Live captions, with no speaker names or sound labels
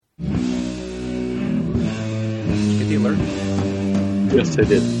the alert? Yes, I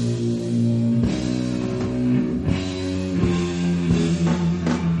did.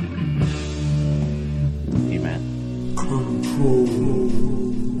 Amen. Control.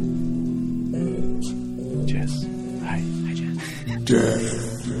 Jess. Hi, Jess.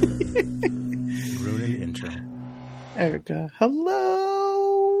 Death. Ruining the intro. Erica,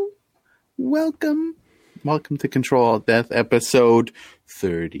 hello. Welcome to Control Alt Death, episode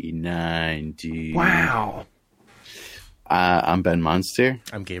 39. Wow. I'm Ben Monster.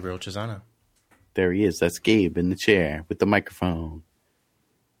 I'm Gabriel Chisana. There he is. That's Gabe in the chair with the microphone.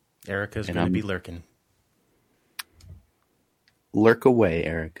 Erica's going to be lurking. Lurk away,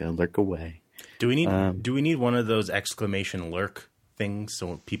 Erica. Lurk away. Do we need one of those exclamation lurk things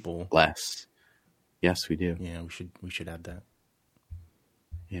so people? Less. Yes, we do. Yeah, we should add that.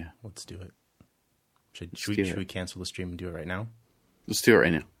 Yeah, Let's do it. Should we cancel the stream and do it right now? let's do it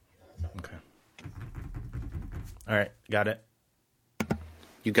right now. Okay. All right, got it.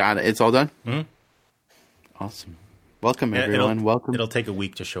 You got it. It's all done. Mhm. Awesome. Welcome, everyone. Welcome. It'll take a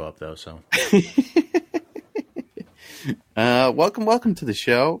week to show up though, so. Welcome to the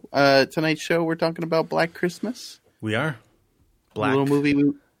show. Tonight's show, we're talking about Black Christmas. We are. A little movie.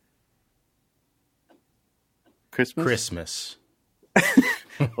 Christmas.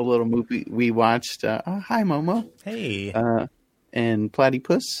 A little movie we watched. Hi, Momo. Hey. And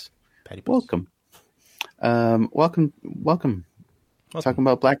Platypus. Patty Puss. Welcome. Welcome. Talking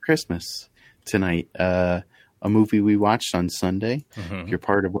about Black Christmas tonight. A movie we watched on Sunday. Mm-hmm.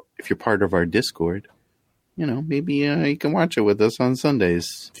 If you're part of our Discord, maybe you can watch it with us on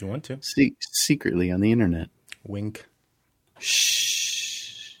Sundays. If you want to. Secretly on the internet. Wink.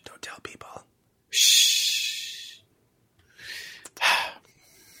 Shh. Don't tell people. Shh.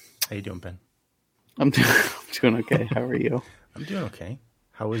 How you doing, Ben? I'm doing okay. How are you? I'm doing okay.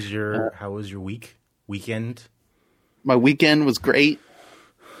 How was your weekend? My weekend was great.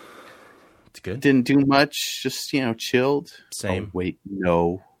 It's good. Didn't do much. Just, chilled. Same. Oh, wait,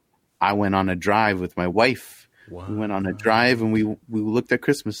 no. I went on a drive with my wife. Wow. We went on a drive and we looked at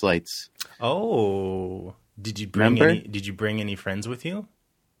Christmas lights. Oh, did you bring any friends with you?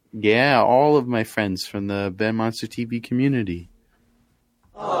 Yeah, all of my friends from the Ben Monster TV community.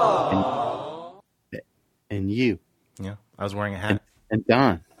 And you. Yeah, I was wearing a hat. And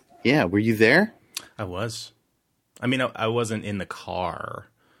Don. Yeah, were you there? I was. I mean, I wasn't in the car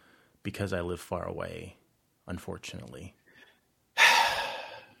because I live far away, unfortunately.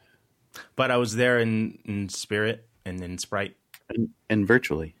 But I was there in spirit and in sprite. And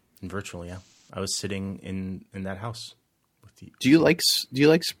virtually. And virtually, yeah. I was sitting in that house with you. Do you like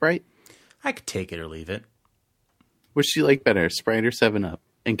Sprite? I could take it or leave it. Which do you like better, Sprite or 7-Up?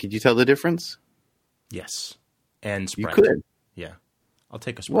 And could you tell the difference? Yes. And Sprite. You could. Yeah. I'll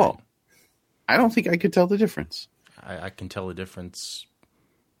take a Sprite. Well, I don't think I could tell the difference. I can tell the difference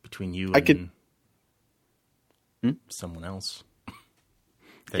between you and someone else.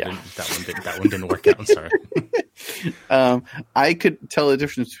 That one didn't work out. I'm sorry. I could tell the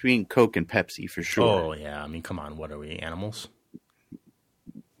difference between Coke and Pepsi for sure. Oh yeah, I mean, come on, what are we, animals?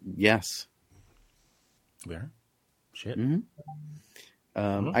 Yes. We are. Shit. Mm-hmm.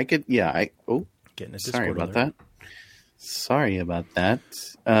 I could. Yeah. Getting a sorry Discord about alert. that. Sorry about that.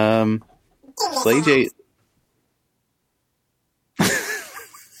 Slay J.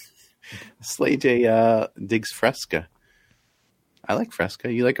 Slay J digs Fresca. I like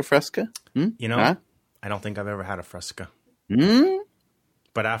Fresca. You like a Fresca? I don't think I've ever had a Fresca.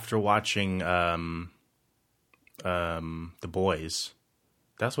 But after watching The Boys,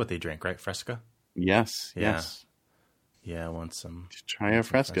 that's what they drink, right? Fresca? Yes. Yeah. Yes. Yeah, I want some. Try a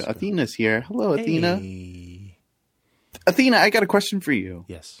Fresca. Athena's here. Hello, Athena. Hey. Athena, I got a question for you.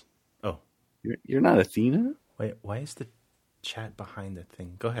 Yes. Oh. You're not Athena? Wait, why is the chat behind the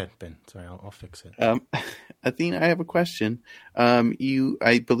thing? Go ahead, Ben. Sorry, I'll fix it. Athena, I have a question.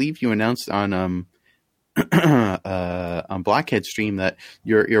 I believe you announced on on Blackhead stream that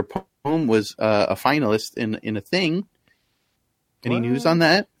your poem was a finalist in a thing. Any news on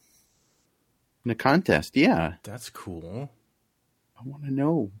that? In a contest, yeah. That's cool. I want to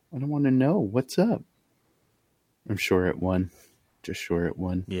know. What's up. I'm sure it won. Just sure it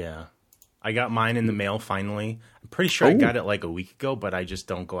won. Yeah. I got mine in the mail finally. I'm pretty sure I got it like a week ago, but I just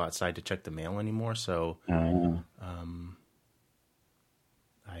don't go outside to check the mail anymore. So I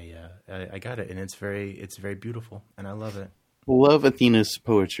got it, and it's very beautiful, and I love it. Love Athena's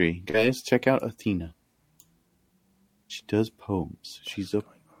poetry. Guys, check out Athena. She does poems. She's a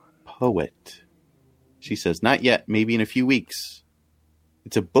poet. She says, not yet, maybe in a few weeks.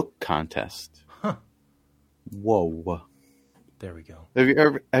 It's a book contest. Huh. Whoa. There we go.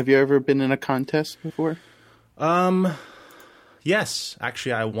 Have you ever been in a contest before? Yes,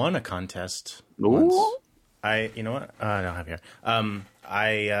 actually, I won a contest once. Ooh. You know what? I don't have here. I'm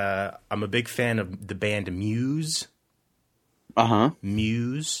a big fan of the band Muse.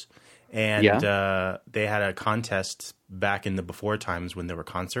 Muse, and they had a contest back in the before times when there were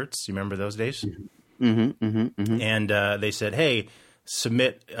concerts. You remember those days? And they said, "Hey,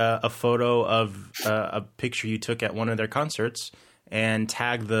 submit a photo of a picture you took at one of their concerts, and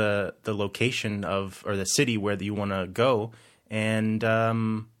tag the location of or the city where you want to go, and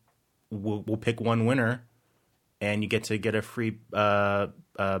we'll pick one winner, and you get a free not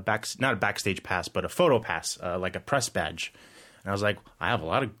a backstage pass, but a photo pass, like a press badge." And I was like, I have a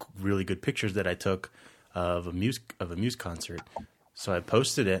lot of really good pictures that I took of a Muse concert, so I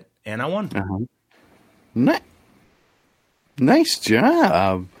posted it, and I won. Nice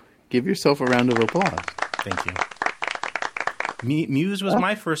job. Give yourself a round of applause. Thank you. Muse was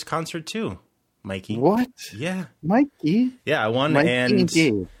my first concert too, Mikey. What? Yeah, Mikey? yeah, I won, Mikey and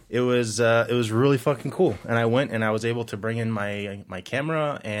Dave. it was really fucking cool. And I went, and I was able to bring in my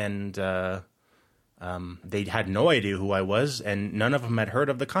camera, and they had no idea who I was, and none of them had heard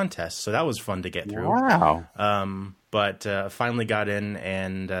of the contest, so that was fun to get through. Wow. But finally got in,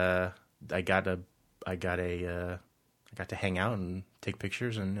 and I got to hang out and take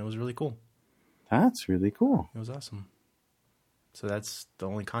pictures, and it was really cool. That's really cool. It was awesome. So that's the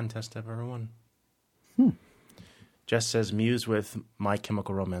only contest I've ever won. Jess says Muse with My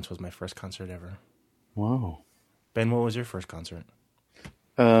Chemical Romance was my first concert ever. Whoa. Ben, what was your first concert?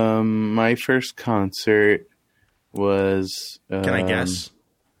 My first concert was... Can I guess?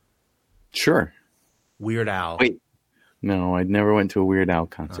 Sure. Weird Al. Wait. No, I never went to a Weird Al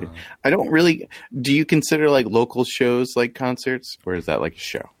concert. I don't really... Do you consider like local shows like concerts, or is that like a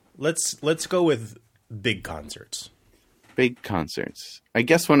show? Let's go with big concerts. Big concerts. I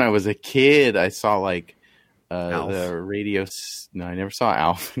guess when I was a kid, I saw like the radio... No, I never saw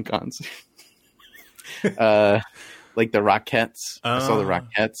Alf in concert. Like the Rockettes. I saw the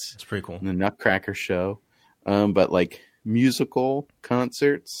Rockettes. It's pretty cool. And the Nutcracker show. But like musical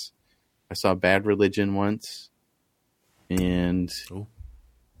concerts, I saw Bad Religion once. And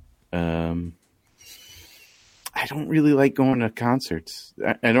I don't really like going to concerts.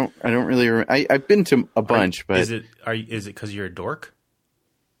 I don't really I've been to a bunch, but is it because you're a dork?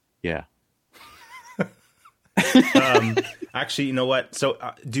 Yeah. Actually, you know what? So,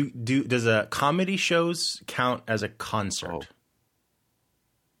 does a comedy shows count as a concert,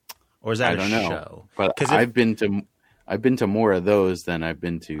 or is that I don't a know. show? But I've been to more of those than I've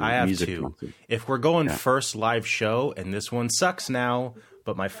been to I have music two. concerts. If we're going first live show, and this one sucks now,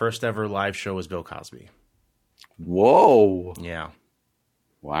 but my first ever live show was Bill Cosby. Whoa! Yeah,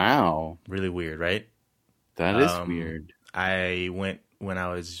 Wow, really weird, right? that is weird. I went when I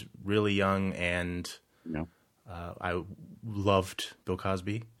was really young, and I loved Bill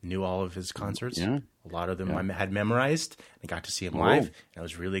Cosby, knew all of his concerts. Yeah. A lot of them I had memorized. I got to see him live, and I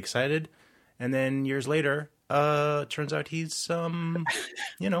was really excited. And then years later, turns out he's, a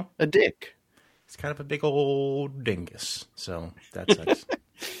dick. He's kind of a big old dingus. So that sucks.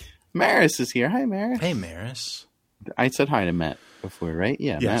 Maris is here. Hi, Maris. Hey, Maris. I said hi to Matt before, right?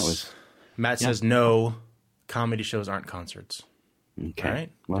 Yeah, Yes. Matt says no, comedy shows aren't concerts. Okay. All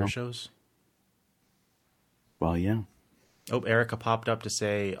right, Well, they're shows. Well, yeah. Oh, Erica popped up to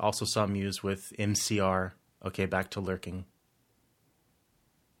say also saw Muse with MCR. Okay, back to lurking.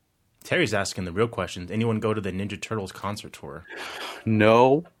 Terry's asking the real questions. Anyone go to the Ninja Turtles concert tour?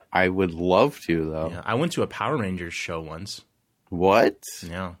 No, I would love to, though. Yeah, I went to a Power Rangers show once. What?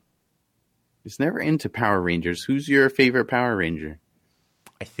 Yeah. I was never into Power Rangers. Who's your favorite Power Ranger?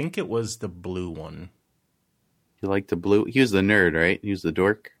 I think it was the blue one. You like the blue? He was the nerd, right? He was the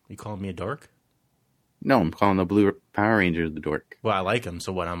dork? You calling me a dork? No, I'm calling the blue Power Ranger the dork. Well, I like him,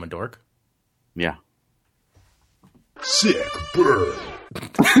 so what, I'm a dork? Yeah. Sick burn.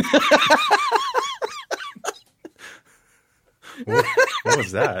 What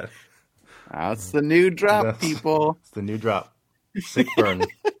was that? That's the new drop, people. It's the new drop. Sick burn.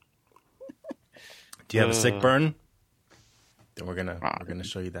 Do you have a sick burn? Then we're gonna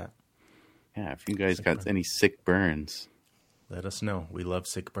show you that. Yeah, if you guys got any sick burns. Let us know. We love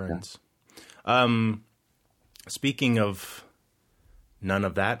sick burns. Speaking of none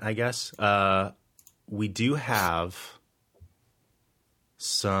of that, I guess, we do have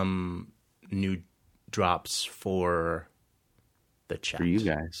some new drops for the chat. For you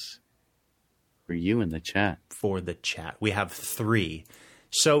guys. For you in the chat. For the chat. We have 3.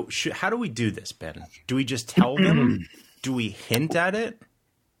 So how do we do this, Ben? Do we just tell them? Do we hint at it?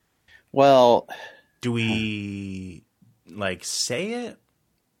 Well, do we say it?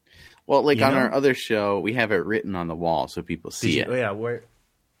 Well, like on our other show, we have it written on the wall so people see it. Oh yeah, where?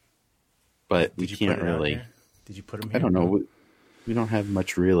 But we can't really. Did you put them here? I don't know. We don't have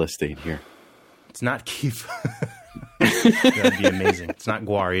much real estate here. It's not Keith. That'd be amazing. It's not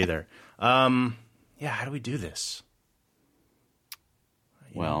Guar either. Yeah, how do we do this?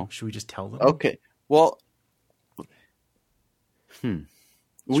 Well, should we just tell them? Okay. Well,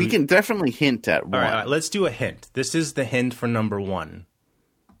 we can definitely hint at one. All right, let's do a hint. This is the hint for number 1.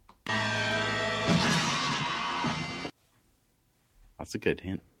 That's a good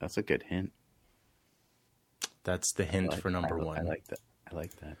hint. That's the hint for number 1. I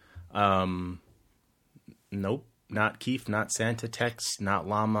like that. Nope. Not Keith, not Santa Tex, not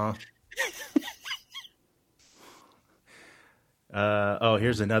Llama.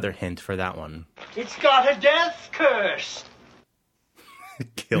 Here's another hint for that one. It's got a death curse.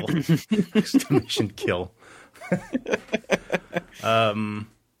 Kill. Exclamation kill.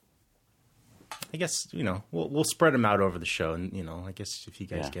 I guess, we'll spread them out over the show, and I guess if you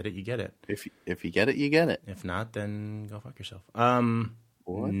guys get it, you get it. If you get it, you get it. If not, then go fuck yourself.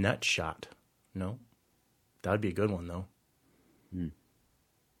 Nutshot. No. That would be a good one though.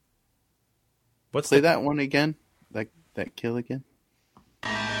 Say that one again? That kill again?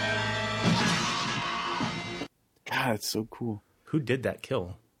 God, it's so cool. Who did that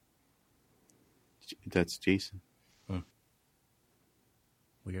kill? That's Jason.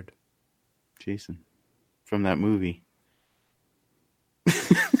 Weird. Jason. From that movie. You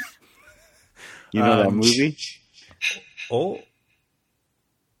know that movie? Oh.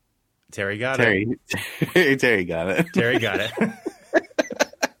 Terry got it. Terry got it. Terry got it.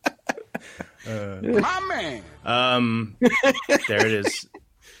 My man. There it is.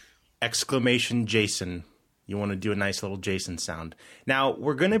 Exclamation Jason. You want to do a nice little Jason sound. Now,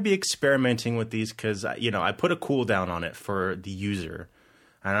 we're going to be experimenting with these because, I put a cooldown on it for the user.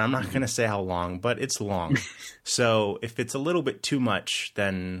 And I'm not going to say how long, but it's long. So if it's a little bit too much,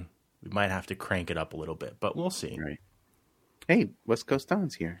 then we might have to crank it up a little bit. But we'll see. Right. Hey, West Coast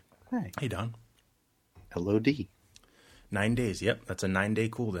Don's here. Hi. Hey, Don. LOD. 9 days. Yep, that's a 9-day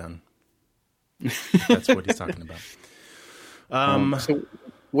cooldown. That's what he's talking about. So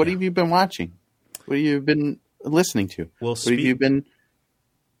what have you been watching? What have you been listening to? What have you been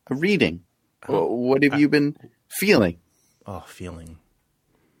reading? What have you been feeling? Oh, feeling.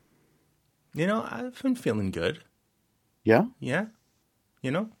 I've been feeling good. Yeah? Yeah.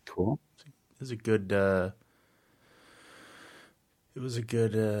 Cool. It was a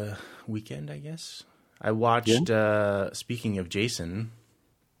good weekend, I guess. I watched, speaking of Jason,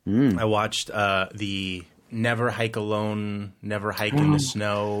 I watched the Never Hike Alone, Never Hike in the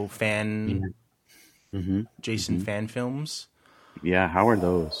Snow fan, Jason fan films. Yeah, how are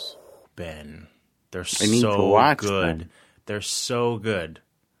those? Ben, they're so good. Them. They're so good.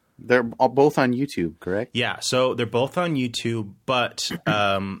 They're both on YouTube, correct? Yeah, so they're both on YouTube, but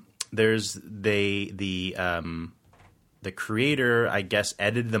there's the creator, I guess,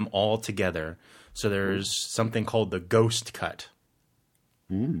 edited them all together. So there's something called the Ghost Cut.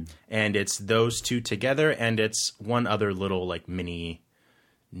 And it's those two together, and it's one other little like mini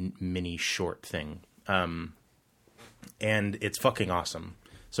short thing. And it's fucking awesome.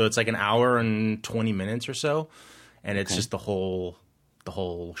 So it's like an hour and 20 minutes or so, and it's just the whole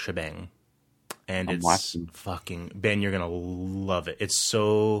shebang. And it's fucking Ben, you're gonna love it. It's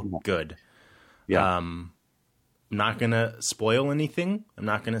so good. Yeah. I'm not gonna spoil anything. I'm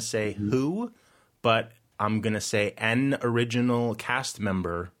not gonna say who, but I'm gonna say an original cast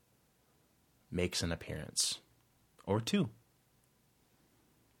member makes an appearance or two.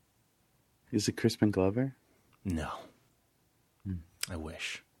 Is it Crispin Glover? No. I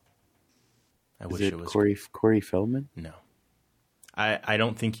wish. I Is wish it it was Corey Feldman? No. I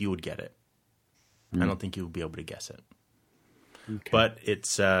don't think you would get it. I don't think you would be able to guess it. Okay. But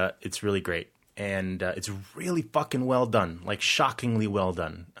it's really great. And it's really fucking well done. Like, shockingly well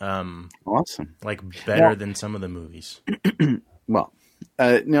done. Awesome. Like, better than some of the movies. Well,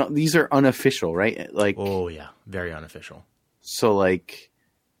 no, these are unofficial, right? Like, oh, yeah. Very unofficial. So, like,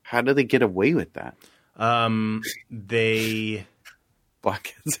 how do they get away with that? They...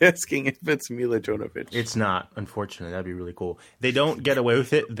 Blackhead's asking if it's Mila Jovovich. It's not, unfortunately. That'd be really cool. They don't get away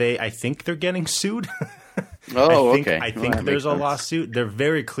with it. I think they're getting sued. Okay. I think there's a lawsuit. They're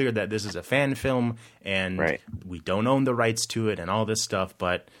very clear that this is a fan film and we don't own the rights to it and all this stuff,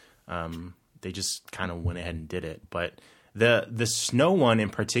 but they just kind of went ahead and did it. But the snow one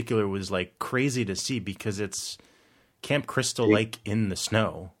in particular was like crazy to see because it's Camp Crystal like in the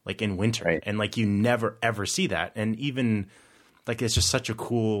snow, like in winter. Right. And like you never ever see that. And even like it's just such a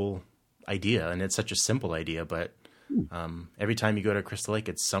cool idea and it's such a simple idea, but Every time you go to Crystal Lake,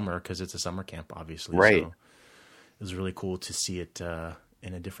 it's summer because it's a summer camp, obviously. Right. So it was really cool to see it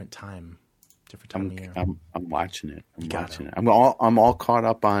in a different time of year. I'm watching it. I'm watching it. I'm all caught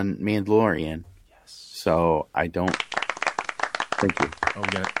up on Mandalorian. Yes. So I don't. Thank you. Are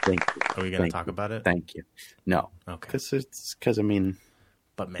we gonna talk about it? Thank you. No. Okay. Because I mean,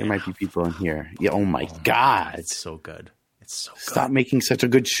 but man, there might be people in here. Yeah. Oh my God. It's so good. It's so good. Stop making such a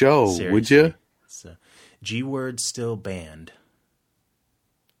good show, Seriously. would you? G word still banned.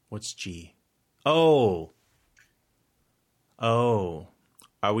 What's G? Oh.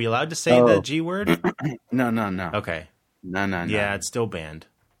 Are we allowed to say the G word? No. Okay. No. Yeah, it's still banned.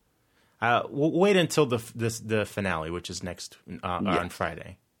 We'll wait until the finale, which is next on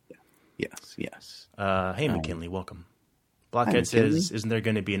Friday. Yes. Hey, McKinley, welcome. Blockhead says, "Isn't there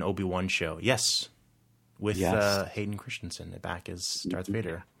going to be an Obi-Wan show?" Yes, with Hayden Christensen back as Darth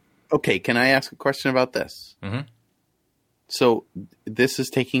Vader. Okay, can I ask a question about this? Mm-hmm. So this is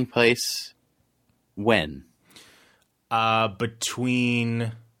taking place when?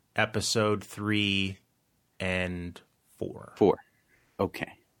 Between episode 3 and 4. 4.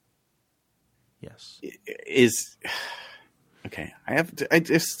 Okay. Yes. Okay. I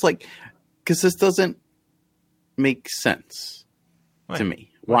just like, because this doesn't make sense to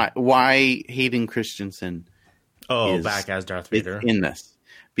me. Why Hayden Christensen? Back as Darth Vader in this?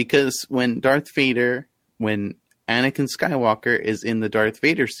 Because when Anakin Skywalker is in the Darth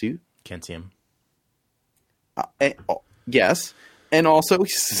Vader suit, can't see him. Yes, and also he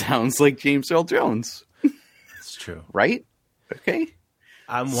sounds like James Earl Jones. It's true, right? Okay.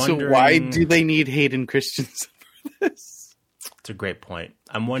 I'm wondering. So why do they need Hayden Christensen for this? It's a great point.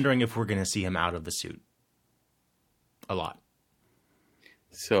 I'm wondering if we're going to see him out of the suit a lot.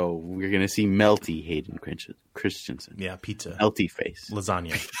 So we're going to see melty Hayden Christensen. Yeah, pizza. Melty face.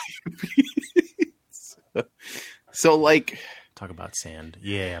 Lasagna. So like... Talk about sand.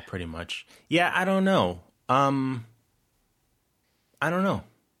 Yeah, pretty much. Yeah, I don't know.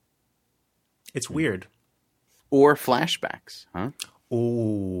 It's weird. Or flashbacks, huh?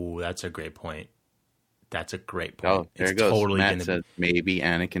 Oh, that's a great point. Oh, there it goes. Totally Matt said maybe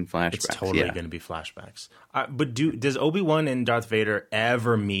Anakin flashbacks. It's totally going to be flashbacks. But does Obi-Wan and Darth Vader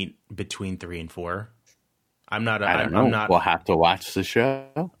ever meet between 3 and 4? I don't know. We'll have to watch the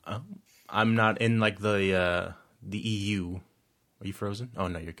show. I'm not in like the EU. Are you frozen? Oh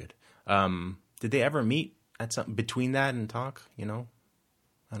no, you're good. Did they ever meet at some between that and talk? I don't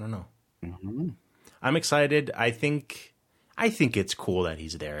know. Mm-hmm. I'm excited. I think it's cool that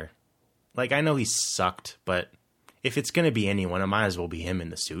he's there. Like, I know he sucked, but if it's going to be anyone, it might as well be him in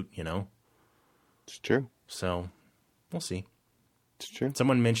the suit, It's true. So, we'll see. It's true.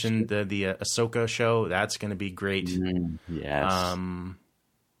 Someone mentioned the Ahsoka show. That's going to be great. Yes.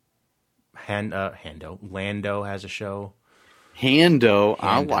 Lando has a show. Hando.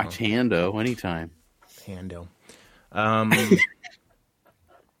 I'll watch Hando anytime. Hando.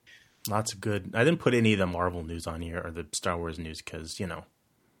 Lots of good. I didn't put any of the Marvel news on here or the Star Wars news because,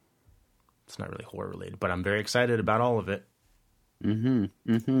 it's not really horror related, but I'm very excited about all of it. All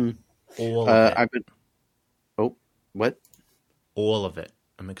of it. What? All of it.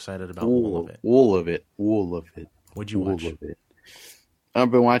 I'm excited about all of it. All of it. What'd you watch? All of it. I've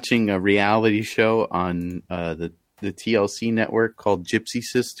been watching a reality show on the TLC network called Gypsy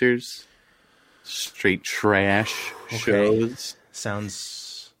Sisters. Straight trash shows.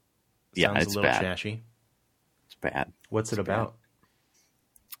 Sounds it's a little bad. trashy. It's bad. What's it about?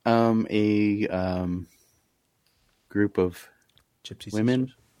 A group of Gypsy women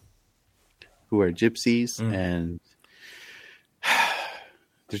sisters who are gypsies, and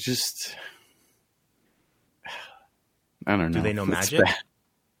they're just, I don't know. Do they know It's magic? bad.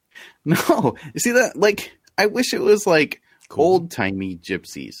 No. You see that? Like, I wish it was like old-timey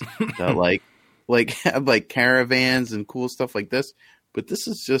gypsies that like have like caravans and cool stuff like this. But this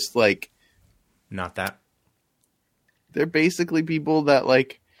is just like, not that. They're basically people that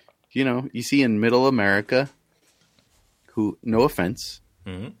like, you see in middle America who, no offense,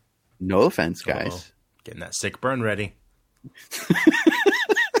 guys. Uh-oh. Getting that sick burn ready.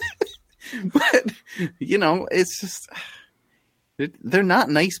 But, it's just, they're not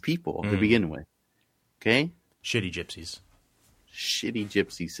nice people to begin with. Okay? Shitty gypsies. Shitty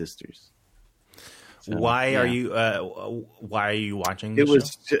gypsy sisters. So, why are you watching this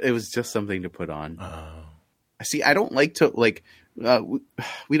show? It was just something to put on. See, I don't like to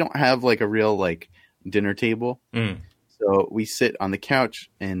we don't have like a real like dinner table. So we sit on the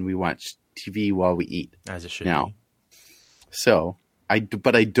couch and we watch TV while we eat. As it should be. So I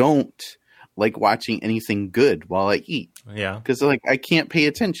don't like watching anything good while I eat. Yeah. Because like I can't pay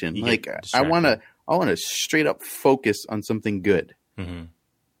attention. Like I want I want to straight up focus on something good. Mm-hmm.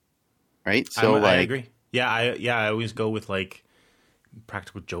 Right? So I agree. Yeah, I always go with like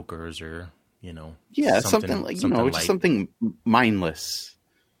Practical Jokers or, you know, something like, you know, just something mindless.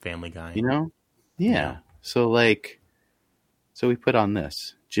 Family Guy. You know? Yeah. So we put on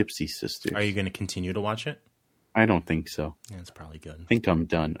this Gypsy Sisters. Are you going to continue to watch it? I don't think so. Yeah, it's probably good. I think I'm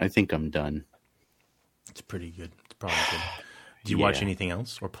done. It's pretty good. It's probably good. Do you watch anything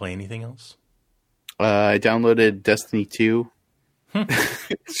else or play anything else? I downloaded Destiny 2.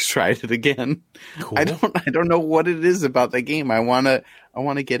 Tried it again. Cool. I don't know what it is about that game. I wanna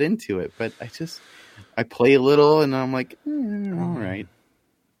get into it, but I play a little and I'm like, all right.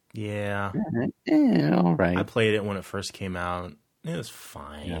 Yeah. All right. I played it when it first came out. It was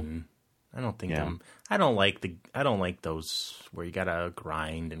fine. Yeah. I don't think I don't like those where you gotta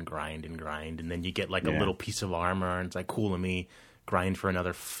grind and then you get like a little piece of armor and it's like, cool, let me grind for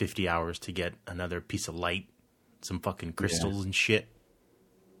another 50 hours to get another piece of light, some fucking crystals and shit.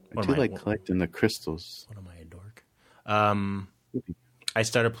 I do like collecting the crystals. What am I, a dork? I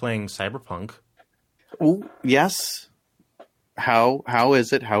started playing Cyberpunk. Oh, yes. How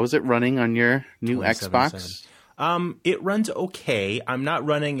is it? How is it running on your new Xbox? It runs okay. I'm not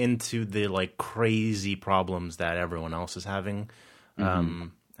running into the like crazy problems that everyone else is having. I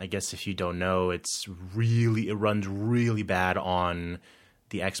guess if you don't know, it runs really bad on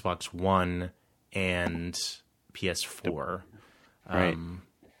the Xbox One and PS4. Right.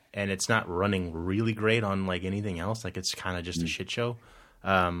 And it's not running really great on like anything else. Like it's kind of just a shit show.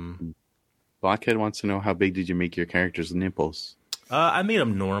 Blockhead wants to know, how big did you make your character's nipples? I made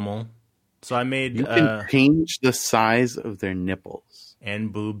them normal. So I made... You can change the size of their nipples.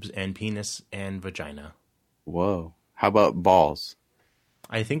 And boobs and penis and vagina. Whoa. How about balls?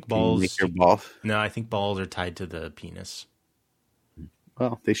 I think balls... Can you make your balls? No, I think balls are tied to the penis.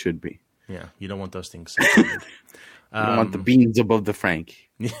 Well, they should be. Yeah, you don't want those things separated. You don't want the beans above the Frank.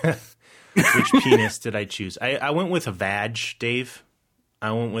 Yeah. Which penis did I choose? I went with a vag, Dave.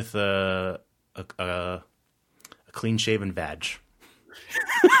 I went with a clean-shaven vag.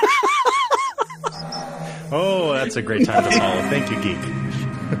 Oh, that's a great time to follow. Thank you, Geek.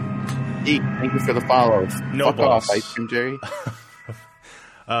 Geek, thank you for the follow. No Fuck balls. off, Ice Cream Jerry.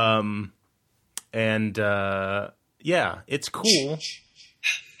 Yeah, it's cool.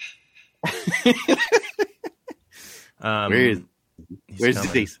 Where's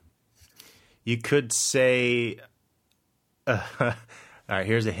Jason? You could say, all right,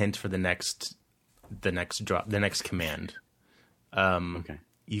 here's a hint for the next command. Okay.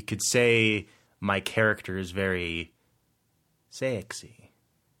 You could say my character is very sexy.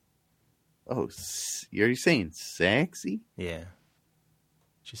 Oh, you're saying sexy? Yeah.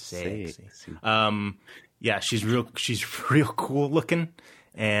 She's sexy. Yeah, she's real cool looking.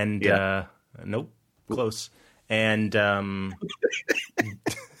 And, nope, close. And,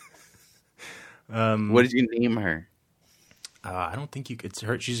 what did you name her? I don't think it's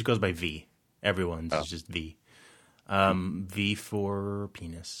her. She just goes by V. Everyone's just V. V for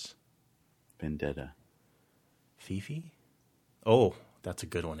penis. Vendetta. Fifi? Oh, that's a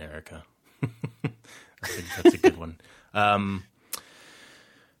good one, Erica. That's a good one.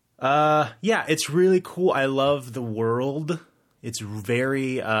 Yeah, it's really cool. I love the world. It's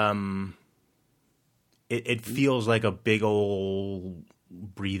very, it feels like a big old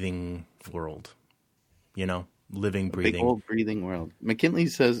breathing world, you know, living, breathing. Big old breathing world. McKinley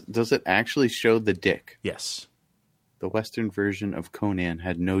says, does it actually show the dick? Yes. The Western version of Conan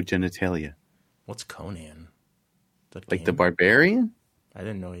had no genitalia. What's Conan? Like the Barbarian? I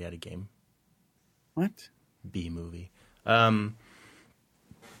didn't know he had a game. What? B movie. Yeah,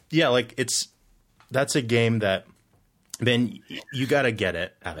 like that's a game that then you gotta get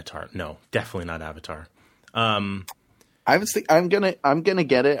it. Avatar. No, definitely not Avatar. I'm gonna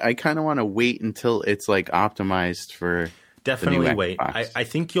get it. I kind of want to wait until it's like optimized for. Definitely the new wait. Xbox. I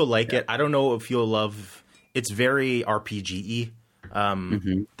think you'll like it. I don't know if you'll love. It's very RPG-y.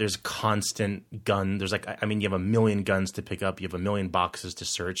 There's constant gun. There's like, I mean, you have a million guns to pick up. You have a million boxes to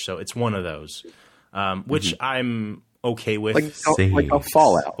search. So it's one of those, which I'm okay with. Like a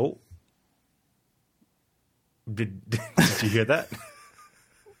Fallout. Oh, did you hear that?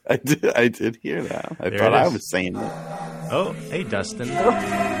 I did hear that. I thought I was saying that. Oh, hey, Dustin.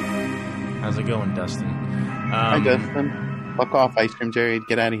 How's it going, Dustin? Hi, Dustin. Fuck off, Ice Cream Jerry.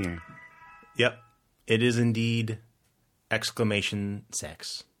 Get out of here. Yep. It is indeed exclamation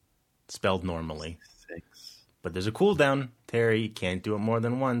sex. Spelled normally. Sex. But there's a cooldown, Terry. You can't do it more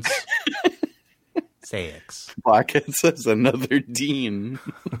than once. Sex. Blockhead says another Dean.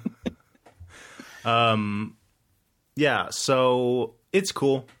 Yeah, so It's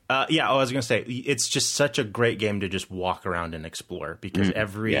cool. Yeah, I was going to say, it's just such a great game to just walk around and explore because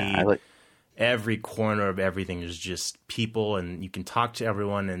every corner of everything is just people and you can talk to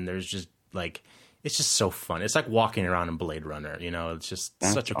everyone and there's just like, it's just so fun. It's like walking around in Blade Runner, you know, it's just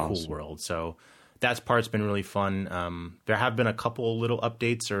such a cool world. So that part's been really fun. There have been a couple little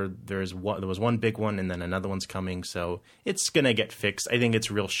updates or there was one big one and then another one's coming. So it's going to get fixed. I think it's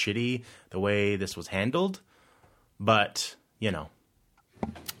real shitty the way this was handled, but you know.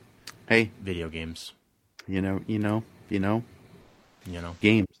 Hey, video games. You know.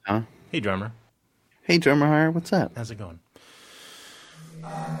 Games, huh? Hey, drummer. Hey, drummer Hire, what's up? How's it going?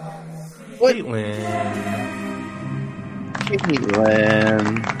 What? Caitlin.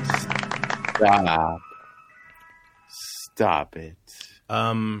 Stop it.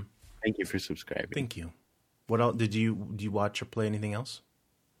 Thank you for subscribing. Thank you. What else did you watch or play anything else?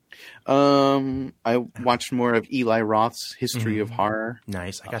 I watched more of Eli Roth's History of Horror.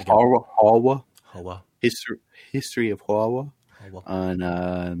 Nice. I got Hawa. History of Hawa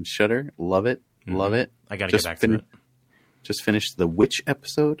on Shudder. Love it. Love it. I got to get back to it. Just finished the Witch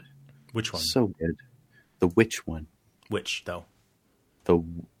episode. Which one? So good. The Witch one. Which though? The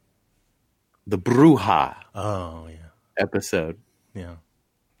Bruja. Oh yeah. Episode. Yeah.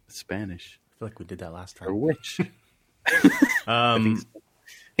 Spanish. I feel like we did that last time. Or witch.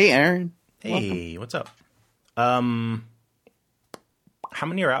 Hey, Aaron. Hey, what's up? How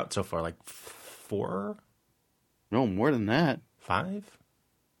many are out so far? Like 4? No, more than that. 5?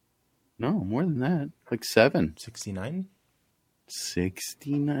 No, more than that. Like 7. 69?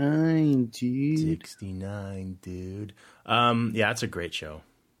 69, dude. 69, dude. Yeah, it's a great show.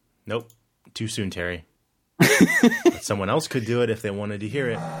 Nope. Too soon, Terry. But someone else could do it if they wanted to hear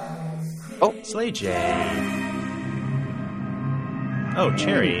it. Oh, Slay J. Oh,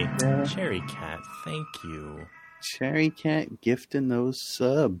 Cherry. Cherry Cat, thank you. Cherry Cat gifting those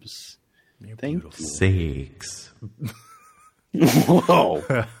subs. You're thank beautiful. you. 6. Whoa.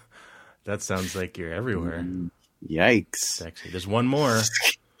 That sounds like you're everywhere. Yikes. Actually, there's one more.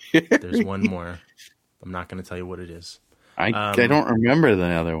 There's one more. I'm not going to tell you what it is. I don't remember the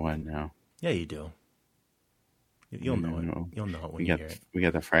other one now. Yeah, you do. You'll know it. You'll know it when you hear it. We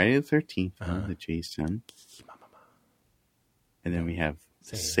got the Friday the 13th one, the Jason. And then we have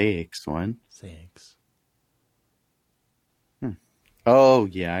the Six one. Six. Oh,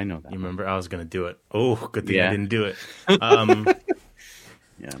 yeah, I know that. You remember? I was going to do it. Oh, good thing I didn't do it.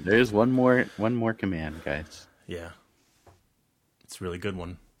 Yeah, there's one more command, guys. Yeah. It's a really good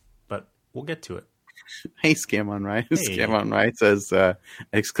one. But we'll get to it. Hey, Scam on Rye. Hey. Scam on Rye says,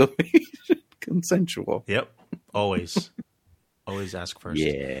 exclamation, consensual. Yep. Always. Always ask first.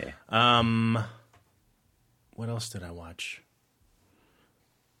 Yeah. What else did I watch?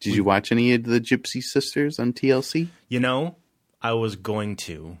 Did you watch any of the Gypsy Sisters on TLC? You know, I was going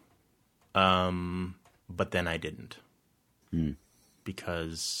to, but then I didn't.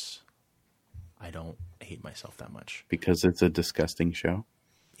 Because I don't hate myself that much. Because it's a disgusting show?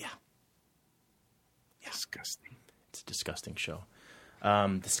 Yeah. Disgusting. It's a disgusting show.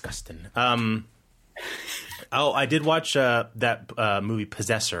 Disgusting. I did watch that movie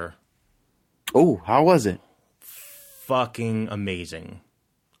Possessor. Oh, how was it? Fucking amazing.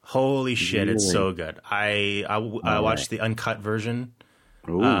 Holy shit, really? It's so good. I watched the uncut version.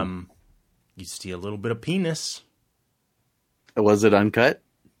 Ooh. You see a little bit of penis. Was it uncut?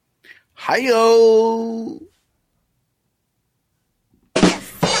 Hi-yo!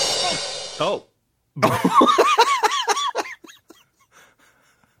 Oh.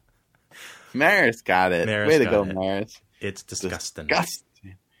 Maris got it. Way to go, Maris. It's disgusting.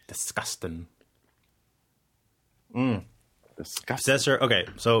 Disgusting. Disgusting. Possessor. Okay,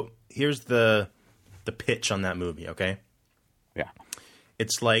 so here's the pitch on that movie, okay? Yeah.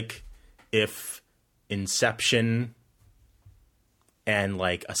 It's like if Inception and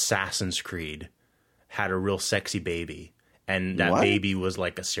like Assassin's Creed had a real sexy baby and that baby was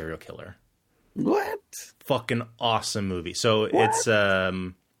like a serial killer. What? Fucking awesome movie. So it's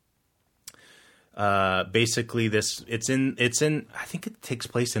basically this it's in I think it takes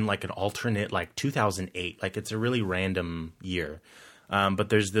place in like an alternate like 2008. Like it's a really random year. But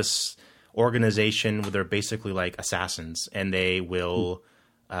there's this organization where they're basically like assassins and they will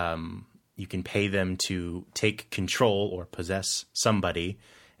you can pay them to take control or possess somebody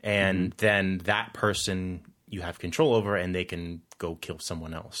and then that person you have control over and they can go kill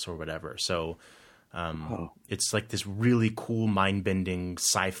someone else or whatever. So it's like this really cool, mind-bending,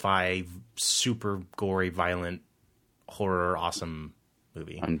 sci-fi, super gory, violent, horror, awesome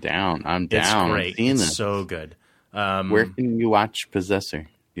movie. I'm down. It's great. It's so good. Where can you watch Possessor?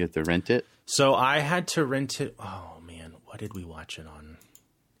 You have to rent it? So I had to rent it. Oh, man. what did we watch it on?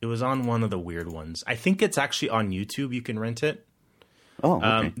 It was on one of the weird ones. I think it's actually on YouTube. You can rent it. Oh,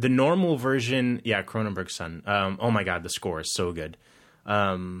 okay. The normal version, Cronenberg's son. Oh my God, the score is so good.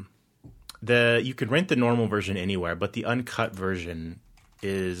 You could rent the normal version anywhere, but the uncut version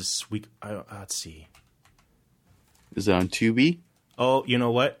is let's see. Is it on Tubi? Oh, you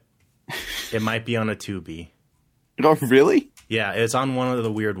know what? It might be on a Tubi. Oh, really? Yeah, it's on one of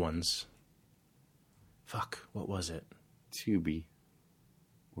the weird ones. Fuck, what was it? Tubi.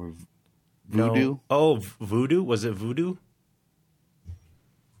 Or Voodoo? No. Oh, Voodoo? Was it Voodoo?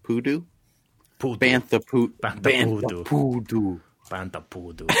 Poodoo? Poodoo. Bantha Poodoo. Bantha Poodoo. Bantha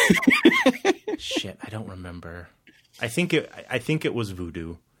Poodoo. Shit, I don't remember. I think it was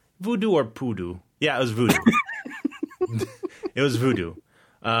Voodoo. Voodoo or Poodoo. Yeah, it was Voodoo. It was Voodoo.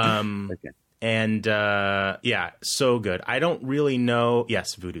 Okay. And so good. I don't really know.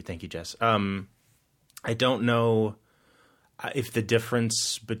 Yes, Voodoo. Thank you, Jess. I don't know if the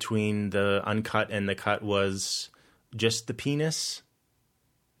difference between the uncut and the cut was just the penis.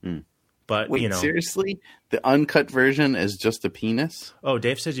 But wait, seriously? The uncut version is just the penis? Oh,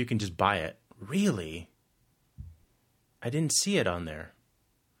 Dave says you can just buy it. Really? I didn't see it on there.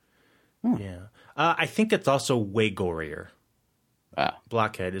 Yeah. I think it's also way gorier.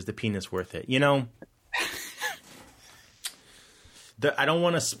 Blockhead, is the penis worth it? I don't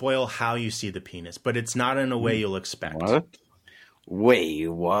want to spoil how you see the penis, but it's not in a way you'll expect. What? Wait,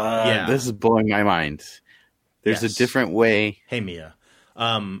 what? Yeah. This is blowing my mind. There's a different way. Hey, Mia.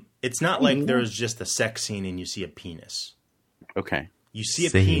 It's not like there's just a sex scene and you see a penis. Okay. You see a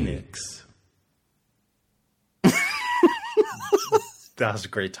penis. That was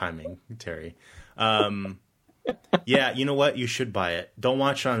great timing, Terry. Yeah, you know what? You should buy it. Don't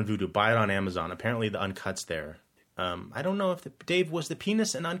watch it on Vudu. Buy it on Amazon. Apparently the uncut's there. I don't know if Dave, was the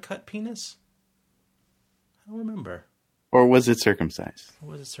penis an uncut penis? I don't remember. Or was it circumcised?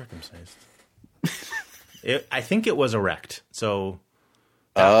 Or was it circumcised? I think it was erect. So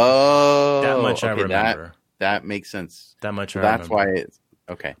that much I remember. That makes sense. That much I remember. That's why it's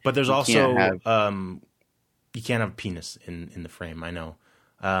okay. But there's also you can't have a penis in the frame. I know.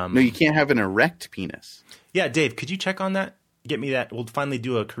 No, you can't have an erect penis. Yeah, Dave, could you check on that? Get me that. We'll finally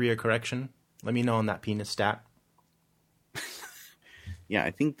do a career correction. Let me know on that penis stat. Yeah,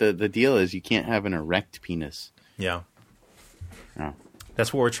 I think the deal is you can't have an erect penis. Yeah. Oh.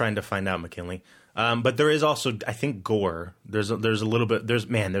 That's what we're trying to find out, McKinley. But there is also, I think, gore. There's a little bit.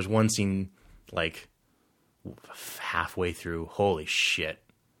 There's one scene like halfway through. Holy shit,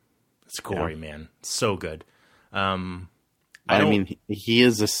 it's gory, man. So good. I mean, he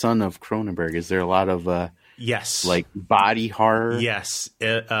is a son of Cronenberg. Is there a lot of yes, like body horror? Yes.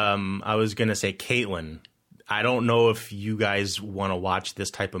 I was gonna say, Caitlin. I don't know if you guys want to watch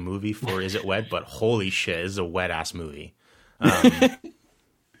this type of movie for Is It Wet, but holy shit, this is a wet ass movie.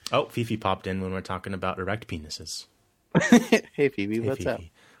 Oh, Fifi popped in when we're talking about erect penises. Hey, Fifi, what's up?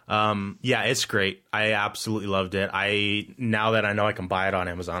 Yeah, it's great. I absolutely loved it. Now that I know I can buy it on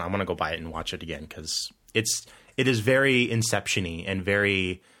Amazon, I'm gonna go buy it and watch it again because it is very Inception-y and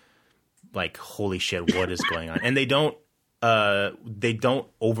very like, holy shit, what is going on? And they don't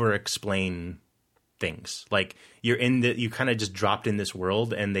over explain things. Like you kind of just dropped in this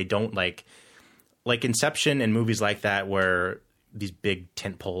world, and they don't like Inception and movies like that where these big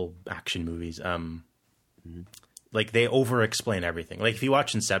tentpole action movies, like they over explain everything. Like if you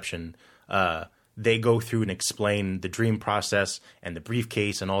watch Inception, they go through and explain the dream process and the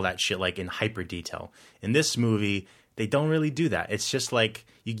briefcase and all that shit like in hyper detail. In this movie, they don't really do that. It's just like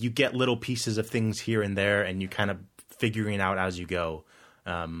you get little pieces of things here and there, and you kind of figuring out as you go.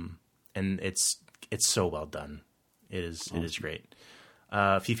 And it's so well done. It is great.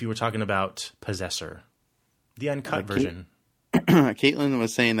 Fifi, we're talking about Possessor, the uncut version. Caitlin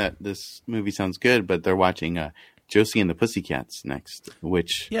was saying that this movie sounds good, but they're watching Josie and the Pussycats next.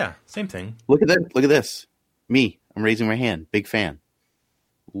 Which same thing. Look at that! Look at this. Me, I'm raising my hand. Big fan.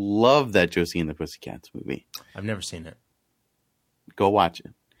 Love that Josie and the Pussycats movie. I've never seen it. Go watch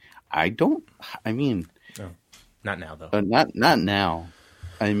it. Not now though. Not now.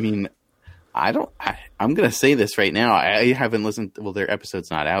 I mean, I'm going to say this right now. I haven't listened. Well, their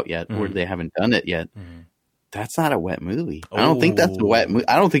episode's not out yet, or they haven't done it yet. Mm-hmm. That's not a wet movie. I don't think that's a wet movie.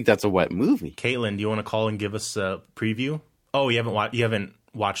 I don't think that's a wet movie. Caitlin, do you want to call and give us a preview? Oh, you haven't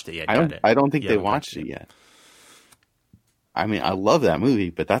watched it yet. I don't think they watched it yet. I mean, I love that movie,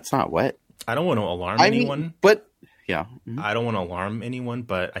 but that's not wet. I don't want to alarm anyone. But yeah, I don't want to alarm anyone.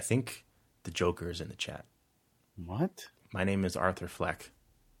 But I think the Joker is in the chat. What? My name is Arthur Fleck.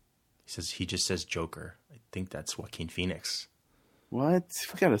 He just says Joker. I think that's Joaquin Phoenix. What?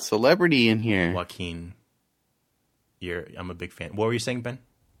 We got a celebrity in here. Joaquin. I'm a big fan. What were you saying, Ben?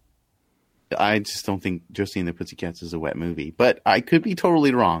 I just don't think Josie and the Pussycats is a wet movie, but I could be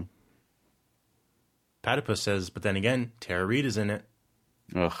totally wrong. Platypus says, but then again, Tara Reid is in it.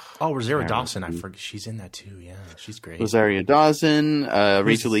 Ugh, Rosario Dawson. I forget she's in that too. Yeah, she's great. Rosario Dawson,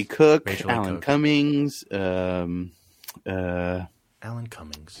 Rachel Lee Cook, Alan Cummings, Alan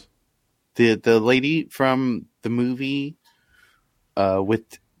Cummings. The lady from the movie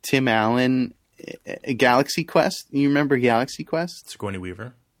with Tim Allen, Galaxy Quest. You remember Galaxy Quest? Sigourney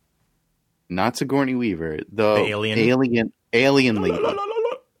Weaver. Not Sigourney Weaver. The alien lady.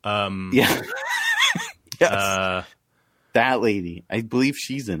 Yeah. Yes. That lady. I believe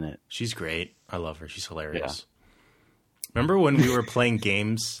she's in it. She's great. I love her. She's hilarious. Yeah. Remember when we were playing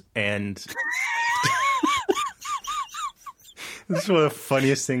games and this is one of the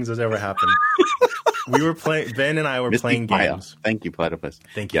funniest things that's ever happened. We were playing. Ben and I were playing games. Thank you, Platypus.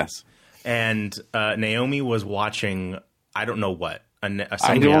 Thank you. Yes. And Naomi was watching. I don't know what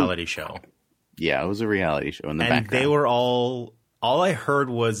some reality show. Yeah, it was a reality show in the background. And they were all I heard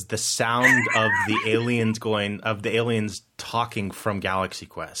was the sound of the aliens talking from Galaxy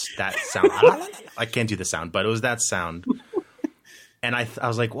Quest. That sound. I can't do the sound, but it was that sound. And I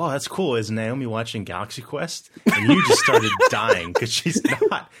was like, wow, that's cool. Is Naomi watching Galaxy Quest? And you just started dying because she's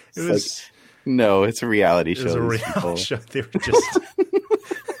not. It was no, it's a reality show. It was a reality show. They were just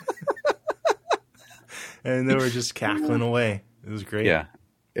and they were just cackling away. It was great. Yeah,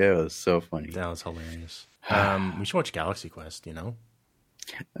 it was so funny. That was hilarious. We should watch Galaxy Quest.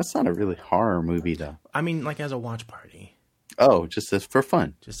 That's not a really horror movie, though. I mean, like as a watch party. Oh, just for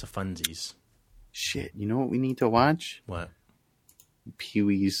fun. Just a funsies. Shit, you know what we need to watch? What?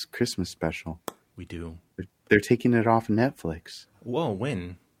 Pee-wee's Christmas special. We do. They're taking it off Netflix. Whoa,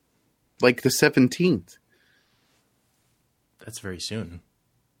 when? Like the 17th. That's very soon.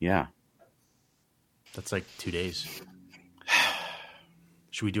 Yeah. That's like 2 days.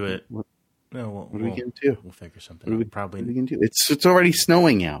 Should we do it? No, what are we going to do? We'll figure something out. Probably. What are we going to do? It's already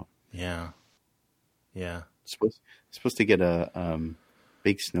snowing out. Yeah. Yeah. It's supposed to get a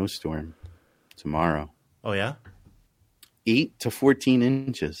big snowstorm tomorrow. Oh, yeah? 8 to 14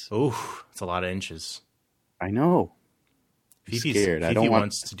 inches. Oh, it's a lot of inches. I know. Fifi's scared. Fifi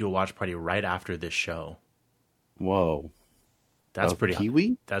wants to do a watch party right after this show. Whoa. That's pretty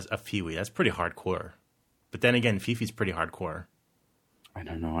Pee-wee? That's a Pee-wee. That's pretty hardcore. But then again, Fifi's pretty hardcore. I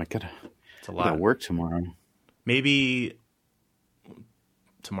don't know. I gotta gotta work tomorrow. Maybe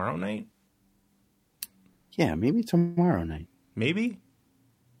tomorrow night? Yeah, maybe tomorrow night. Maybe?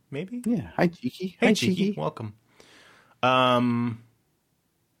 Yeah. Hi, Cheeky. Hey, Cheeky. Welcome.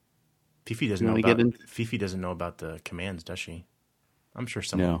 Fifi doesn't know about the commands, does she? I'm sure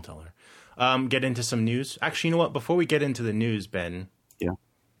someone will tell her. Get into some news. Actually, you know what? Before we get into the news, Ben. Yeah.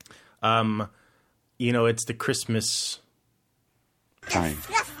 It's the Christmas time.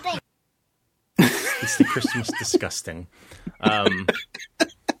 It's the Christmas disgusting.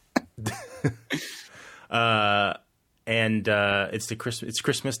 It's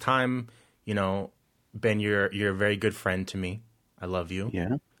Christmas time. Ben, you're a very good friend to me. I love you.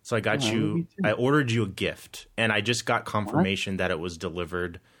 Yeah. So I ordered you a gift, and I just got confirmation that it was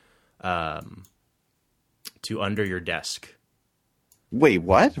delivered to under your desk. Wait,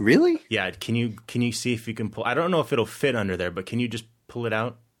 what? Really? Yeah. Can you see if you can pull? I don't know if it'll fit under there, but can you just pull it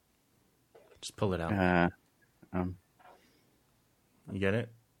out? Just pull it out. You get it?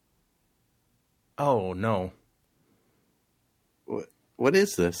 Oh no. What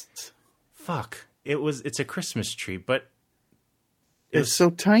is this? Fuck. It's a Christmas tree, but it's so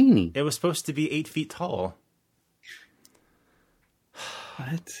tiny. It was supposed to be 8 feet tall.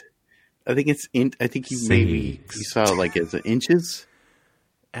 What? I think it's I think you saw it like it's inches.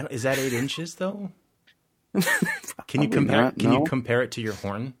 Is that 8 inches though? Can you compare? Can you compare it to your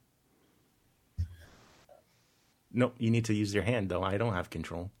horn? No, you need to use your hand though. I don't have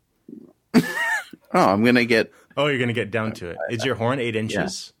control. I'm gonna get. Oh, you're gonna get down to it. Is your horn 8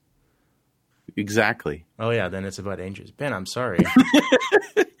 inches? Yeah. Exactly. Oh yeah, then it's about 8 inches. Ben, I'm sorry.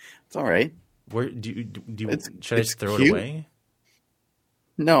 It's all right. Where do you? Should I just throw it away?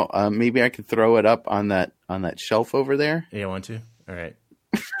 No, maybe I could throw it up on that shelf over there. Yeah, you want to? All right.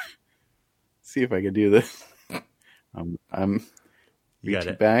 See if I can do this. I'm you got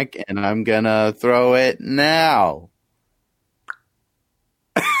it back, and I'm gonna throw it now.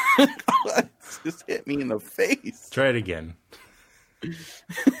 Just hit me in the face. Try it again.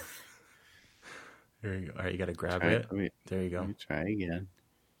 There you go. All right, you got to grab it. There you go. Let me try again.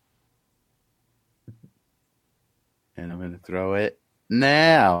 And I'm going to throw it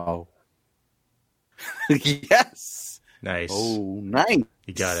now. Yes. Nice. Oh, nice.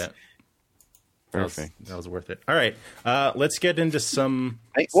 You got it. Perfect. That was worth it. All right. Let's get into some...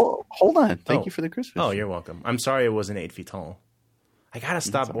 Well, hold on. Thank you for the Christmas. Oh, you're welcome. I'm sorry it wasn't 8 feet tall. I got to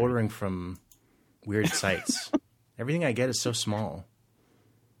stop ordering from weird sites. Everything I get is so small.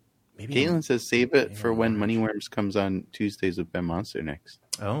 Maybe Caitlin says save it for when Money Worms comes on Tuesdays with Ben Monster next.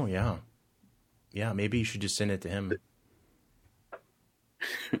 Oh, yeah. Yeah, maybe you should just send it to him.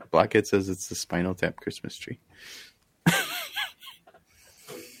 Blockhead says it's the Spinal Tap Christmas tree.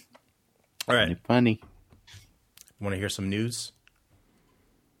 All right. Funny. Want to hear some news?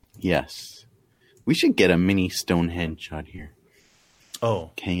 Yes. We should get a mini Stonehenge shot here.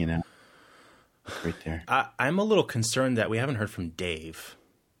 Oh. Hanging out. Right there. I'm a little concerned that we haven't heard from Dave.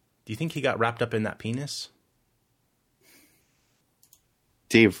 Do you think he got wrapped up in that penis?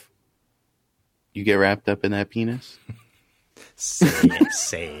 Dave, you get wrapped up in that penis?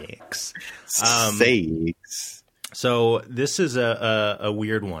 Sakes. Sakes. So this is a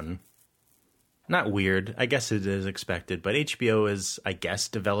weird one. Not weird. I guess it is expected. But HBO is, I guess,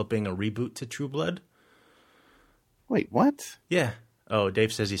 developing a reboot to True Blood. Wait, what? Yeah. Oh,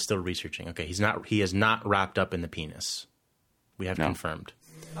 Dave says he's still researching. Okay, he is not wrapped up in the penis. We have confirmed.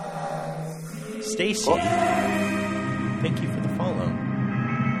 Stacy, thank you for the follow.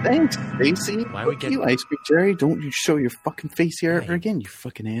 Thanks, Stacy. Why we get you, Ice Cream Jerry? Don't you show your fucking face here ever again, you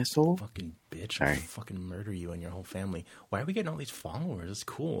fucking asshole. Fucking bitch. I'll fucking murder you and your whole family. Why are we getting all these followers? It's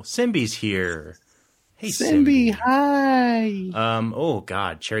cool. Simbi's here. Hey, Simbi, hi. Oh,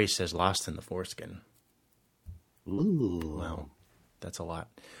 God. Cherry says lost in the foreskin. Ooh. Wow. That's a lot.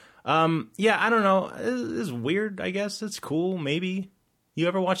 Yeah, I don't know. It's weird, I guess. It's cool, maybe. You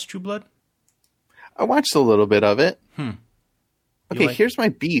ever watched True Blood? I watched a little bit of it. Okay, here's my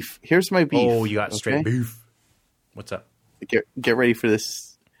beef. Oh, you got straight beef. What's up? Get ready for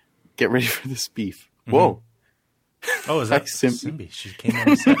this. Get ready for this beef. Mm-hmm. Whoa. Oh, is that Simbi? She came on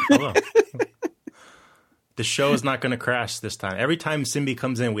the set. Hello. The show is not going to crash this time. Every time Simbi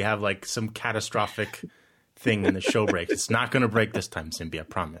comes in, we have like some catastrophic thing and the show breaks. It's not going to break this time, Simbi. I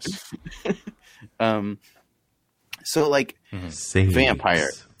promise. So like vampire.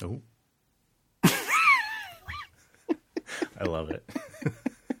 Oh. I love it.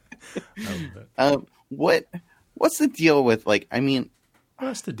 What's the deal with like? I mean,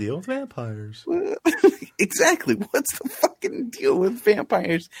 what's the deal with vampires? Exactly. What's the fucking deal with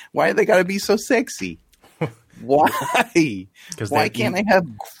vampires? Why they gotta be so sexy? Why? Why can't I have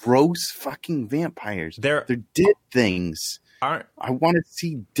gross fucking vampires? They're dead things. I want to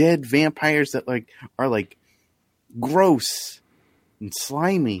see dead vampires that like are like gross and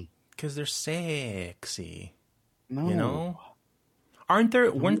slimy. Because they're sexy. No. You know?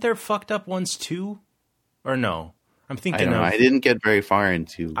 Weren't there fucked up ones too? Or no? I'm thinking I don't know. I didn't get very far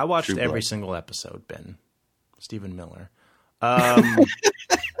into I watched True every Blood. single episode, Ben. Stephen Miller. Yes,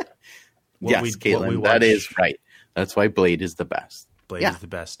 Caitlin, that is right. That's why Blade is the best. Blade is the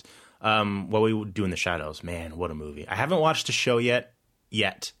best. What we do in the shadows, man, what a movie. I haven't watched the show yet.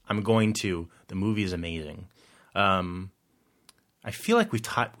 I'm going to. The movie is amazing. I feel like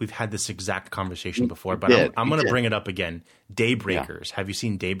we've had this exact conversation before, but I'm going to bring it up again. Daybreakers. Yeah. Have you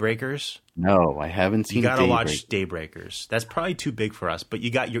seen Daybreakers? No, I haven't seen. You got to watch Daybreakers. That's probably too big for us, but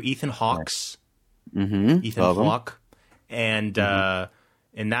you got your Ethan Hawke's. Mm-hmm. Ethan Hawke, and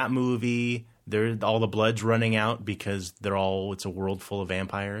in that movie, all the blood's running out because it's a world full of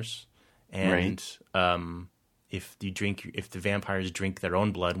vampires, and if the vampires drink their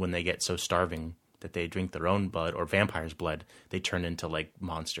own blood when they get so starving that they drink their own blood or vampires' blood, they turn into like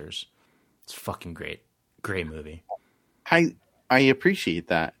monsters. It's fucking great movie. I appreciate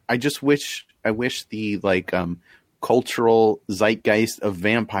that. I wish the like cultural zeitgeist of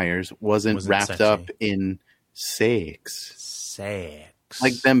vampires wasn't wrapped sexy. up in sex,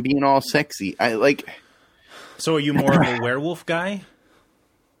 like Sex. them being all sexy. I like. So are you more of a werewolf guy?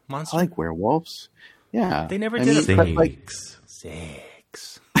 Monster? I like werewolves. Yeah, They never did a like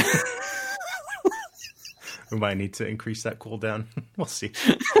sex. We might need to increase that cooldown. We'll see.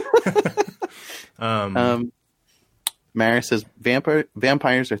 Mara says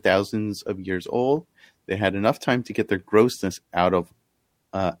vampires are thousands of years old. They had enough time to get their grossness out of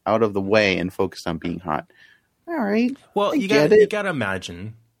the way and focus on being hot. All right. Well, you got to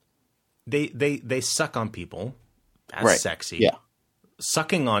imagine they suck on people. That's sexy. Yeah.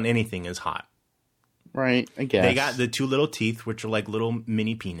 Sucking on anything is hot. Right. I guess they got the two little teeth, which are like little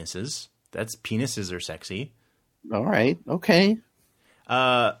mini penises. Penises are sexy. All right. Okay.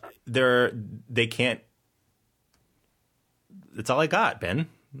 They can't. That's all I got, Ben.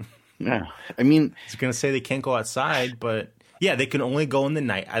 Yeah. I mean, I was gonna say they can't go outside, but yeah, they can only go in the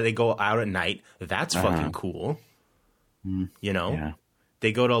night. They go out at night. That's fucking cool. You know,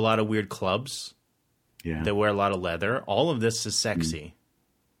 they go to a lot of weird clubs. Yeah. They wear a lot of leather. All of this is sexy.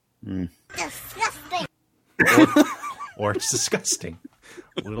 Disgusting. Or it's disgusting.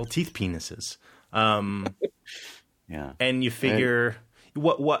 Little teeth penises. Yeah. And you figure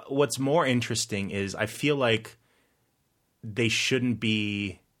what's more interesting is I feel like they shouldn't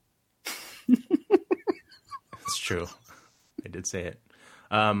be. It's true. I did say it.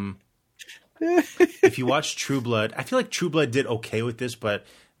 If you watch True Blood, I feel like True Blood did okay with this, but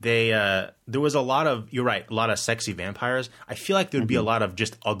there was a lot of, you're right, a lot of sexy vampires. I feel like there'd be a lot of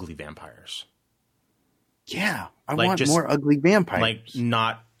just ugly vampires. Yeah, I Like, want just- more ugly vampires. Like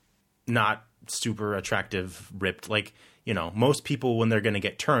not super attractive, ripped. Like, you know, most people when they're going to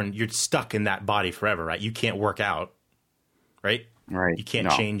get turned, you're stuck in that body forever, right? You can't work out, right? Right. You can't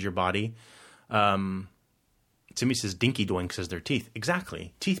change your body. Timmy says dinky doink says their teeth.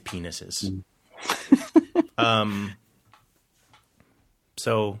 Exactly. Teeth penises.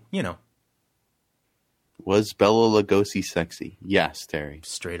 So, you know, Was Bela Lugosi sexy? Yes, Terry.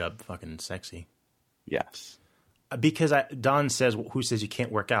 straight up fucking sexy. Yes. Because Don says, who says you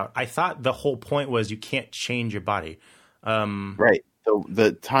can't work out? I thought the whole point was you can't change your body. Right. So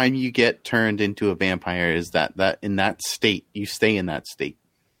the time you get turned into a vampire is that in that state, you stay in that state.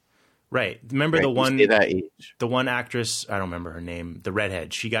 Right. Remember Right? the You one stay that age. the one actress, I don't remember her name, the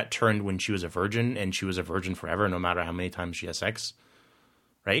redhead, she got turned when she was a virgin, and she was a virgin forever, no matter how many times she has sex.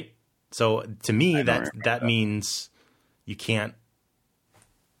 Right? So to me, that means you can't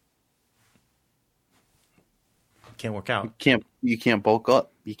work out. You can't bulk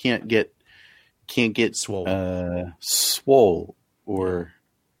up. You can't get Swole. swole or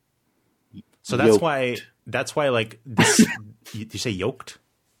So that's yoked. why like this, you say yoked?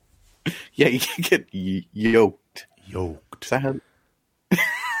 Yeah, you can get yoked. Yoked. Is that how?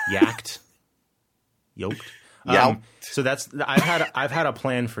 Yacked. Yoked. Yoked. So that's I've had a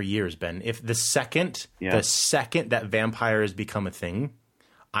plan for years, Ben. If the second that vampires become a thing,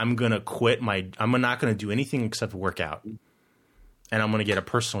 I'm gonna quit I'm not gonna do anything except work out. And I'm gonna get a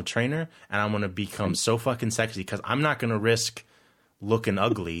personal trainer, and I'm gonna become so fucking sexy because I'm not gonna risk looking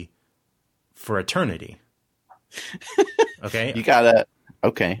ugly for eternity. Okay? You gotta.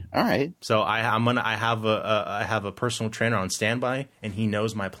 Okay. All right. So I have a personal trainer on standby, and he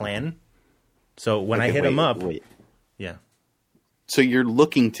knows my plan. So when I hit him up, yeah. So you're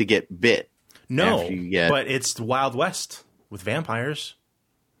looking to get bit? No, after you get... but it's the Wild West with vampires.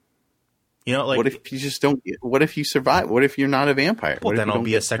 You know, like what if you just don't? What if you survive? What if you're not a vampire? Well, What if then you I'll don't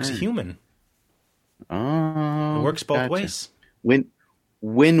be get a sexy turned? human. Oh, It works both gotcha. ways.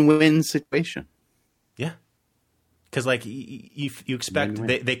 Win-win situation. Yeah, because like you expect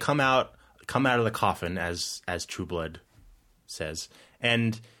Win-win. they come out of the coffin as True Blood says,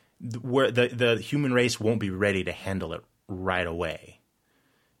 and where the human race won't be ready to handle it right away.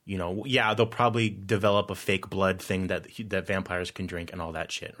 You know, yeah, they'll probably develop a fake blood thing that vampires can drink and all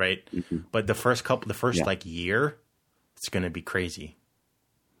that shit, right? Mm-hmm. But the first like year, it's gonna be crazy,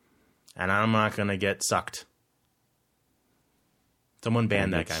 and I'm not gonna get sucked. Someone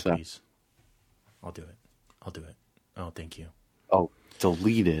ban that guy, please. I'll do it. Oh, thank you. Oh,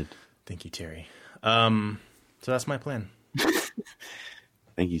 deleted. Thank you, Terry. So that's my plan.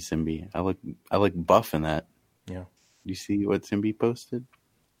 Thank you, Simbi. I look buff in that. Yeah. You see what Simbi posted?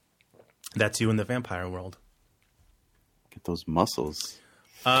 That's you in the vampire world. Get those muscles.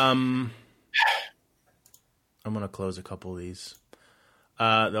 I'm gonna close a couple of these.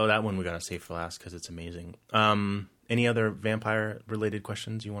 Though that one we gotta save for last because it's amazing. Any other vampire related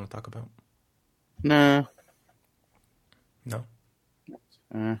questions you want to talk about? Nah. No.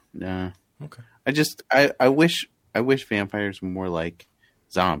 Nah. Okay. I wish vampires were more like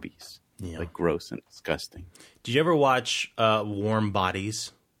zombies. Yeah. Like gross and disgusting. Did you ever watch Warm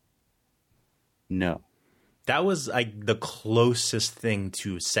Bodies? No. That was like the closest thing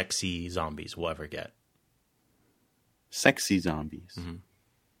to sexy zombies we'll ever get. Sexy zombies. Mm-hmm.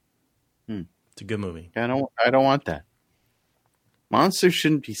 It's a good movie. I don't want that. Monsters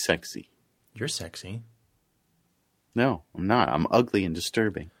shouldn't be sexy. You're sexy. No, I'm not. I'm ugly and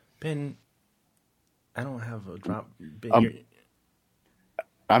disturbing. Ben, I don't have a drop. Ben,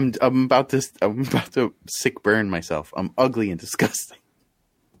 I'm about to sick burn myself. I'm ugly and disgusting.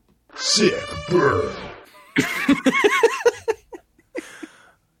 Sick burn.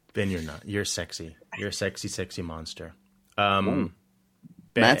 Ben, you're not. You're sexy. You're a sexy monster. Ben,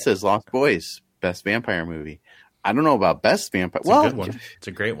 Matt says Lost Boys, best vampire movie. I don't know about best vampire. It's a good one. It's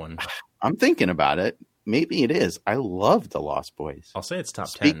a great one. I'm thinking about it. Maybe it is. I love the Lost Boys. I'll say it's top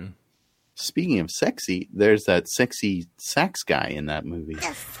 10. Speaking of sexy, there's that sexy sax guy in that movie.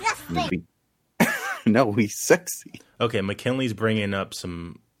 Disgusting. No, he's sexy. Okay, McKinley's bringing up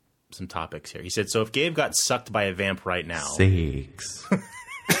some some topics here. He said, so if Gabe got sucked by a vamp right now... Sakes.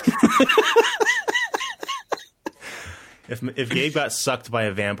 If Gabe got sucked by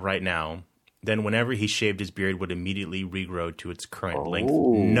a vamp right now, then whenever he shaved his beard would immediately regrow to its current length.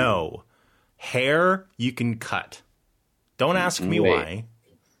 No. Hair you can cut. Don't ask me why.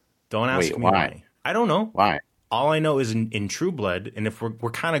 Don't ask me why. I don't know. Why? All I know is in True Blood, and if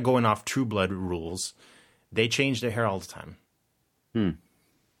we're kind of going off True Blood rules, they change their hair all the time.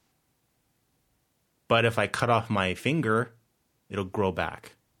 But if I cut off my finger, it'll grow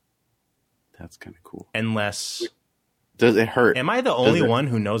back. That's kind of cool. Unless... Does it hurt? Am I the only one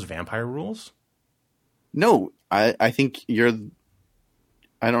who knows vampire rules? No, I think you're...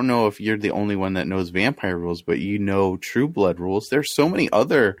 I don't know if you're the only one that knows vampire rules, but you know True Blood rules. There's so many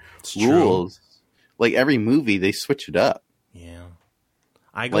other rules. Like every movie, they switch it up. Yeah.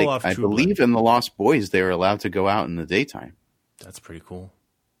 I go off True Blood. I believe in The Lost Boys, they were allowed to go out in the daytime. That's pretty cool.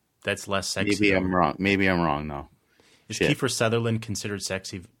 That's less sexy. Maybe I'm wrong. Maybe I'm wrong, though. Is Kiefer Sutherland considered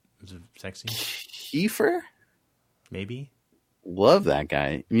sexy? Kiefer? Maybe. Love that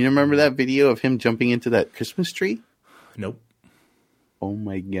guy. You remember that video of him jumping into that Christmas tree? Nope. Oh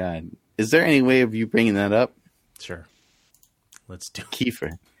my God. Is there any way of you bringing that up? Sure. Let's do it.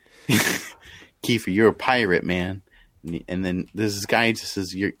 Kiefer. Kiefer, you're a pirate, man. And then this guy just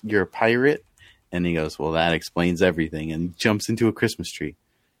says, you're a pirate? And he goes, well, that explains everything. And he jumps into a Christmas tree.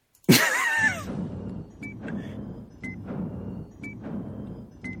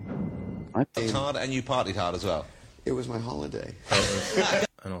 What? Hard, and you partied hard as well. It was my holiday. I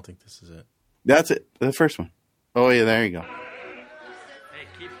don't think this is it. That's it. The first one. Oh, yeah, there you go. Hey,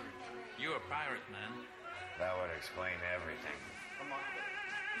 Keith, you're a pirate, man. That would explain everything.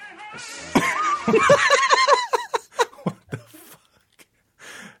 What the fuck?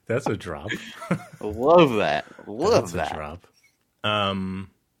 That's a drop. Love that. Love That's a drop.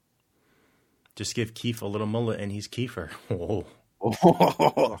 Just give Keith a little mullet and he's Kiefer. Whoa.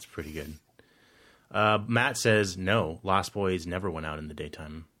 That's pretty good. Matt says, no, Lost Boys never went out in the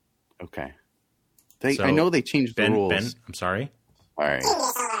daytime. Okay. I know they changed the rules. Ben, I'm sorry. All right.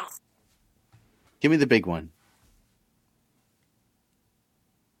 Give me the big one.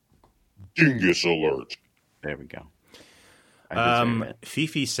 Dingus alert. There we go.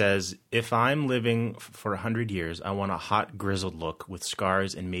 Fifi says, if I'm living for 100 years, I want a hot, grizzled look with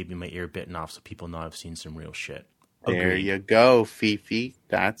scars and maybe my ear bitten off so people know I've seen some real shit. Agreed. There you go, Fifi.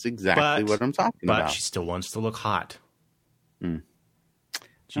 That's exactly what I'm talking about. But she still wants to look hot.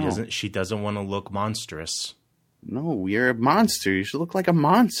 She doesn't want to look monstrous. No, you're a monster. You should look like a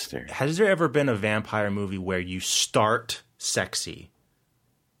monster. Has there ever been a vampire movie where you start sexy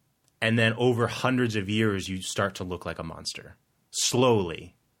and then over hundreds of years you start to look like a monster?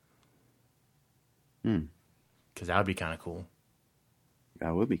 Slowly. Because that would be kind of cool.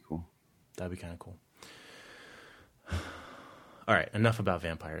 That would be cool. That'd be kind of cool. All right, enough about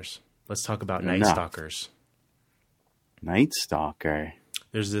vampires. Let's talk about Night Stalkers. Night Stalker.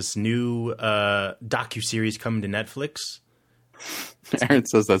 There's this new docuseries coming to Netflix. Aaron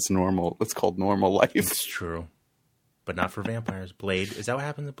says that's normal. It's called normal life. It's true. But not for vampires. Blade. Is that what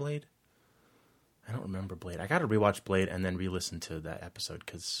happened to Blade? I don't remember Blade. I got to rewatch Blade and then re-listen to that episode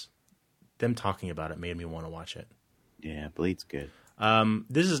because them talking about it made me want to watch it. Yeah, Blade's good.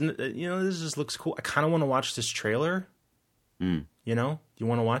 This just looks cool. I kind of want to watch this trailer. You know? Do you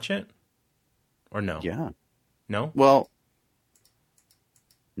want to watch it? Or no? Yeah. No? Well,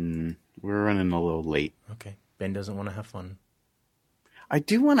 we're running a little late. Okay. Ben doesn't want to have fun. I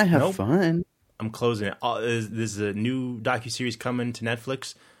do want to have fun. I'm closing it. This is a new docuseries coming to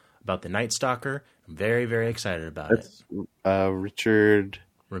Netflix about the Night Stalker. I'm very, very excited about it. Richard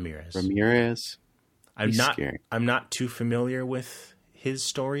Ramirez. Scary. I'm not too familiar with his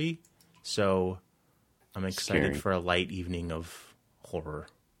story, so I'm excited for a light evening of horror.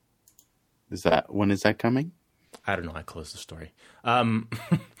 When is that coming? I don't know. I closed the story.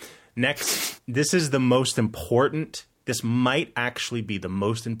 Next, this is the most important. This might actually be the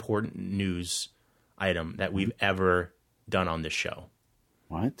most important news item that we've ever done on this show.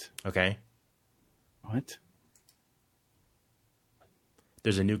 What? Okay. What?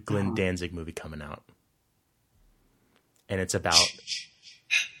 There's a new Glenn Danzig movie coming out. And it's about...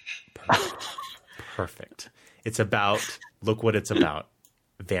 Perfect. It's about... Look what it's about.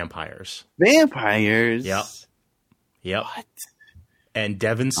 Vampires. Vampires? Yep. What? And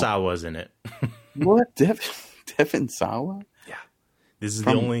Devon Sawa's in it. What? Devon Sawa? Yeah. This is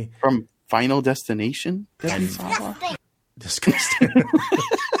the only... From Final Destination? Devon Sawa? Disgusting.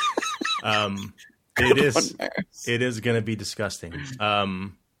 It is going to be disgusting.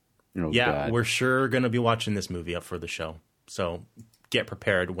 God. We're sure going to be watching this movie up for the show. So get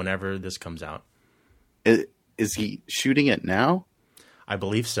prepared whenever this comes out. Is he shooting it now? I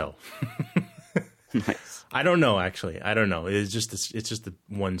believe so. Nice. I don't know, actually. I don't know. It's just the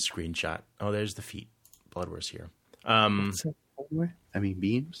one screenshot. Oh, there's the feet. Bloodworth's here.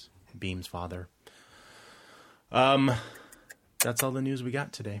 Beams? Beam's father. That's all the news we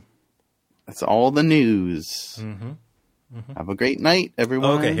got today. That's all the news. Have a great night,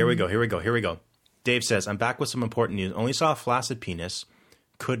 everyone. Okay, here we go. Dave says, I'm back with some important news. Only saw a flaccid penis.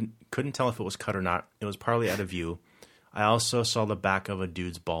 Couldn't tell if it was cut or not. It was partly out of view. I also saw the back of a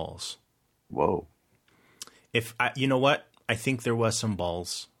dude's balls. Whoa. You know what? I think there was some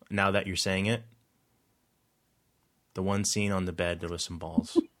balls, now that you're saying it. The one scene on the bed, there was some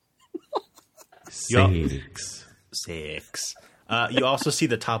balls. Six. You also see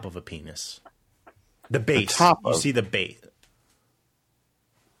the top of a penis. The base. You see the base.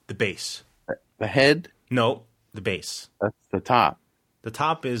 The base. The head? No, the base. That's the top. The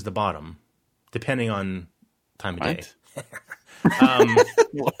top is the bottom, depending on time of day.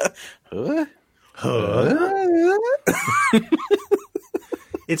 What?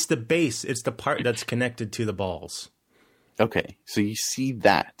 It's the base. It's the part that's connected to the balls. Okay, so you see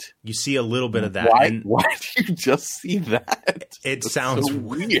that. You see a little bit of that. Why do you just see that? It sounds so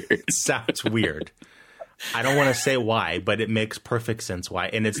weird. It sounds weird. I don't want to say why, but it makes perfect sense why.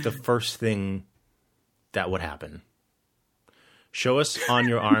 And it's the first thing that would happen. Show us on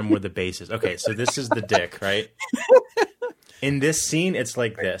your arm where the base is. Okay, so this is the dick, right? In this scene, it's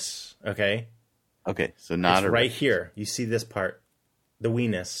like this, okay? Okay, so not it's right here. You see this part. The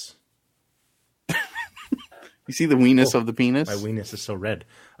weenus. You see the weenus of the penis? My weenus is so red.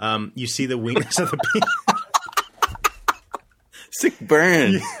 You see the weenus of the penis. Sick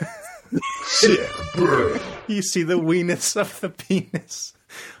burn. Sick burn. You see the weenus of the penis.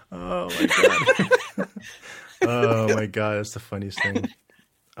 Oh, my God. Oh, my God. That's the funniest thing.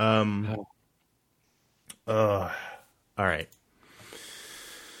 All right.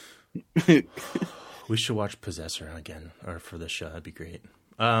 We should watch Possessor again, or for this show. That'd be great.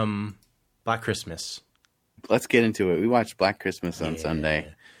 Black Christmas. Let's get into it. We watched Black Christmas on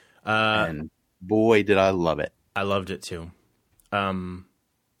Sunday, and boy, did I love it. I loved it too.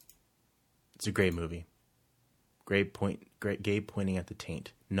 It's a great movie. Great Gabe pointing at the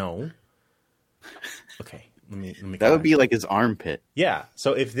taint. No. Okay, let me. That would be like his armpit. Yeah.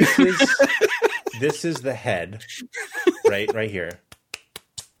 So if this is this is the head, right here.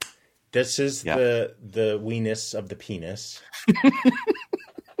 This is the weenus of the penis.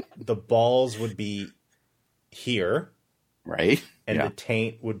 The balls would be here, right? And the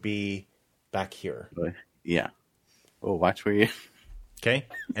taint would be back here. Yeah. Oh, watch where you. Okay,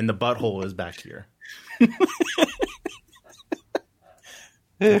 and the butthole is back here.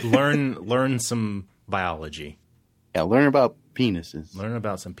 Learn some biology. Yeah, learn about penises. Learn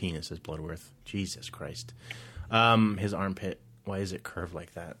about some penises, Bloodworth. Jesus Christ. His armpit. Why is it curved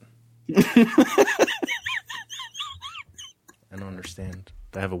like that? I don't understand.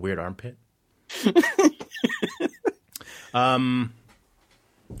 Do I have a weird armpit?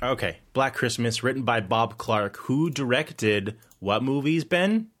 Okay. Black Christmas, written by Bob Clark. Who directed what movies,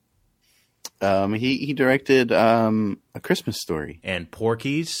 Ben? He directed A Christmas Story. And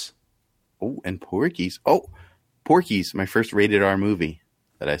Porky's. Oh, and Porky's. Oh, Porky's, my first rated R movie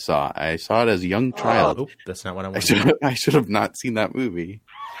that I saw. I saw it as a young child. Oh, that's not what I wanted. I should have not seen that movie.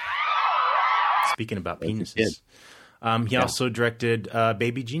 Speaking about penises. He also directed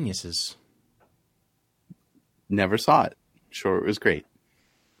Baby Geniuses. Never saw it. Sure, it was great.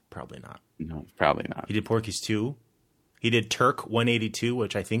 Probably not. No, probably not. He did Porky's 2. He did Turk 182,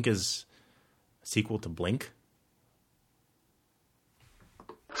 which I think is a sequel to Blink.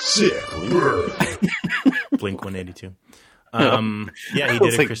 Sick burn. Blink 182. Yeah, he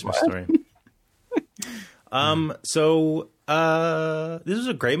did A Christmas Story. So this is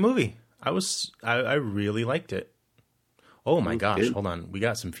a great movie. I really liked it. Oh my gosh, good. Hold on. We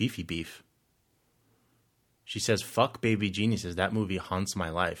got some Fifi beef. She says, fuck Baby Geniuses. That movie haunts my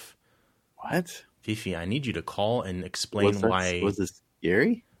life. What? Fifi, I need you to call and explain why. Was this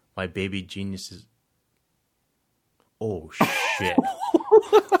scary? Why Baby Geniuses. Oh, shit.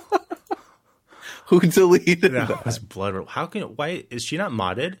 Who deleted that? That was blood. Why is she not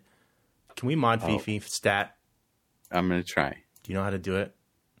modded? Can we mod Fifi stat? I'm going to try. Do you know how to do it?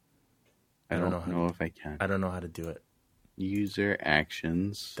 I don't know if I can. I don't know how to do it. User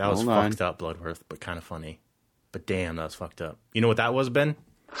actions. That was fucked up, Bloodworth, but kind of funny. But damn, that was fucked up. You know what that was, Ben?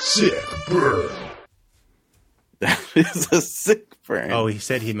 Sick burn. That is a sick burn. Oh, he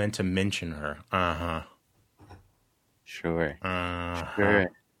said he meant to mention her. Uh-huh. Sure. Uh-huh. Sure.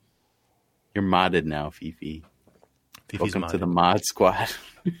 You're modded now, Fifi. Welcome to the mod squad.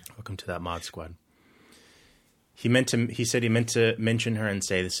 Welcome to that mod squad. He said he meant to mention her and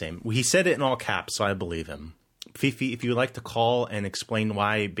say the same. He said it in all caps, so I believe him. Fifi, if you would like to call and explain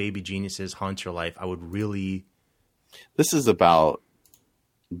why Baby Geniuses haunt your life, I would really... This is about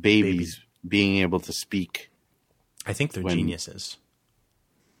babies being able to speak. I think they're geniuses.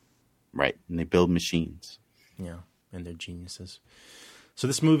 Right, and they build machines. Yeah, and they're geniuses. So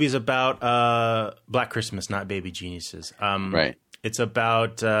this movie is about Black Christmas, not Baby Geniuses. Right. It's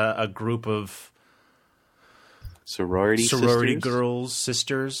about a group of sorority girls,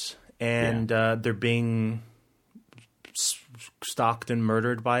 sisters, and they're being stalked and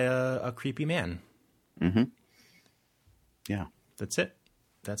murdered by a creepy man. Mm-hmm. Yeah. That's it.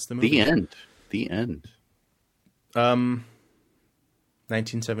 That's the movie. The end.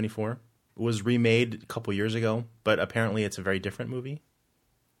 1974. Was remade a couple years ago, but apparently it's a very different movie.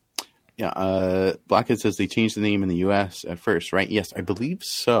 Yeah, Blackhead says they changed the name in the U.S. at first, right? Yes, I believe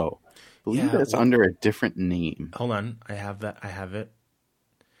so. I believe it's under a different name. Hold on. I have that. I have it.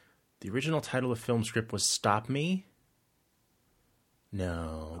 The original title of film script was Stop Me.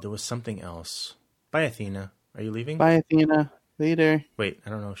 No, there was something else. Bye, Athena. Are you leaving? Bye, Athena. Later. Wait, I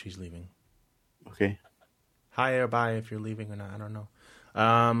don't know if she's leaving. Okay. Hi or bye if you're leaving or not. I don't know.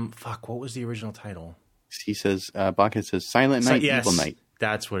 Fuck, what was the original title? He says, Blockhead says, Silent Night, Evil Night.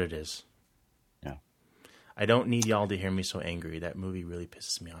 That's what it is. Yeah. I don't need y'all to hear me so angry. That movie really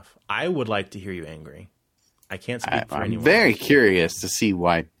pisses me off. I would like to hear you angry. I can't speak for anyone. I'm very curious to see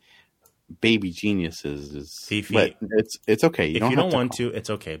why Baby Geniuses is... Fifi, but it's okay. If you don't want to,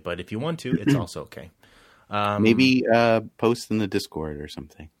 it's okay. But if you want to, it's also okay. Maybe post in the Discord or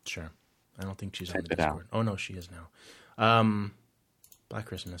something. Sure. I don't think she's on the Discord. Oh, no, she is now. Black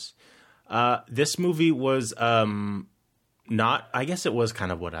Christmas. This movie was not... I guess it was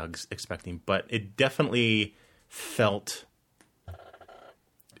kind of what I was expecting, but it definitely felt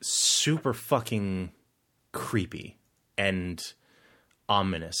super fucking creepy and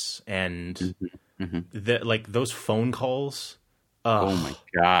ominous. And those phone calls... oh, my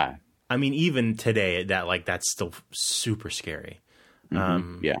God. I mean, even today, that's still super scary.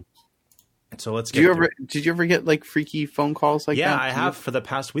 Yeah. So let's get. Did you ever get like freaky phone calls like that? Yeah, I have for the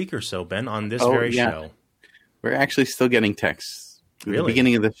past week or so, Ben, on this very show. We're actually still getting texts. Really? At the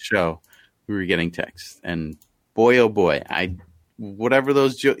beginning of the show, we were getting texts, and boy, oh boy, whatever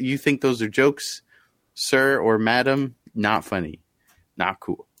those you think those are jokes, sir or madam, not funny, not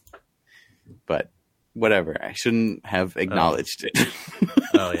cool. But whatever, I shouldn't have acknowledged it.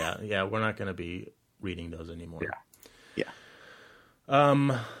 Oh yeah, we're not going to be reading those anymore. Yeah.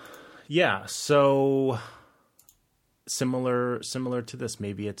 Yeah, so similar to this.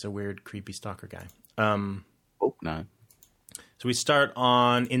 Maybe it's a weird, creepy stalker guy. Hope not. So we start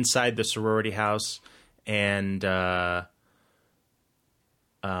on inside the sorority house, and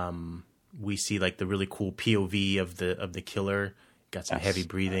we see like the really cool POV of the killer. Got some heavy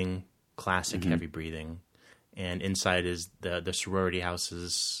breathing, classic heavy breathing, and inside is the sorority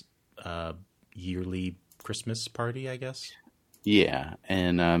house's yearly Christmas party, I guess. Yeah,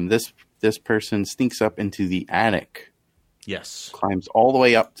 and this person sneaks up into the attic. Yes. Climbs all the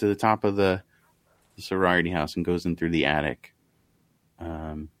way up to the top of the sorority house and goes in through the attic.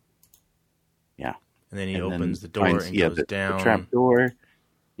 Yeah. And then he opens the door and goes down. The trap door.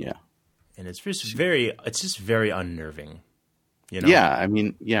 Yeah. And it's just very unnerving. You know? Yeah, I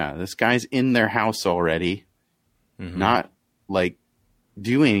mean, this guy's in their house already. Not like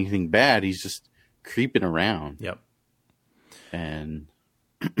doing anything bad. He's just creeping around. Yep. And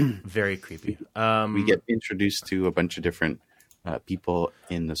very creepy. We get introduced to a bunch of different people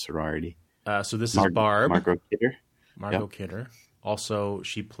in the sorority. So this is Barb. Margot Kidder. Margot Kidder. Also,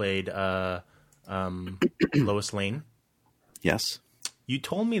 she played Lois Lane. Yes. You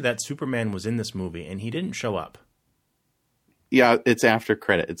told me that Superman was in this movie, and he didn't show up. Yeah, it's after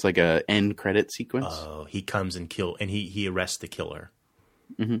credit. It's like a end credit sequence. Oh, he comes and he arrests the killer.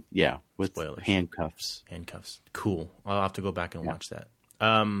 Mm-hmm. Yeah, with spoilers. Handcuffs. Cool. I'll have to go back and watch that.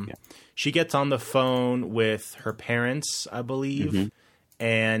 She gets on the phone with her parents, I believe,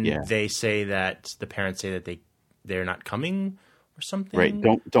 and they say that the parents say that they're not coming or something. Right.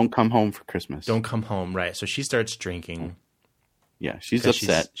 Don't come home for Christmas. Don't come home. Right. So she starts drinking. Yeah, she's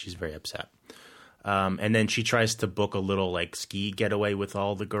upset. She's very upset. And then she tries to book a little like ski getaway with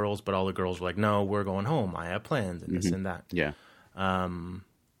all the girls, but all the girls were like, "No, we're going home. I have plans and this and that." Yeah.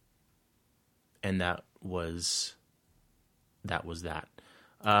 And that was that.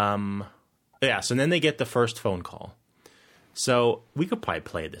 Yeah. So then they get the first phone call. So we could probably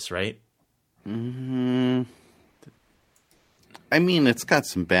play this, right? I mean, it's got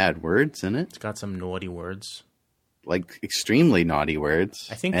some bad words in it. It's got some naughty words. like extremely naughty words.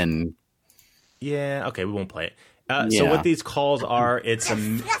 I think. And yeah, okay, we won't play it. So what these calls are, they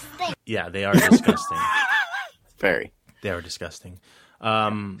are disgusting. Very. They are disgusting.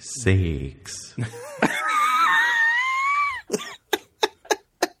 Sakes.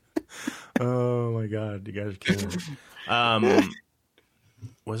 Oh my god, you guys are killing me.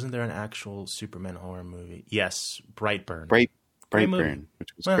 Wasn't there an actual Superman horror movie? Yes, Brightburn. Brightburn, which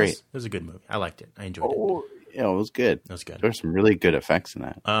was great. It was a good movie. I liked it. I enjoyed it. Yeah, it was good. It was good. There were some really good effects in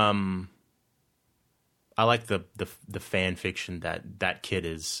that. I like the fan fiction that kid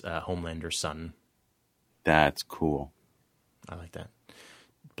is Homelander's son. That's cool. I like that.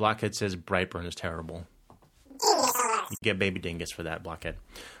 Blockhead says Brightburn is terrible. You get Baby Dingus for that, Blockhead.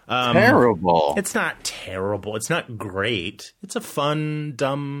 Terrible. It's not terrible. It's not great. It's a fun,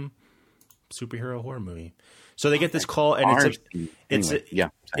 superhero horror movie. So they get this call, and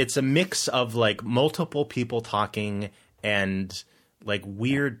it's a mix of like multiple people talking and like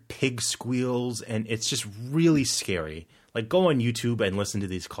weird pig squeals, and it's just really scary. Like, go on YouTube and listen to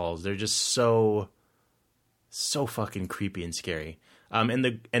these calls. They're just so fucking creepy and scary. And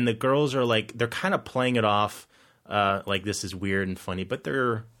the girls are like, they're kind of playing it off like this is weird and funny, but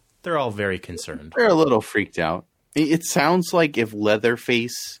they're all very concerned. They're a little freaked out. It sounds like if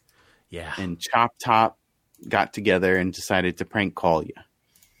Leatherface and Chop Top got together and decided to prank call you.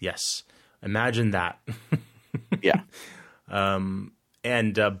 Yes. Imagine that. Yeah. And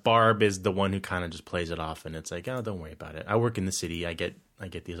Barb is the one who kind of just plays it off, and it's like, oh, don't worry about it. I work in the city. I get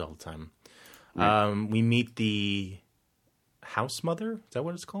these all the time. Right. We meet the house mother. Is that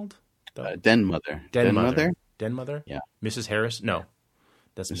what it's called? Den mother. Den mother? Den mother? Yeah. Mrs. Harris? No.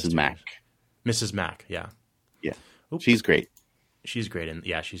 That's Mrs. Mack. Mrs. Mack, yeah. Yeah. Oops. She's great. She's great.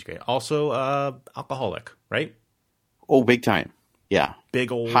 She's great. Also, alcoholic, right? Oh, big time. Yeah.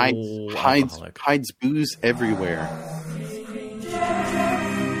 Big old hides booze everywhere.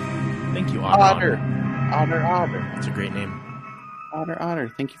 Thank you, Otter. It's a great name.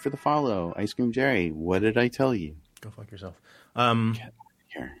 Otter. Thank you for the follow. Ice Cream Jerry. What did I tell you? Go fuck yourself.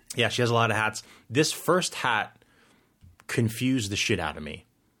 Here. Yeah, she has a lot of hats. This first hat confused the shit out of me.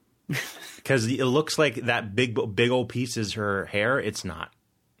 Because it looks like that big old piece is her hair. It's not.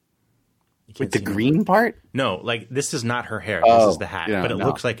 With the green part? No, like this is not her hair. This is the hat. Yeah, but it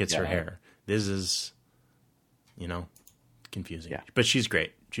looks like it's her hair. This is, confusing. Yeah. But she's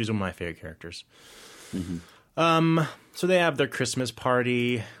great. She's one of my favorite characters. Mm-hmm. So they have their Christmas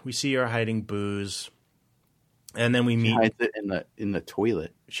party. We see her hiding booze. And then we meet. She hides it in the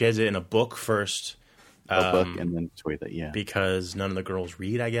toilet. She has it in a book first. A book and then the toilet, yeah. Because none of the girls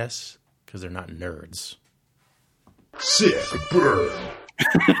read, I guess. Because they're not nerds. Sick burn.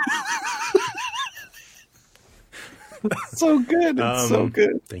 So good. It's so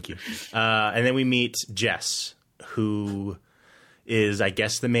good. Thank you. And then we meet Jess, who is, I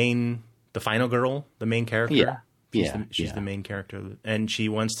guess, the final girl, the main character. Yeah. She's the main character. And she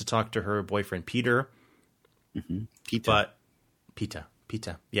wants to talk to her boyfriend, Peter. Mm-hmm.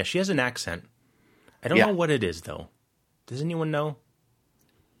 Pita. Yeah, she has an accent. I don't know what it is, though. Does anyone know?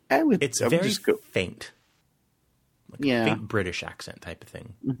 It's very faint. Like a faint British accent type of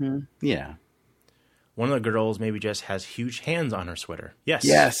thing. Mm-hmm. Yeah. One of the girls maybe just has huge hands on her sweater.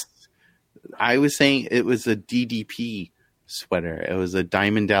 Yes. I was saying it was a DDP sweater. It was a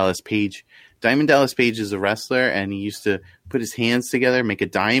Diamond Dallas Page. Diamond Dallas Page is a wrestler, and he used to put his hands together, make a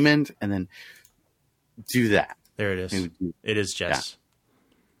diamond, and then do that. There it is. It is Jess. Yeah.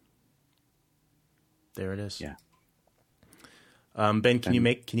 There it is. Yeah. Ben, can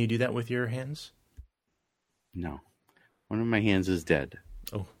you do that with your hands? No. One of my hands is dead.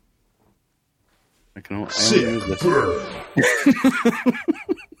 Oh. I only use this.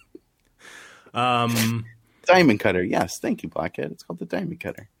 Diamond cutter. Yes, thank you, Blackhead. It's called the diamond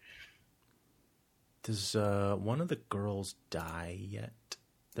cutter. Does one of the girls die yet?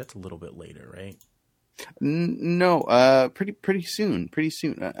 That's a little bit later, right? No, pretty soon.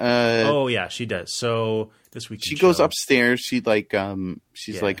 Oh yeah, she does. So this week she goes upstairs. She's like,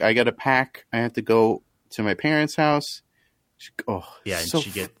 I got to pack. I have to go to my parents' house. And so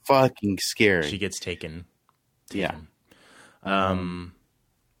she gets fucking scary. She gets taken. Yeah. And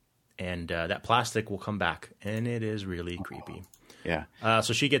that plastic will come back, and it is really creepy. Yeah.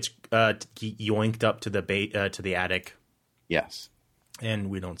 So she gets yoinked up to the attic. Yes.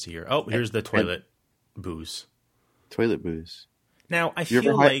 And we don't see her. Oh, here's the toilet booze. Toilet booze. Now I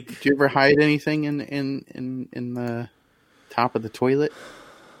feel like. Do you ever hide anything in the top of the toilet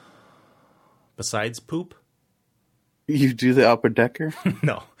besides poop? You do the upper decker?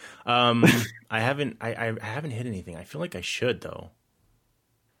 No, I haven't. I haven't hit anything. I feel like I should though.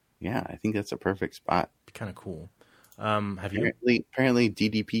 Yeah, I think that's a perfect spot. Be kind of cool. Have you? Apparently,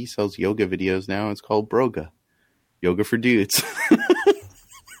 DDP sells yoga videos now. It's called Broga. Yoga for dudes.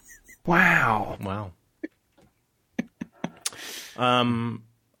 Wow.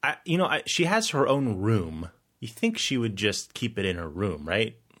 She has her own room. You think she would just keep it in her room,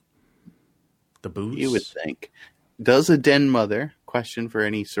 right? The booze? You would think. Does a den mother, question for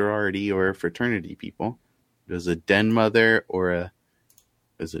any sorority or fraternity people, does a den mother or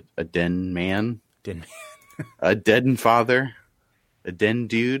is it a den man? A den father? A den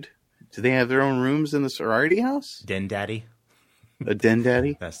dude? Do they have their own rooms in the sorority house? Den daddy? A den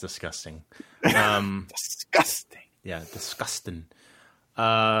daddy? That's disgusting. Disgusting. Yeah, disgusting.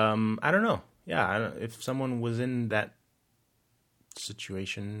 I don't know. Yeah, if someone was in that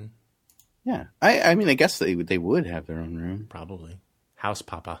situation... Yeah, I mean, I guess they would have their own room. Probably. House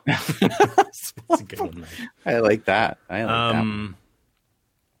Papa. That's a good one, man. I like that. I like that one.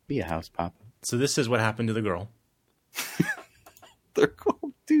 Be a House Papa. So this is what happened to the girl. They're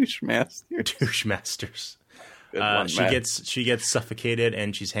called douche masters. Douche masters. One, she gets suffocated,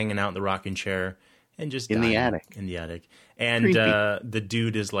 and she's hanging out in the rocking chair and just in dying the attic. In the attic, and the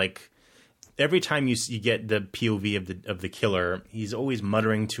dude is like. Every time you get the POV of the killer, he's always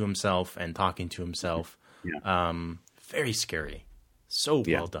muttering to himself and talking to himself. Yeah. Very scary. So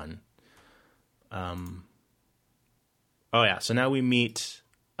well done. So now we meet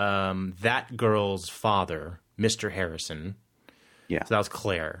that girl's father, Mr. Harrison. Yeah. So that was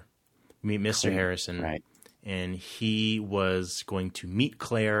Claire. We meet Mr. Harrison. Right. And he was going to meet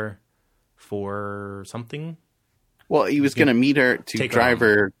Claire for something. Well, he was going to meet her to drive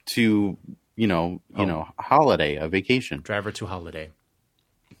her to... holiday, a vacation. Drive her to holiday.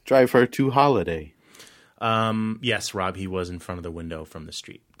 Drive her to holiday. Yes, Rob, he was in front of the window from the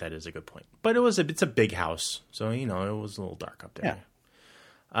street. That is a good point. But it's a big house, so it was a little dark up there.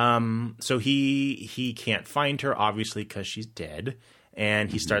 Yeah. So he can't find her, obviously, because she's dead.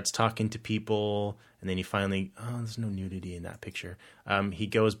 And he starts talking to people, and then he finally... Oh, there's no nudity in that picture. He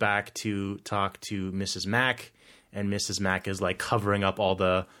goes back to talk to Mrs. Mack, and Mrs. Mack is like covering up all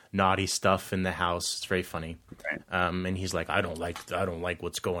the naughty stuff in the house. It's very funny. Right. And he's like, I don't like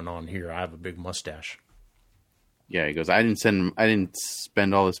what's going on here. I have a big mustache. Yeah, he goes, I didn't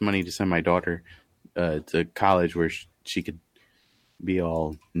spend all this money to send my daughter to college where she could be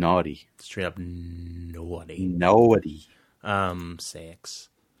all naughty. Straight up naughty. Naughty. Six.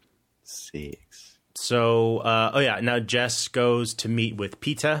 So, now Jess goes to meet with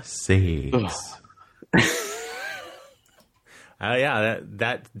Peta. Six.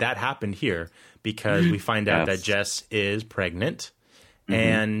 That happened here because we find out that Jess is pregnant,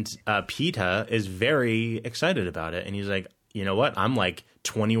 and Peta is very excited about it, and he's like, you know what? I'm like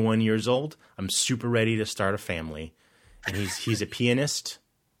 21 years old. I'm super ready to start a family, and he's a pianist.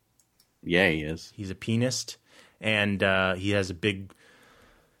 Yeah, he is. He's a pianist, and he has a big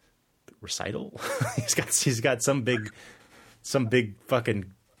recital. he's got some big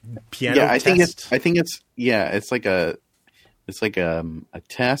fucking piano. Yeah, test. I think it's like a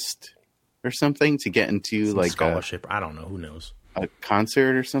test or something to get into some like scholarship. I don't know. Who knows? A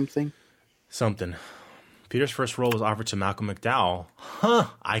concert or something. Something. Peter's first role was offered to Malcolm McDowell. Huh?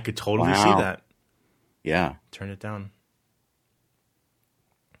 I could totally see that. Yeah. Turn it down.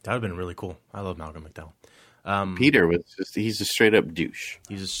 That would have been really cool. I love Malcolm McDowell. Peter he's a straight up douche.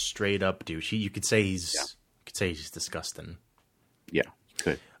 He's a straight up douche. You could say he's disgusting. Yeah,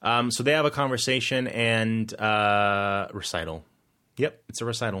 good. So they have a conversation and recital. Yep, it's a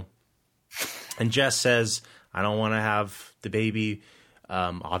recital. And Jess says, I don't want to have the baby,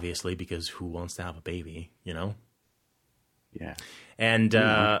 obviously, because who wants to have a baby, you know? Yeah. And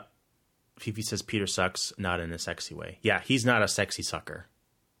Fifi says Peter sucks, not in a sexy way. Yeah, he's not a sexy sucker.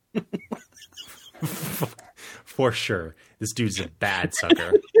 For sure. This dude's a bad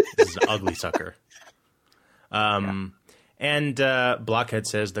sucker. This is an ugly sucker. And Blockhead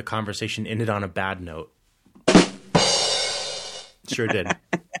says the conversation ended on a bad note. Sure did.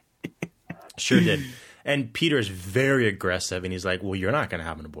 Sure did. And Peter's very aggressive, and he's like, well, you're not going to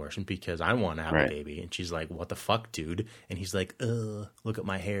have an abortion because I want to have a baby. And she's like, what the fuck, dude? And he's like, look at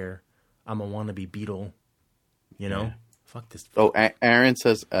my hair. I'm a wannabe Beatle. You know? Yeah. Fuck this. Oh, Aaron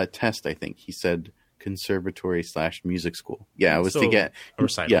says test, I think. He said conservatory/music school. Yeah, it was to get... A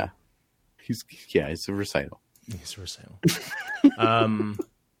recital. Yeah. It's a recital. It's a recital.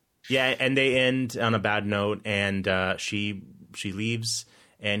 Yeah, and they end on a bad note, and she leaves,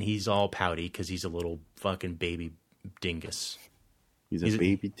 and he's all pouty because he's a little fucking baby dingus. He's a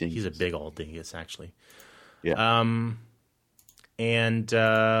baby dingus. He's a big old dingus, actually. Yeah. And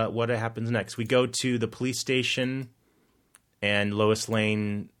what happens next? We go to the police station, and Lois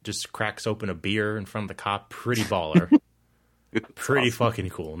Lane just cracks open a beer in front of the cop. Pretty baller. Pretty awesome. Fucking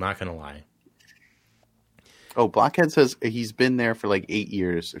cool, not gonna lie. Oh, Blockhead says he's been there for like 8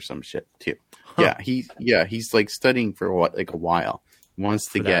 years or some shit too. Huh. He's like studying for a while. He wants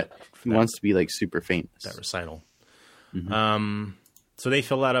to wants to be like super famous. That recital. Mm-hmm. So they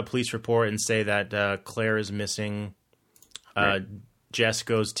fill out a police report and say that Claire is missing. Right. Jess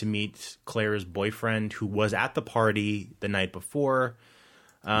goes to meet Claire's boyfriend, who was at the party the night before.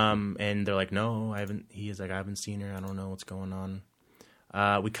 And they're like, no, I haven't. He is like, I haven't seen her. I don't know what's going on.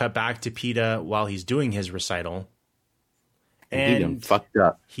 We cut back to PETA while he's doing his recital. And he fucked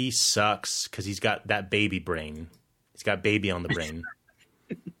up. He sucks because he's got that baby brain. He's got baby on the brain.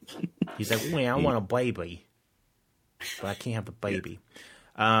 He's like, I want a baby, but I can't have the baby.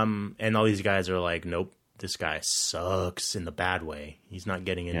 And all these guys are like, nope, this guy sucks in the bad way. He's not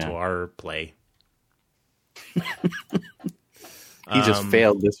getting into our play. He just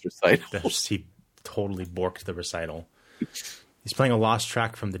failed this recital. He totally borked the recital. He's playing a lost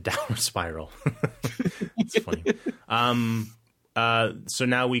track from the Downward Spiral. It's funny. So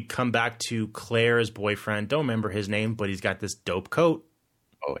now we come back to Claire's boyfriend. Don't remember his name, but he's got this dope coat.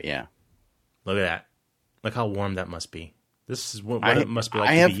 Oh, yeah. Look at that. Look how warm that must be. This is what it must be like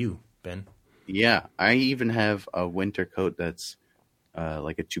to be you, Ben. Yeah. I even have a winter coat that's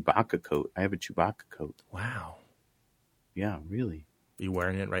like a Chewbacca coat. I have a Chewbacca coat. Wow. Yeah, really. Are you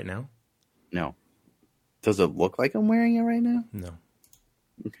wearing it right now? No. Does it look like I'm wearing it right now? No.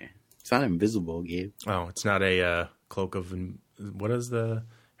 Okay. It's not invisible, Gabe. Oh, it's not a cloak of... What is the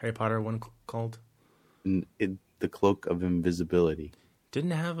Harry Potter one called? The Cloak of Invisibility.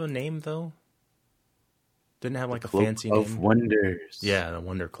 Didn't it have a name, though? Didn't it have like a Cloak fancy of name? Wonders. Yeah, the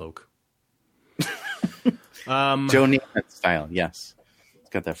Wonder Cloak. Joe Namath style, yes. It's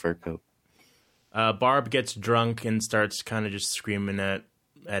got that fur coat. Barb gets drunk and starts kind of just screaming at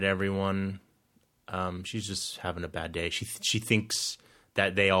everyone. She's just having a bad day. She thinks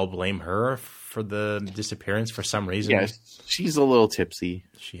that they all blame her for the disappearance for some reason. Yeah, she's a little tipsy.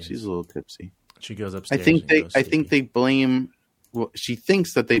 She's a little tipsy. She goes upstairs. I think they blame. Well, she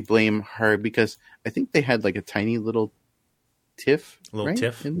thinks that they blame her because I think they had like a tiny little tiff. A little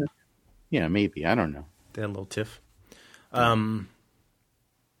tiff. Yeah, maybe. I don't know. They had a little tiff. One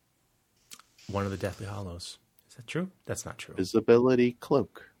of the Deathly Hallows. Is that true? That's not true. Visibility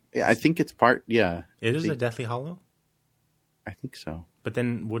cloak. Yeah, I think it's part. Yeah, it is a Deathly Hallow. I think so. But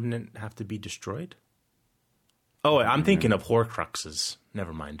then wouldn't it have to be destroyed? Oh, I'm thinking of Horcruxes.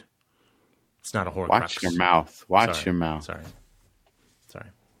 Never mind. It's not a Horcrux. Watch your mouth. Watch your mouth. Sorry.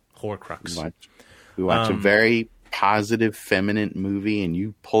 Horcrux. We watch a very positive, feminine movie, and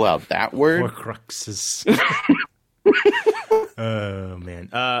you pull out that word. Horcruxes. Oh man.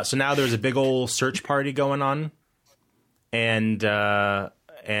 So now there's a big old search party going on, and they're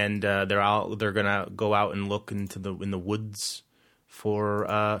gonna go out and look in the woods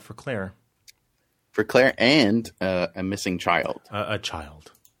for Claire. For Claire and a missing child. A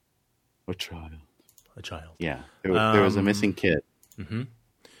child. A child. A child. Yeah. There was a missing kid. Mm-hmm.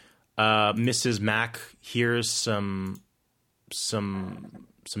 Mrs. Mack hears some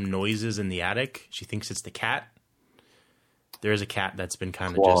noises in the attic. She thinks it's the cat. There is a cat that's been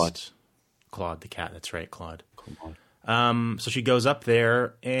kind of just... Claude, the cat. That's right, Claude. So she goes up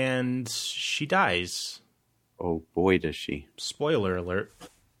there and she dies. Oh boy, does she. Spoiler alert.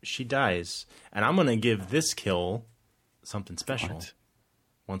 She dies. And I'm going to give this kill something special. What?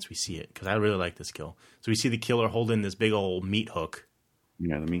 Once we see it, because I really like this kill. So we see the killer holding this big old meat hook.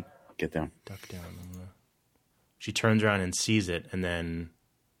 Yeah, let me get down. Duck down. She turns around and sees it, and then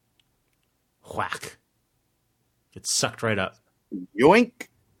whack. Gets sucked right up. Yoink.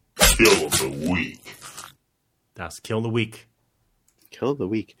 Kill of the week. That's kill of the week. Kill of the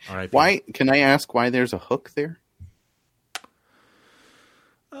week. All right. Why? Can I ask why there's a hook there?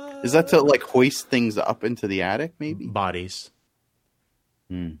 Is that to like hoist things up into the attic? Maybe bodies.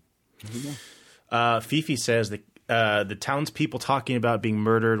 Hmm. Fifi says that the townspeople talking about being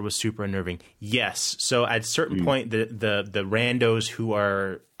murdered was super unnerving. Yes. So at a certain point, the randos who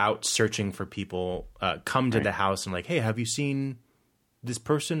are out searching for people come to the house and like, hey, have you seen this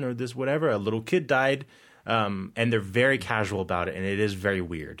person or this whatever? A little kid died. And they're very casual about it. And it is very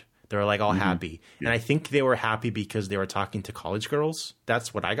weird. They're like all happy. Yeah. And I think they were happy because they were talking to college girls.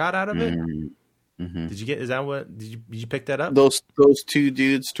 That's what I got out of it. Mm-hmm. Did you pick that up? Those two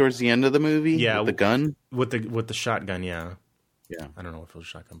dudes towards the end of the movie? Yeah. With the gun? With the shotgun, yeah. Yeah. I don't know if it was a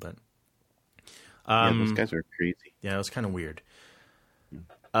shotgun, but those guys are crazy. Yeah, it was kind of weird.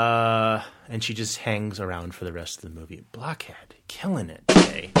 And she just hangs around for the rest of the movie. Blockhead, killing it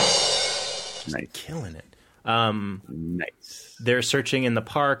today. Just nice. Killing it. Nice. They're searching in the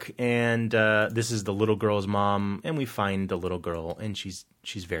park, and this is the little girl's mom, and we find the little girl, and she's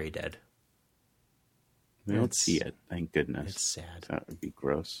very dead. We don't see it, thank goodness. It's sad. That would be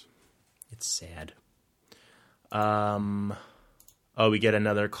gross. It's sad. We get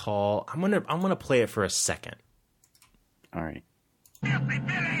another call. I'm gonna play it for a second. All right. Billy!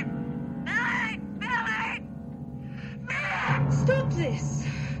 Billy! Billy! Stop this!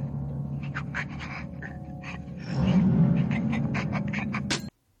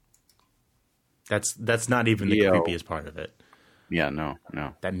 That's not even the creepiest part of it. Yeah, no.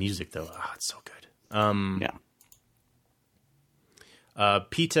 That music though, it's so good. Yeah.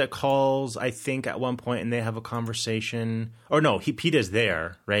 Peeta calls, I think, at one point, and they have a conversation. Or no, Peeta's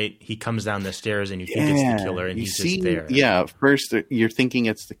there, right? He comes down the stairs, and you think it's the killer, and he's just there. Yeah, first you're thinking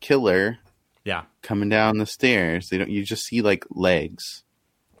it's the killer. Yeah, coming down the stairs. You just see like legs.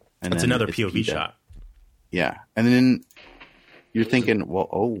 And that's another POV Peeta. Shot. Yeah, and then you're thinking, well,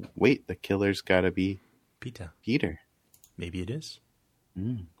 oh wait, the killer's got to be Peter. Maybe it is.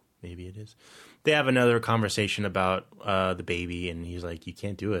 Maybe it is. They have another conversation about the baby, and he's like, "You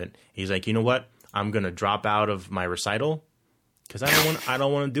can't do it." He's like, "You know what? I'm gonna drop out of my recital because I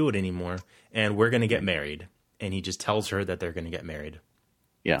don't want to do it anymore, and we're gonna get married." And he just tells her that they're gonna get married.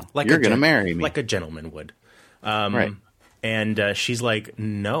 Yeah, like you're gonna marry me, like a gentleman would. Right. And she's like,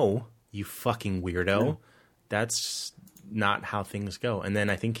 "No, you fucking weirdo. No. That's not how things go." And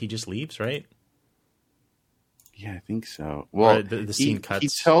then I think he just leaves, right? Yeah, I think so. Well, the scene cuts. He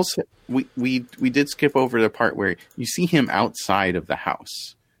tells we did skip over the part where you see him outside of the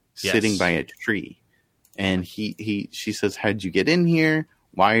house, sitting by a tree, and she says, "How'd you get in here?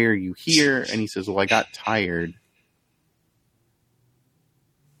 Why are you here?" And he says, "Well, I got tired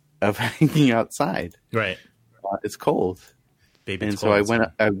of hanging outside. Right, it's cold, baby." And so I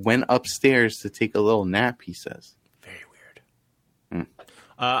went upstairs to take a little nap. He says, "Very weird."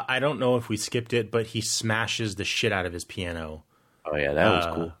 I don't know if we skipped it, but he smashes the shit out of his piano. Oh yeah, that was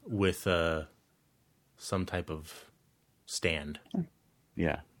cool. With some type of stand.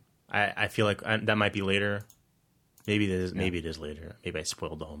 Yeah, I feel like that might be later. Maybe it is. Yeah. Maybe it is later. Maybe I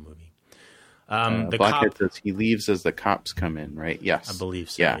spoiled the whole movie. The Blackhead says he leaves as the cops come in, right? Yes, I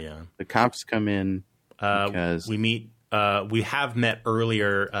believe so. Yeah. The cops come in because we meet. We have met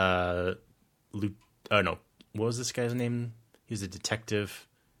earlier. What was this guy's name? He's a detective.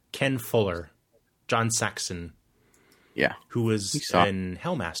 Ken Fuller, John Saxon, who was in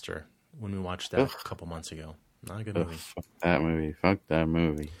Hellmaster when we watched that a couple months ago. Not a good movie. Fuck that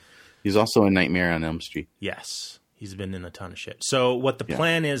movie. He's also in Nightmare on Elm Street. Yes, he's been in a ton of shit. So what the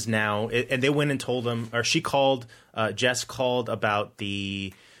plan is now, and they went and told him, or she called, Jess called about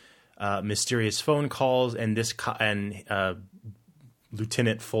the mysterious phone calls, and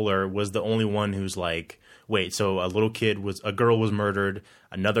Lieutenant Fuller was the only one who's like, wait, so a girl was murdered,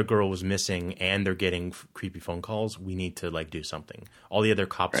 another girl was missing, and they're getting creepy phone calls. We need to like do something. All the other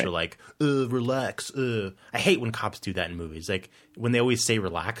cops are like, relax. I hate when cops do that in movies. Like when they always say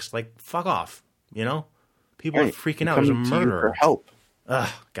relax, like fuck off. You know, people are freaking out. There's a murderer. For help.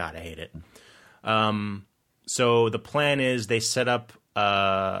 Ugh, God, I hate it. So the plan is they set up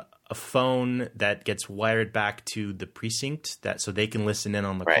a phone that gets wired back to the precinct so they can listen in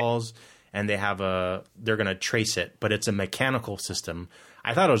on the calls. And they have they're going to trace it, but it's a mechanical system.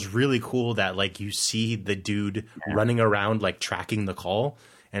 I thought it was really cool that like you see the dude running around like tracking the call,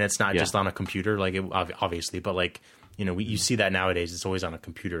 and it's not just on a computer, like obviously, but like, you know, you see that nowadays. It's always on a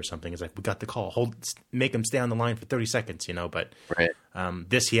computer or something. It's like, we got the call, make him stay on the line for 30 seconds, you know, but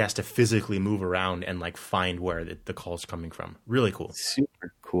this, he has to physically move around and like find where the call's coming from. Really cool.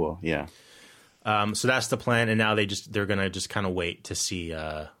 Super cool. Yeah. So that's the plan. And now they're going to just kind of wait to see,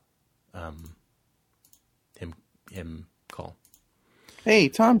 him call. Hey,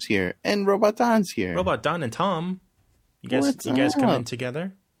 Tom's here, and Robot Don's here. Robot Don and Tom, you guys come in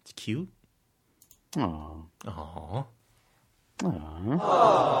together. It's cute. Aww.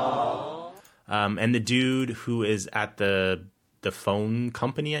 And the dude who is at the phone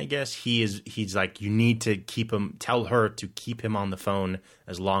company, I guess he's like, you need to tell her to keep him on the phone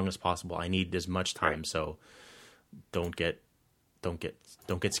as long as possible. I need as much time, so don't get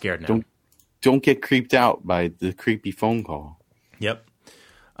scared now. Don't get creeped out by the creepy phone call. Yep.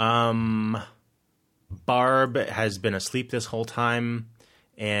 Barb has been asleep this whole time,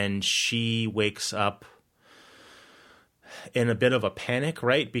 and she wakes up in a bit of a panic,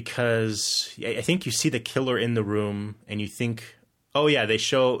 right? Because I think you see the killer in the room, and you think, oh yeah, they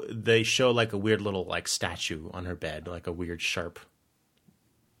show like a weird little like statue on her bed, like a weird sharp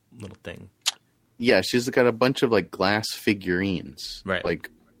little thing. Yeah, she's got a bunch of like glass figurines, right?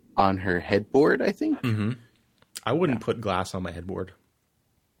 Like on her headboard, I think. Mm-hmm. I wouldn't put glass on my headboard.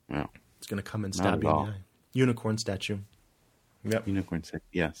 No. It's going to come and stab you in the eye. Unicorn statue. Yep. Unicorn statue,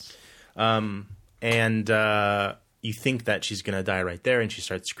 yes. And you think that she's going to die right there, and she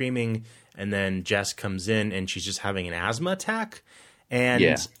starts screaming, and then Jess comes in, and she's just having an asthma attack.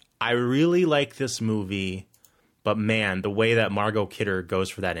 And I really like this movie, but man, the way that Margot Kidder goes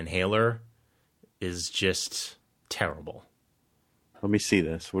for that inhaler is just terrible. Let me see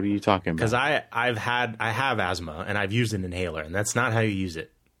this. What are you talking about? Because I have asthma, and I've used an inhaler, and that's not how you use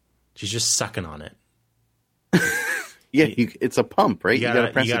it. She's just sucking on it. Yeah, it's a pump, right? You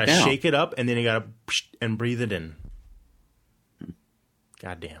gotta press it down. shake it up, and then you gotta and breathe it in.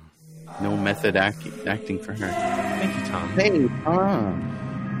 Goddamn. No method acting for her. Thank you, Tom. Hey,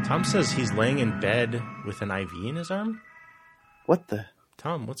 Tom. Tom says he's laying in bed with an IV in his arm. What the?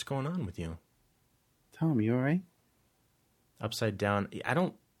 Tom, what's going on with you? Tom, you all right? Upside down. I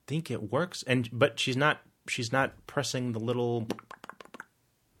don't think it works. But she's not pressing the little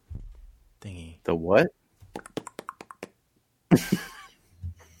thingy. The what?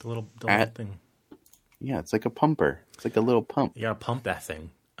 The little thing. Yeah, it's like a pumper. It's like a little pump. You gotta pump that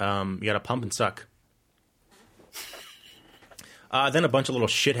thing. You gotta pump and suck. Then a bunch of little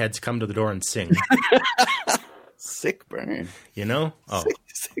shitheads come to the door and sing. Sick burn. You know? Oh.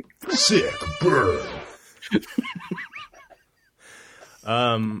 Sick burn.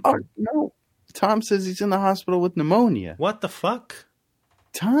 Oh, no. Tom says he's in the hospital with pneumonia. What the fuck?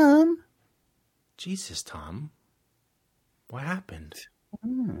 Tom? Jesus, Tom. What happened?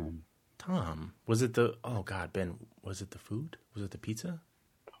 Tom. Was it the... Oh, God, Ben. Was it the food? Was it the pizza?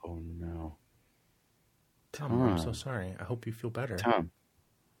 Oh, no. Tom, I'm so sorry. I hope you feel better. Tom,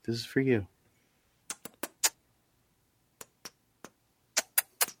 this is for you.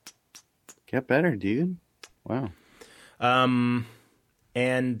 Get better, dude. Wow.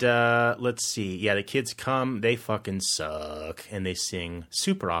 And let's see. Yeah, the kids come. They fucking suck. And they sing.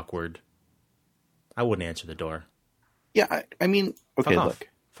 Super awkward. I wouldn't answer the door. Yeah, I mean, okay, look.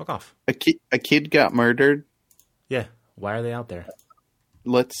 Fuck off. A kid got murdered. Yeah. Why are they out there?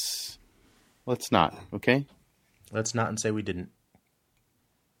 Let's not, okay? Let's not and say we didn't.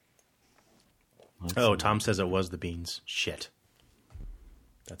 Tom says it was the beans. Shit.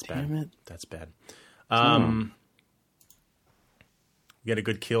 That's bad. Damn it. That's bad. We got a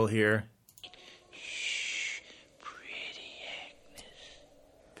good kill here. Shh. Pretty Agnes.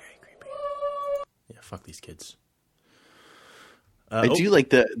 Very creepy. Yeah, fuck these kids. I do like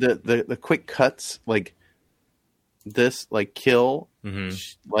the quick cuts, like this, like kill. Mm-hmm.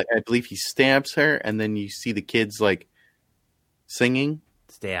 Like I believe he stabs her, and then you see the kids like singing.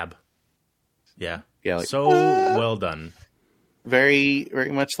 Stab. Yeah. Yeah. Like, so well done. Very,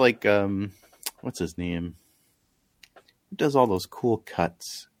 very much like what's his name? Who does all those cool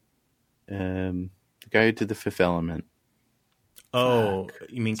cuts? The guy who did The Fifth Element. Oh,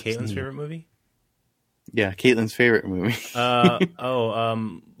 you mean Caitlin's favorite movie? Yeah, Caitlin's favorite movie.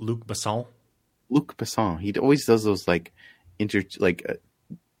 Luc Besson. Luc Besson. He always does those like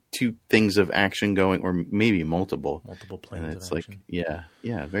two things of action going, or maybe multiple planes. And it's of action. Like,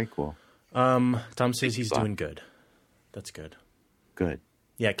 yeah, very cool. Tom says he's doing good. That's good. Good.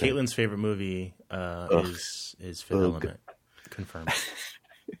 Yeah, Caitlin's favorite movie is Fifth Element. Confirmed.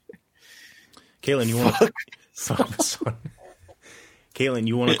 Caitlin, you want to? Caitlin,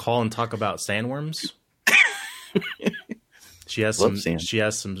 you want to call and talk about sandworms? She has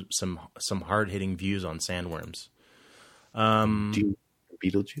some hard hitting views on sandworms.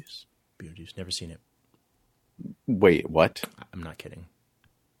 Beetlejuice? Beetlejuice, never seen it. Wait, what? I'm not kidding.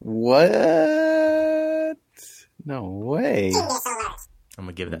 What? No way. I'm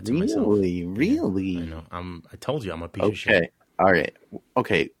gonna give that to myself. Really? I know. I told you I'm a piece of shit. Okay. All right.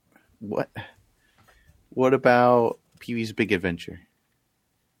 Okay. What about Pee-wee's Big Adventure?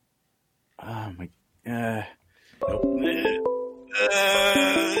 Oh my.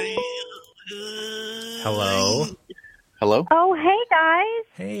 Hello. Oh, hey guys.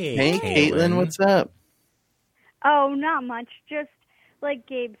 Hey, Caitlin, what's up? Oh, not much. Just like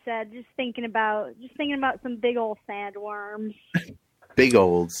Gabe said, just thinking about some big old sandworms. Big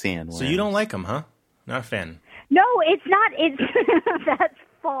old sandworms. So you don't like them, huh? Not a fan. No, it's not. It's that's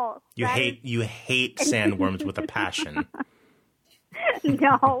false. You hate sandworms with a passion.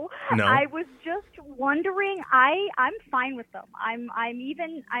 No. I was just wondering. I'm fine with them.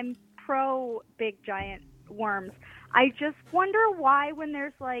 I'm pro big giant worms. I just wonder why, when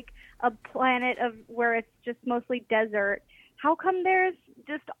there's like a planet where it's just mostly desert, how come there's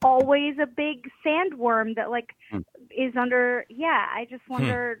just always a big sandworm that is under? Yeah, I just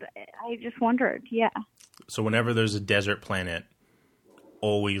wondered. Yeah. So whenever there's a desert planet,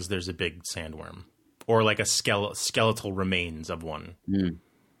 always there's a big sandworm, or like a skeletal remains of one. Mm.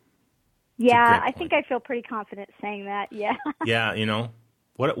 Yeah, I think I feel pretty confident saying that. Yeah. Yeah, you know,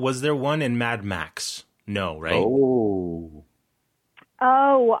 what was there one in Mad Max? No, right? Oh,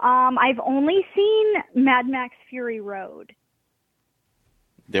 I've only seen Mad Max Fury Road.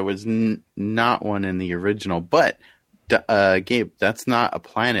 there was not one in the original, but Gabe, that's not a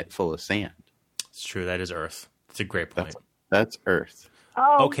planet full of sand. It's true. That is Earth. It's a great point. That's Earth.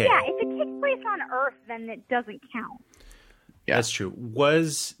 Oh, okay. Yeah. If it takes place on Earth, then it doesn't count. Yeah. That's true.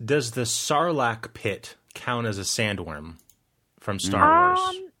 Does the Sarlacc pit count as a sandworm from Star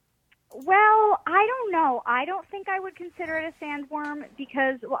Wars? Well, I don't know. I don't think I would consider it a sandworm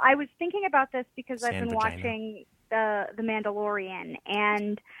because, well, I was thinking about this because I've been watching the Mandalorian,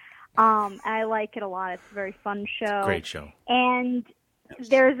 and I like it a lot. It's a very fun show. Great show. And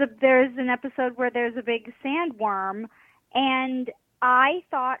there's an episode where there's a big sandworm, and I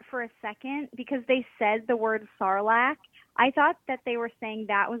thought for a second, because they said the word Sarlacc, I thought that they were saying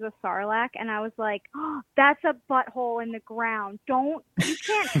that was a sarlacc, and I was like, oh, that's a butthole in the ground. You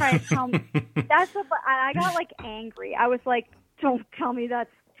can't try to tell me. I got, like, angry. I was like, don't tell me the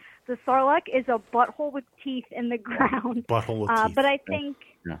sarlacc is a butthole with teeth in the ground. Butthole with teeth. But I think,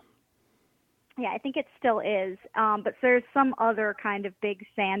 I think it still is. But there's some other kind of big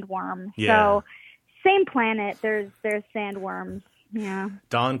sandworm. Yeah. So, same planet, there's sandworms. Yeah.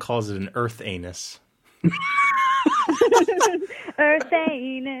 Don calls it an Earth anus. Earth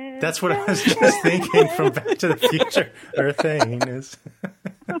anus. That's what I was just thinking from Back to the Future. Earth anus.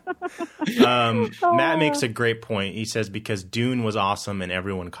 Matt makes a great point. He says because Dune was awesome and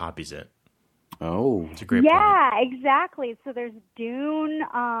everyone copies it. Oh, it's a great point. Yeah, exactly. So there's Dune. Those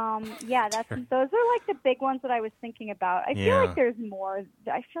are like the big ones that I was thinking about. I feel like there's more.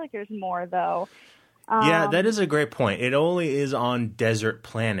 I feel like there's more though. Yeah, that is a great point. It only is on desert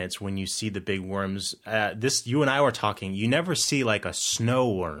planets when you see the big worms. You and I were talking. You never see like a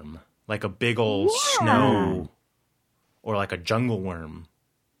snow worm, like a big old snow, or like a jungle worm.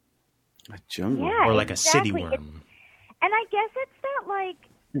 A jungle, or like a city worm. And I guess it's that like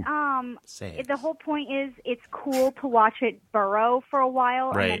the whole point is it's cool to watch it burrow for a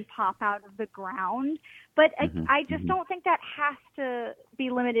while and then pop out of the ground. But I just don't think that has to be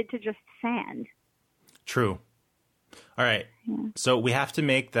limited to just sand. True. All right. So we have to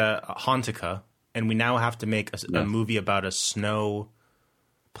make the Hauntica, and we now have to make a movie about a snow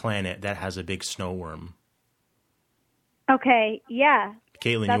planet that has a big snow worm. Okay, yeah.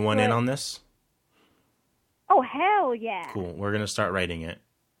 Caitlin, you want in on this? Oh, hell yeah. Cool. We're going to start writing it.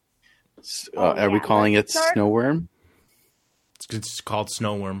 Are we calling it Snowworm? It's called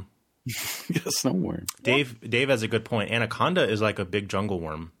Snowworm. Snowworm. Dave has a good point. Anaconda is like a big jungle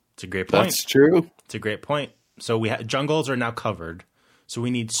worm. It's a great point. That's true. It's a great point. So jungles are now covered. So we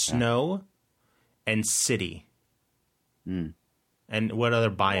need snow and city. Mm. And what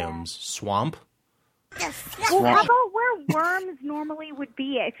other biomes? Swamp? Well, how about where worms normally would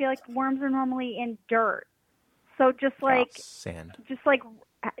be? I feel like worms are normally in dirt. So just like sand. Just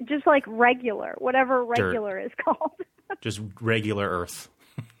like regular, whatever regular is called. Just regular Earth.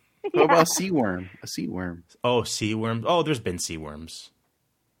 How about sea worm? A sea worm. Oh, sea worms. Oh, there's been sea worms.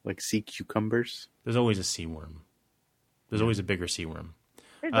 Like sea cucumbers? There's always a sea worm. There's always a bigger sea worm.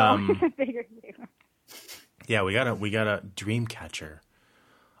 There's always a bigger sea worm. Yeah, we got a Dreamcatcher.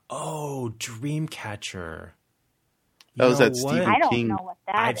 Oh, Dreamcatcher. That was that Stephen King. I don't know what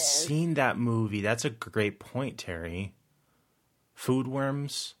that I've is. seen that movie. That's a great point, Terry. Food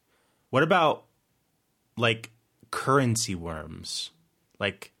worms. What about like currency worms?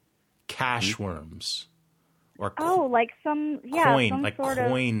 Like cash worms? Or like some coin, some like sort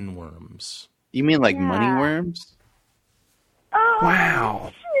coin worms. You mean like money worms? Oh,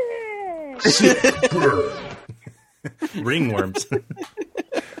 wow. Ringworms.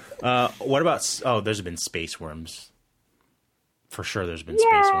 What about? Oh, there's been space worms. For sure, there's been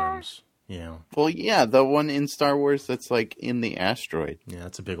space worms. Yeah. Well, yeah, the one in Star Wars that's like in the asteroid. Yeah,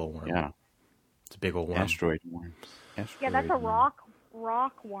 that's a big old worm. Yeah, it's a big old worm. Asteroid worm. Yeah, that's a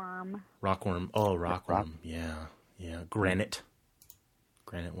rockworm. Rockworm. Oh, rockworm. Yeah. Granite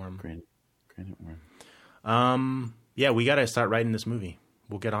worm. Granite worm. Yeah, we got to start writing this movie.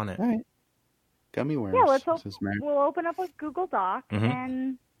 We'll get on it. All right. Gummy worms. Yeah, we'll open up a Google Doc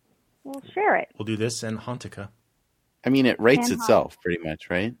and we'll share it. We'll do this and Hauntica. I mean, it writes itself pretty much,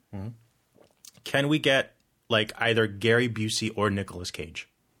 right? Mm-hmm. Can we get like either Gary Busey or Nicolas Cage?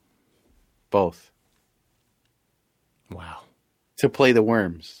 Both. Wow. To play the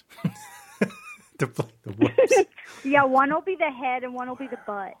worms. To play the worms. Yeah, one will be the head and one will be the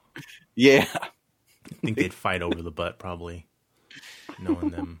butt. Yeah. I think they'd fight over the butt, probably. Knowing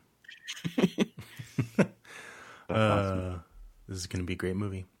them. That's awesome. This is going to be a great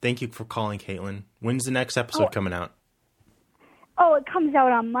movie. Thank you for calling, Caitlin. When's the next episode coming out? Oh, it comes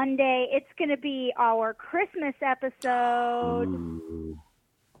out on Monday. It's going to be our Christmas episode. Ooh.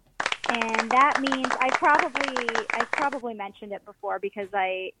 And that means I've probably mentioned it before because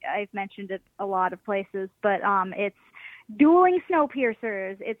I've mentioned it a lot of places, but it's Dueling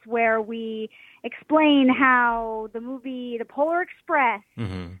Snowpiercers. It's where we explain how the movie The Polar Express,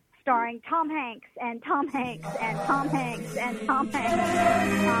 starring Tom Hanks and Tom Hanks and Tom Hanks and Tom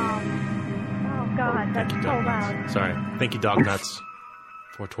Hanks. Oh God, that's so loud. Sorry. Thank you, Dog Nuts.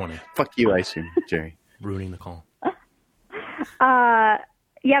 420. Fuck you, I assume, Jerry. Ruining the call.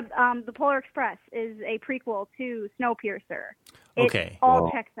 The Polar Express is a prequel to Snowpiercer. Okay. It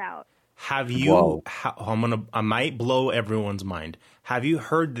all checks out. Have you? I might blow everyone's mind. Have you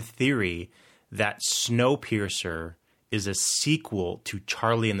heard the theory that Snowpiercer is a sequel to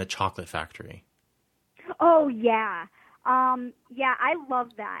Charlie and the Chocolate Factory? Oh yeah, I love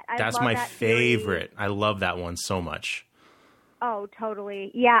that. That's love my that favorite. theory. I love that one so much. Oh, totally.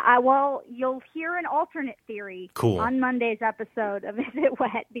 Yeah, you'll hear an alternate theory on Monday's episode of Is It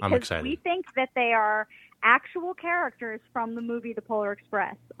Wet? Because we think that they are actual characters from the movie The Polar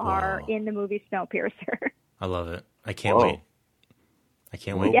Express are in the movie Snowpiercer. I love it. I can't wait. I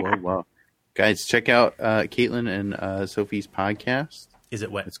can't wait. Whoa. Guys, check out Caitlin and Sophie's podcast. Is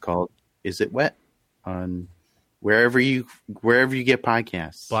It Wet? It's called Is It Wet? On wherever you get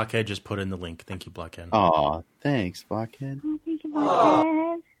podcasts. Blockhead just put in the link. Thank you, Blockhead. Oh, thanks, Blockhead. Oh, thank you,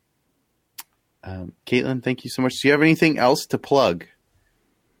 Blockhead. Caitlin, thank you so much. Do you have anything else to plug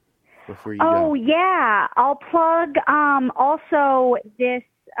before you go? Oh, yeah. I'll plug also this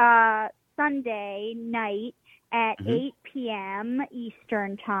Sunday night at 8 p.m.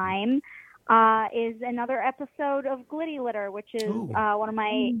 Eastern Time is another episode of Glitty Litter, which is one of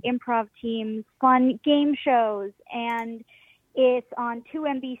my improv team's fun game shows. And it's on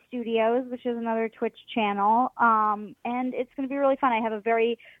 2MB Studios, which is another Twitch channel. And it's going to be really fun. I have a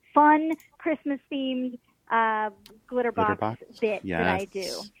very fun Christmas-themed glitter box bit that I do.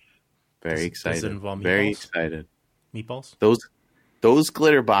 Very excited. Does it involve meatballs? Very excited. Meatballs? Those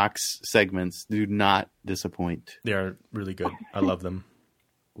glitter box segments do not disappoint. They are really good. I love them.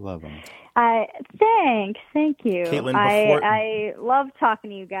 Love them. Thanks. Thank you. Caitlin, I love talking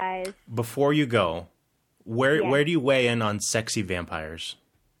to you guys. Before you go, where do you weigh in on sexy vampires?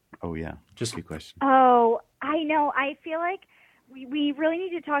 Oh, yeah. Just a good question. Oh, I know. I feel like we really need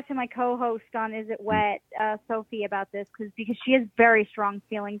to talk to my co-host on Is It Wet, Sophie, about this because she has very strong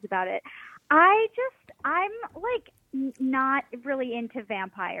feelings about it. I'm like not really into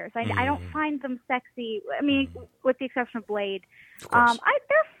vampires. I don't find them sexy. I mean, with the exception of Blade.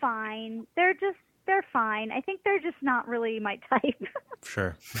 They're fine. They're fine. I think they're just not really my type.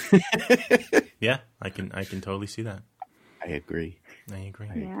 Sure. Yeah, I can totally see that. I agree.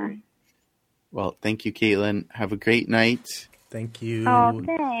 Yeah. Well, thank you, Caitlin. Have a great night. Thank you. Oh,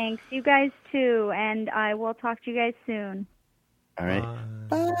 thanks. You guys too. And I will talk to you guys soon. All right.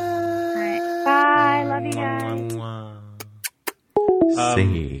 Bye. All right. Bye. Love you guys.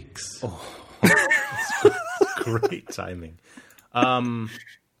 Six. Great timing. Don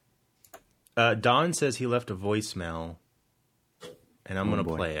says he left a voicemail, and I'm going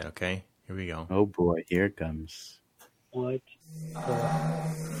to play it, okay? Here we go. Oh, boy. Here it comes. What?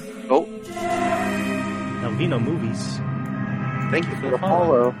 Elvino Movies. Thank you for the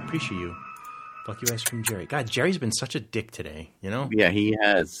follow. Appreciate you. Fuck you, Ice Cream Jerry. God, Jerry's been such a dick today, you know? Yeah, he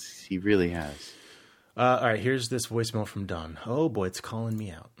has. He really has. All right, here's this voicemail from Don. Oh, boy, it's calling me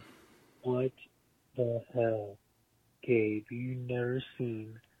out. What the hell, Gabe? You never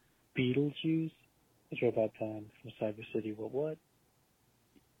seen Beetlejuice? It's Robot Time from Cyber City. What?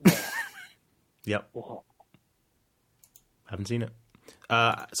 Yep. What? Haven't seen it.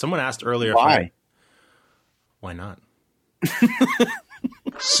 Someone asked earlier. Why? Why not?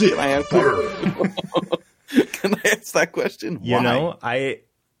 Sick Bird. Can I ask that question? You know, I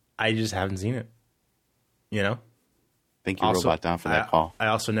just haven't seen it. You know? Thank you, Robot Don, for that call. I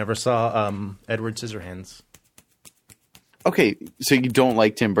also never saw Edward Scissorhands. Okay, so you don't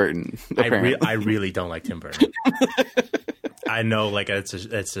like Tim Burton? I really don't like Tim Burton. I know, like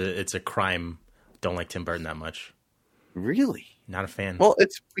it's a crime. Don't like Tim Burton that much. Really? Not a fan. Well,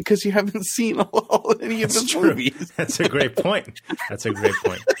 it's because you haven't seen any of his movies. That's a great point.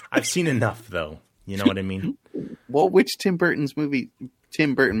 I've seen enough, though. You know what I mean? Well, which Tim Burton movies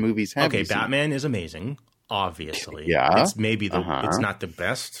have you seen? Batman is amazing, obviously. Yeah. It's maybe it's not the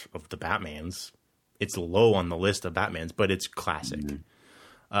best of the Batmans. It's low on the list of Batmans, but it's classic.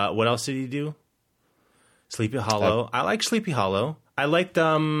 Mm-hmm. What else did he do? Sleepy Hollow. I like Sleepy Hollow. I liked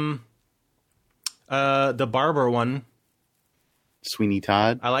The barber one. Sweeney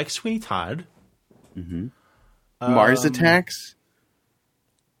Todd. I like Sweeney Todd. Mm-hmm. Mars Attacks.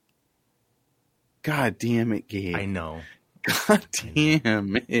 God damn it, Gabe. I know. God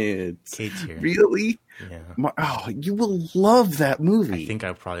damn it. Kate's here. Really? Yeah. Oh, you will love that movie. I think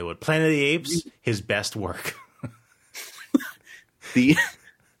I probably would. Planet of the Apes, his best work. Yeah,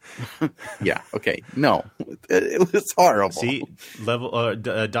 okay. No. It was horrible. See,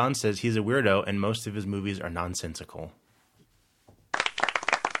 Don says he's a weirdo and most of his movies are nonsensical.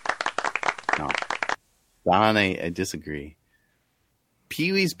 No. Don, I disagree.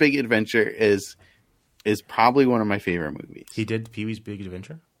 Pee-wee's Big Adventure is probably one of my favorite movies. He did Pee-wee's Big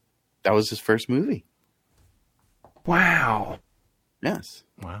Adventure? That was his first movie. Wow. Yes.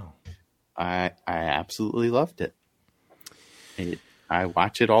 Wow. I absolutely loved it. I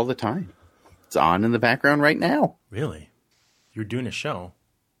watch it all the time. It's on in the background right now. Really? You're doing a show?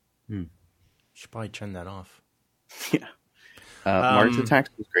 You should probably turn that off. Yeah. Mars Attacks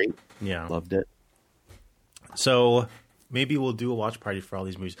was great. Yeah. Loved it. So maybe we'll do a watch party for all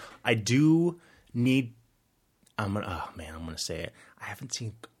these movies. I do need. I'm gonna say it. I haven't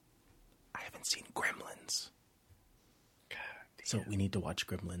seen Gremlins. So we need to watch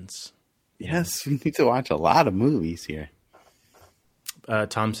Gremlins. Yes, we need to watch a lot of movies here.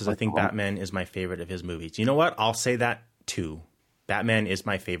 Tom says, I think Batman is my favorite of his movies. You know what? I'll say that too. Batman is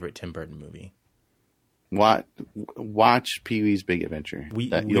my favorite Tim Burton movie. Watch Pee-wee's Big Adventure.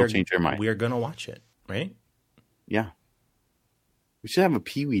 You'll change your mind. We are going to watch it, right? Yeah. We should have a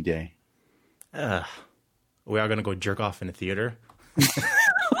Pee-wee day. We are going to go jerk off in a theater.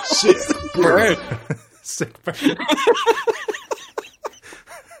 Sick burn. Sick burn.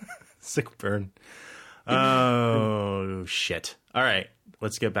 Sick burn. Oh, shit. All right.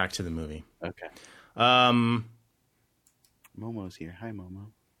 Let's get back to the movie. Okay. Momo's here. Hi,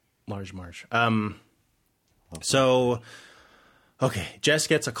 Momo. Large March. So, okay. Jess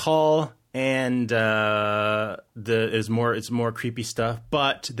gets a call, and it's more creepy stuff.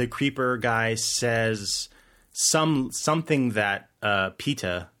 But the creeper guy says something that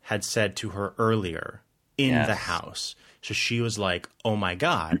Peta had said to her earlier in the house. So she was like, "Oh my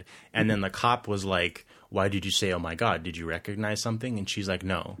God!" And then the cop was like, "Why did you say, 'Oh my God'? Did you recognize something?" And she's like,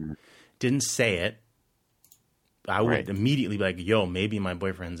 "No, didn't say it." I would immediately be like, "Yo, maybe my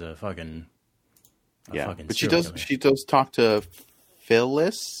boyfriend's a fucking fucking." But she does talk to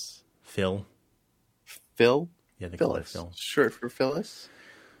Phyllis. Phil. Yeah, they call her Phil. Short for Phyllis.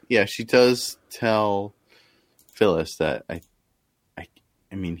 Yeah, she does tell Phyllis that I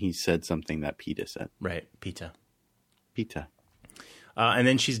mean, he said something that Peta said. Right, Peta. And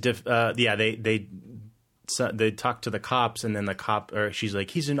then she's they talk to the cops, and then the cop, or she's like,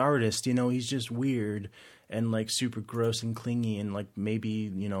 "He's an artist, he's just weird and like super gross and clingy and like maybe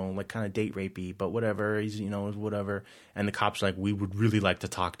like kind of date rapey, but whatever, he's whatever." And the cops are like, "We would really like to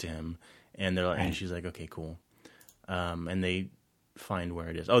talk to him," and they're like, and she's like, "Okay, cool." And they find where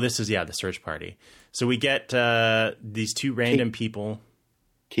it is. Oh, this is the search party. So we get these two random people.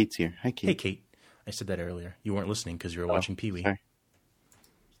 Kate's here. Hi, Kate. Hey, Kate. I said that earlier. You weren't listening because you were watching Pee-wee. Sorry.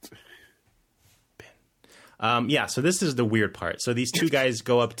 So this is the weird part. So these two guys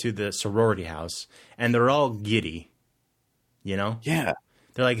go up to the sorority house, and they're all giddy. Yeah.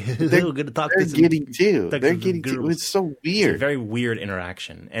 They're like, they're going to talk to some... They're giddy, too. They're giddy, too. It's so weird. It's a very weird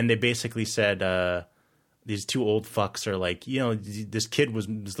interaction. And they basically said, these two old fucks are like, this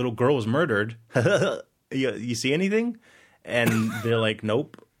little girl was murdered. You see anything? And they're like,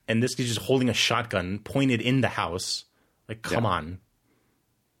 nope. And this guy's just holding a shotgun pointed in the house. Like, come on.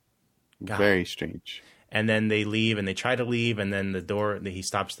 God. Very strange. And then they leave, and they try to leave, and then he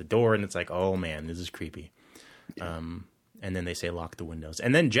stops the door, and it's like, oh man, this is creepy. Yeah. And then they say, lock the windows.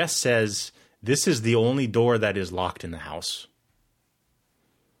 And then Jess says, this is the only door that is locked in the house.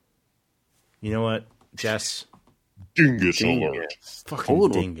 You know what, Jess? Dingus alert.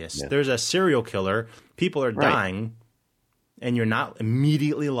 Fucking dingus. Yeah. There's a serial killer. People are dying. And you're not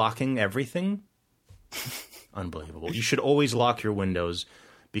immediately locking everything? Unbelievable. You should always lock your windows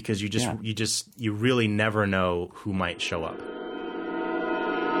because you really never know who might show up.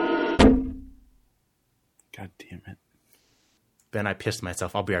 God damn it. Ben, I pissed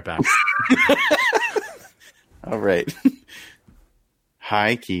myself. I'll be right back. All right.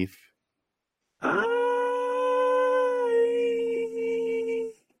 Hi, Keith.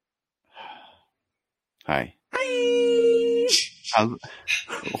 Hi.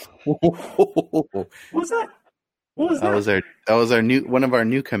 What was that? That was our one of our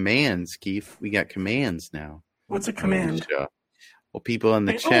new commands, Keith. We got commands now. What's a command? Well, people in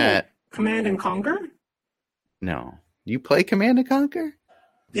the chat. Command and Conquer? No. You play Command and Conquer?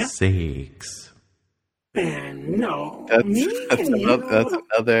 Yeah. 6, Man, no. That's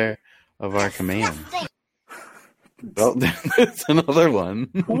another of our commands. Well, that's another one.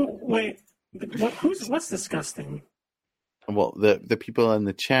 Wait, what's disgusting? Well, the people in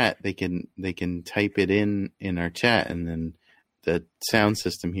the chat, they can type it in our chat, and then the sound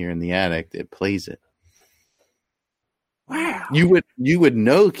system here in the attic, it plays it. Wow. You would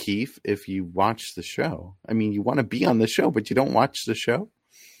know, Keith, if you watch the show. I mean, you want to be on the show, but you don't watch the show?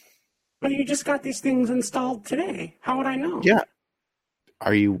 But you just got these things installed today. How would I know? Yeah.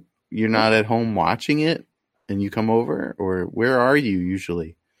 You're not at home watching it and you come over? Or where are you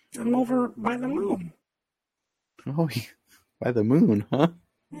usually? I'm over by the moon. Oh, by the moon, huh?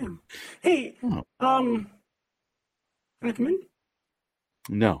 Yeah. Hey, can I come in?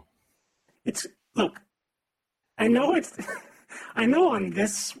 No. Look, I know on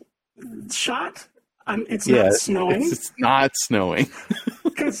this shot, it's not snowing. It's not snowing.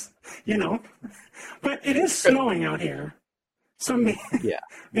 Because, but it is snowing out here. So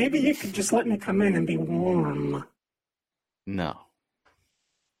maybe you could just let me come in and be warm. No.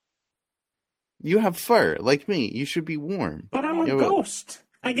 You have fur, like me. You should be warm. But I'm a ghost.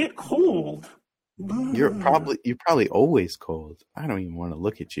 I get cold. You're probably always cold. I don't even want to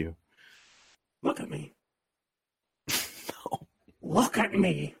look at you. Look at me. No. Look at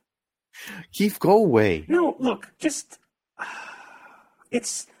me. Keith, go away. No, look, just...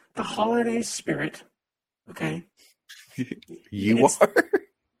 it's the holiday spirit, okay? You are?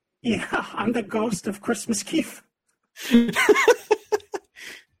 Yeah, I'm the ghost of Christmas Keith.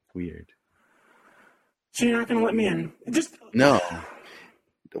 Weird. So you're not going to let me in? No.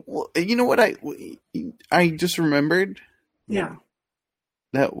 Well, you know what I just remembered? Yeah.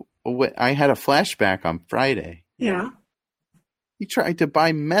 That I had a flashback on Friday. Yeah. You tried to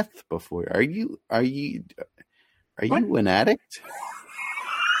buy meth before. Are you an addict?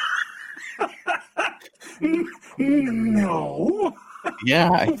 No.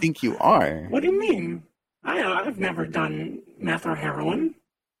 Yeah, I think you are. What do you mean? I've never done meth or heroin.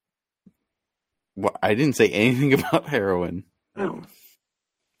 Well, I didn't say anything about heroin. Oh.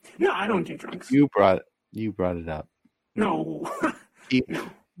 No, I don't do drugs. You brought it up. No. Keith. No.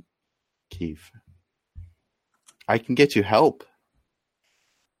 Keith. I can get you help.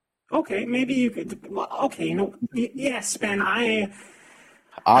 Okay, maybe you could. Okay, yes, Ben.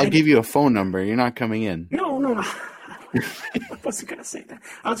 I'll give you a phone number. You're not coming in. No. I wasn't gonna say that.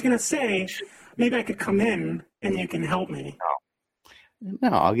 I was gonna say maybe I could come in and you can help me. No,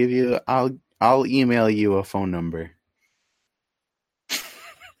 I'll give you. I'll email you a phone number. Is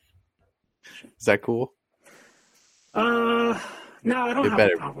that cool? No, I don't have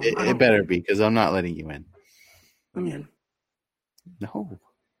a problem. It better be, because I'm not letting you in. I'm in. No.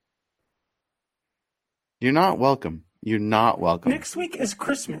 You're not welcome. You're not welcome. Next week is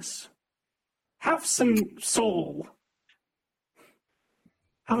Christmas. Have some soul.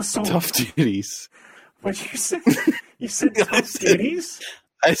 Have a soul. Tough titties. What'd you say? You said tough titties?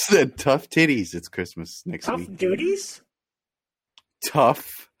 I said tough titties. It's Christmas next week. Tough duties?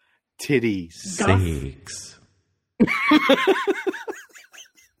 Tough titties. Sakes.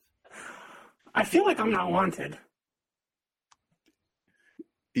 I feel like I'm not wanted.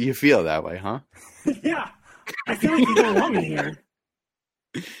 You feel that way, huh? Yeah. I feel like you don't want me here.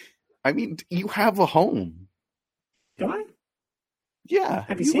 I mean, you have a home. Do I? Yeah.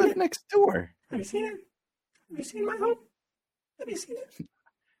 Have you seen live it? next door. Have you seen it? Have you seen my home? Have you seen it?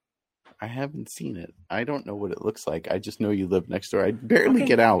 I haven't seen it. I don't know what it looks like. I just know you live next door. I barely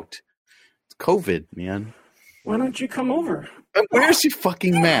get out. It's COVID, man. Why don't you come over? Where's your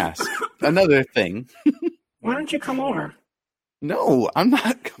fucking mask? Another thing. Why don't you come over? No, I'm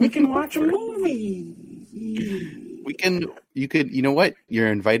not coming. We can watch a movie. You know what?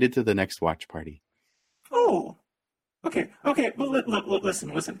 You're invited to the next watch party. Oh. Okay. Well,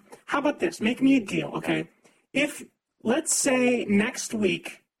 listen. How about this? Make me a deal, okay? If, let's say, next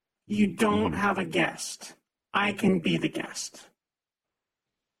week you don't have a guest, I can be the guest.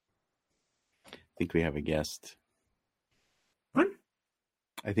 I think we have a guest. What?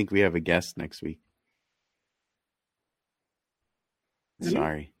 I think we have a guest next week.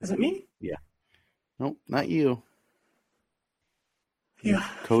 Sorry. Is it me? Yeah. Nope, not you. Yeah.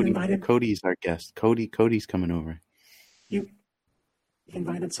 Cody's our guest. Cody's coming over. You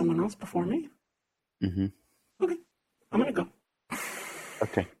invited someone else before me? Mm-hmm. Okay. I'm going to go.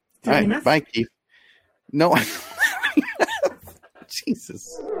 Okay. All right. Bye, Keith. No.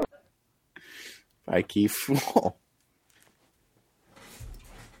 Jesus. Bye, Keith.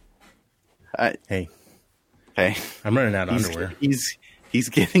 Hey. Hey. I'm running out of underwear. He's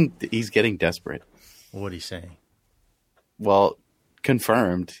getting desperate. What are you saying? Well,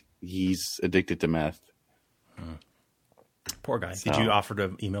 confirmed he's addicted to meth Poor guy. Did you offer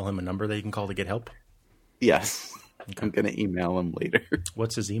to email him a number that you can call to get help? Yes. Okay. I'm going to email him later.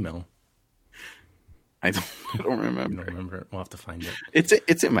 What's his email? I don't remember. You don't remember it? We'll have to find it.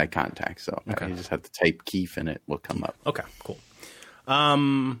 It's in my contacts, so okay. you just have to type Keith and it will come up. Okay, cool.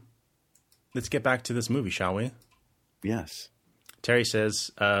 Let's get back to this movie, shall we? Yes. Terry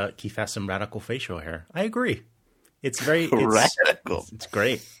says Keith has some radical facial hair. I agree. It's very radical. It's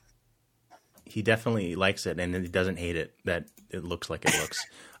great. He definitely likes it, and he doesn't hate it that it looks like it looks.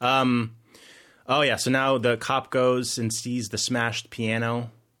 Oh yeah. So now the cop goes and sees the smashed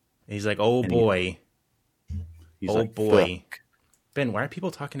piano. And he's like, "Oh boy, boy." Fuck. Ben, why are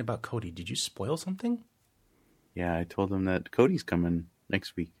people talking about Cody? Did you spoil something? Yeah, I told him that Cody's coming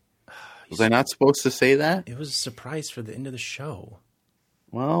next week. Was I not supposed to say that? It was a surprise for the end of the show.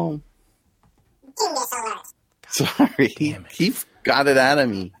 Well, sorry. He got it out of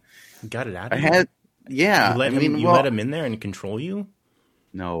me. You got it out of you? Yeah. You let him in there and control you?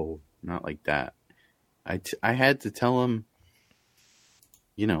 No, not like that. I had to tell him,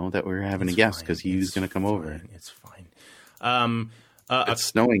 that we were having a guest because he was going to come over. It's fine. It's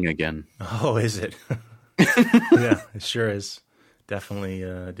snowing again. Oh, is it? Yeah, it sure is. Definitely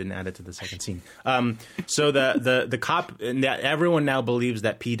didn't add it to the second scene. So the cop, everyone now believes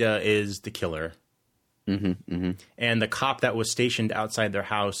that PETA is the killer. Mm-hmm, mm-hmm. And the cop that was stationed outside their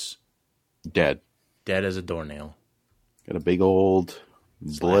house, dead as a doornail. Got a big old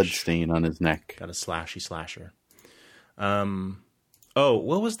blood stain on his neck. Got a slasher. Oh,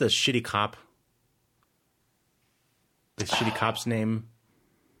 what was the shitty cop? The shitty cop's name?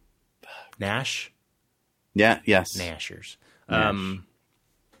 Nash? Yeah, yes. Nashers. Nash.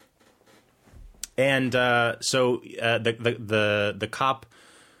 So the cop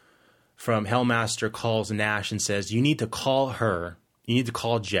from Hellmaster calls Nash and says, "You need to call her. You need to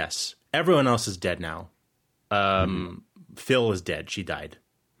call Jess. Everyone else is dead now. Phil is dead. She died."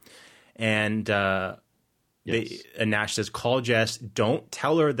 And Nash says, "Call Jess. Don't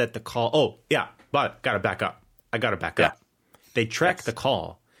tell her that the call." Oh yeah, but gotta back up. I gotta back up. They track the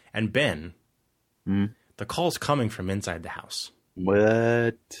call, and Ben. The call's coming from inside the house.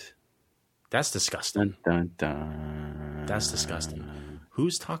 What? That's disgusting. Dun, dun, dun. That's disgusting.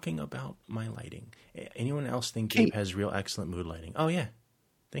 Who's talking about my lighting? Anyone else think Gabe has real excellent mood lighting? Oh, yeah.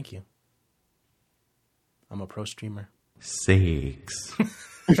 Thank you. I'm a pro streamer. Sakes.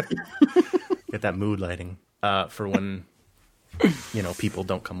 Get that mood lighting for when, people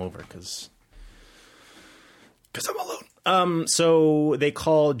don't come over because I'm alone. So they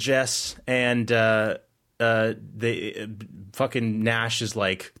call Jess and... they fucking Nash is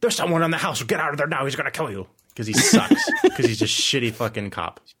like, "There's someone in the house. Get out of there now. He's gonna kill you," because he sucks. Because he's just shitty fucking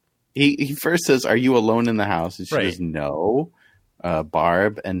cop. He first says, "Are you alone in the house?" And she says, "No.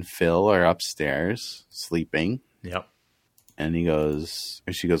 Barb and Phil are upstairs sleeping." Yep. And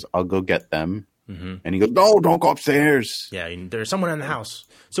she goes, "I'll go get them." Mm-hmm. And he goes, "No, don't go upstairs." Yeah, there's someone in the house.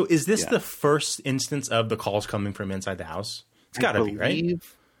 So is this the first instance of the calls coming from inside the house? It's got to be, right?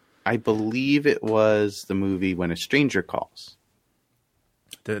 I believe it was the movie When a Stranger Calls.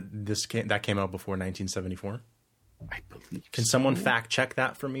 That came out before 1974? I believe. Can someone fact check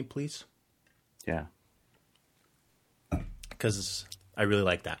that for me, please? Yeah. Because I really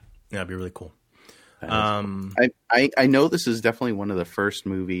like that. Yeah, that'd be really cool. I know this is definitely one of the first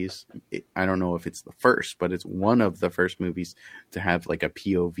movies. I don't know if it's the first, but it's one of the first movies to have like a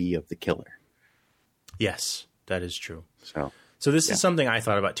POV of the killer. Yes, that is true. So this is something I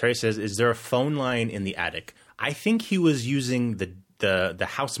thought about. Terry says, "Is there a phone line in the attic?" I think he was using the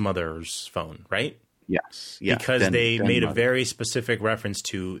house mother's phone, right? Yes. Yeah. Because they made a very specific reference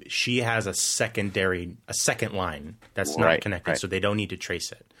to she has a second line that's not connected, so they don't need to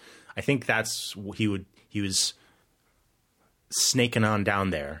trace it. I think that's he was snaking on down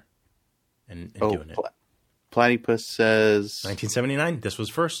there and doing it. Platypus says 1979. This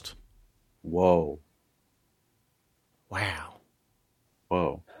was first. Whoa. Wow.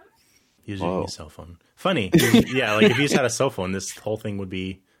 Whoa. He was using a cell phone. Funny. Yeah, like if he just had a cell phone, this whole thing would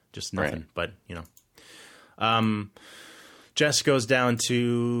be just nothing. But, Jess goes down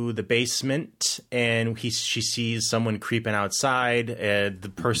to the basement and she sees someone creeping outside.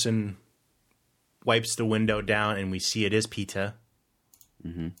 The person wipes the window down and we see it is PETA.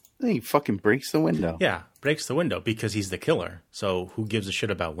 Mm-hmm. He fucking breaks the window. Yeah, breaks the window because he's the killer. So who gives a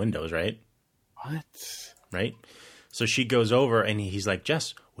shit about windows, right? What? Right? So she goes over and he's like,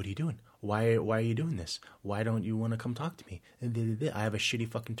 "Jess, what are you doing? Why are you doing this? Why don't you want to come talk to me? I have a shitty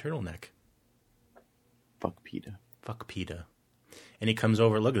fucking turtleneck." Fuck PETA. Fuck PETA. And he comes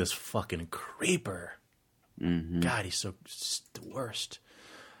over. Look at this fucking creeper. Mm-hmm. God, he's the worst.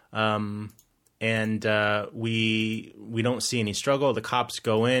 and we don't see any struggle. The cops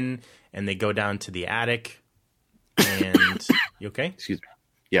go in, and they go down to the attic. And you okay? Excuse me.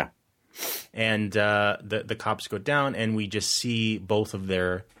 Yeah. And the cops go down, and we just see both of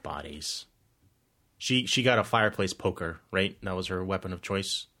their bodies. She got a fireplace poker, right? That was her weapon of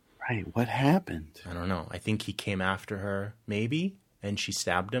choice. Right. What happened? I don't know. I think he came after her, maybe, and she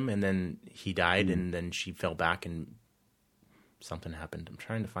stabbed him, and then he died, and then she fell back, and something happened. I'm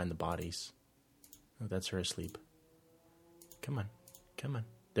trying to find the bodies. Oh, that's her asleep. Come on.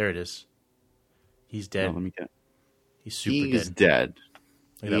 There it is. He's dead. No, let me get. He's super He's dead.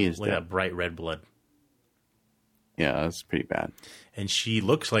 Dead. Look at that bright red blood. Yeah, that's pretty bad. And she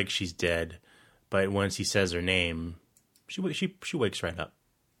looks like she's dead, but once he says her name, she wakes right up.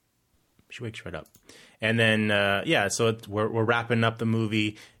 She wakes right up. And then, so we're wrapping up the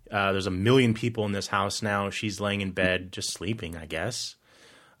movie. There's 1 million people in this house now. She's laying in bed, just sleeping, I guess.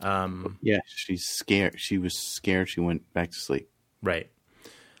 She's scared. She was scared. She went back to sleep. Right.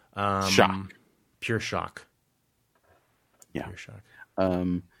 Shock. Pure shock. Yeah. Pure shock.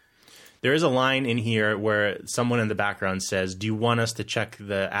 There is a line in here where someone in the background says, "Do you want us to check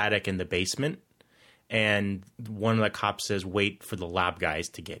the attic and the basement?" And one of the cops says, "Wait for the lab guys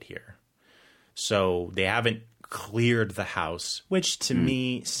to get here." So they haven't cleared the house, which to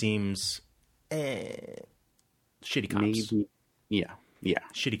me seems shitty cops. Maybe. Yeah.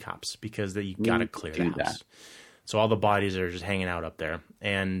 Shitty cops, because you got to clear the house. That. So all the bodies are just hanging out up there.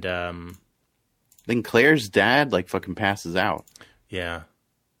 And then Claire's dad fucking passes out. Yeah.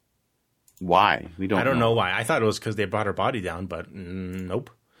 Why? I don't know why. I thought it was because they brought her body down, but nope.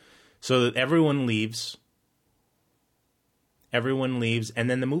 So everyone leaves. And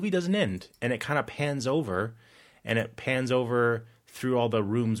then the movie doesn't end. And it kind of pans over. And it pans over through all the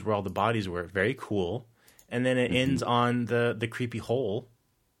rooms where all the bodies were. Very cool. And then it ends on the creepy hole.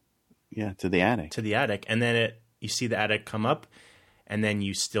 Yeah, to the attic. And then you see the attic come up. And then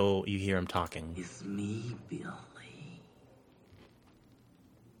you hear him talking. It's me, Billy.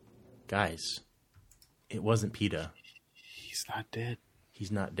 Guys, it wasn't PETA. He's not dead. He's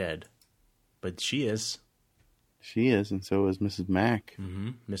not dead. But she is. She is, and so is Mrs. Mac. Mm-hmm.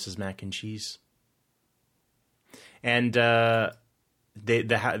 Mrs. Mac and Cheese. And the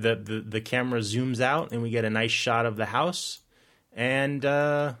camera zooms out, and we get a nice shot of the house. And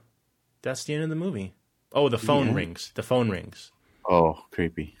that's the end of the movie. Oh, the phone rings. The phone rings. Oh,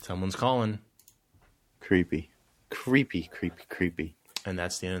 creepy. Someone's calling. Creepy. And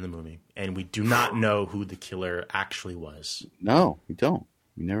that's the end of the movie. And we do not know who the killer actually was. No, we don't.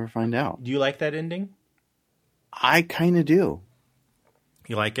 We never find out. Do you like that ending? I kind of do.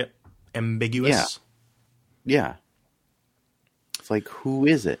 You like it? Ambiguous? Yeah. It's like, who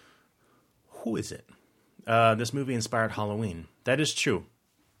is it? Who is it? This movie inspired Halloween. That is true.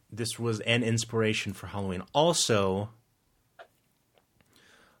 This was an inspiration for Halloween. Also,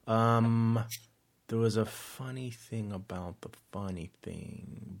 there was a funny thing about the funny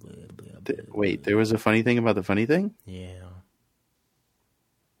thing. Blah, blah, blah, Wait, there was a funny thing about the funny thing? Yeah.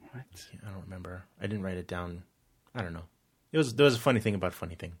 What? I don't remember. I didn't write it down. I don't know. There was a funny thing about a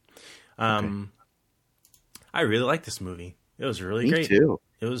funny thing. I really liked this movie. It was really great. Me too.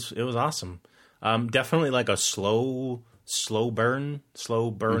 It was awesome. Definitely like a slow burn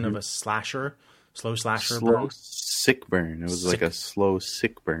of a slasher. Slow burn. Sick burn. It was like a slow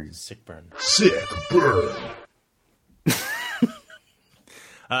sick burn. Sick burn.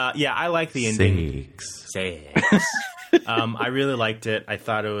 I like the ending. Six. I really liked it. I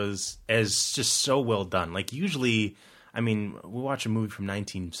thought it was just so well done. Like usually, I mean, we watch a movie from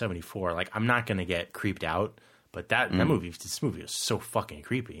 1974. Like I'm not gonna get creeped out, but this movie was so fucking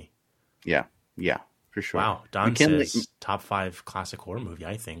creepy. Yeah, for sure. Wow, Don says top 5 classic horror movie.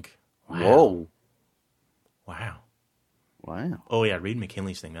 I think. Wow. Whoa. Wow. Oh yeah, read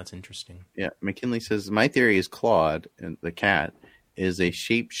McKinley's thing. That's interesting. Yeah, McKinley says my theory is Claude, and the cat, is a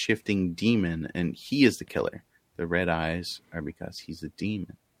shape-shifting demon, and he is the killer. The red eyes are because he's a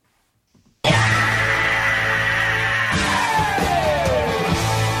demon.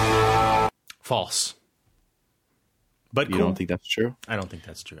 False. But you don't think that's true? I don't think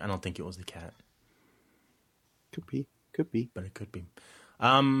that's true. I don't think it was the cat. Could be. But it could be.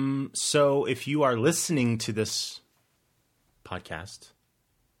 So if you are listening to this podcast,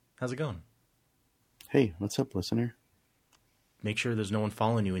 how's it going? Hey, what's up, listener? Make sure there's no one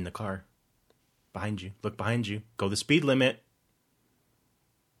following you in the car. Behind you. Look behind you. Go the speed limit.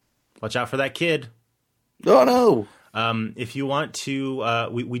 Watch out for that kid. Oh, no. If you want to,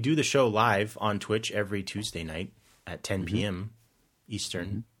 we do the show live on Twitch every Tuesday night at 10 p.m.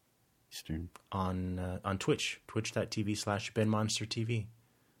 Eastern. On Twitch. Twitch.tv/BenMonsterTV.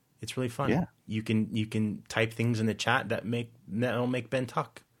 It's really fun. Yeah. You can type things in the chat that'll make Ben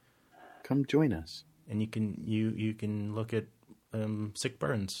talk. Come join us. And you can look at sick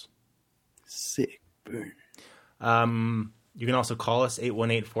burns. Sick burn. You can also call us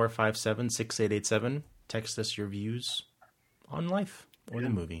 818-457-6887. Text us your views on life or the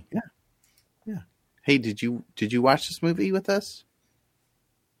movie. Yeah. Hey, did you watch this movie with us?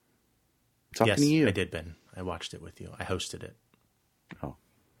 Talking to you. I did, Ben. I watched it with you. I hosted it. Oh.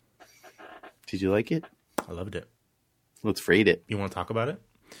 Did you like it? I loved it. Let's rate it. You want to talk about it?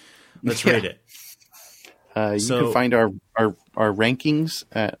 Let's rate it. You can find our rankings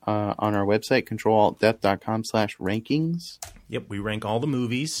on our website, controlaltdeath.com/rankings. Yep, we rank all the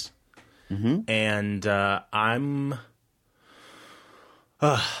movies. Mm-hmm. And I'm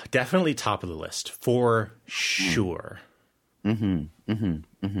definitely top of the list, for sure. This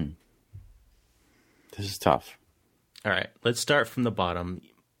is tough. All right, let's start from the bottom.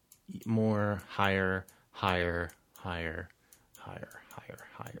 More, higher.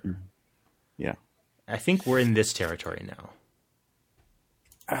 Yeah. I think we're in this territory now.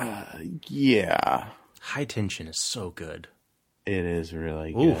 Yeah. High Tension is so good. It is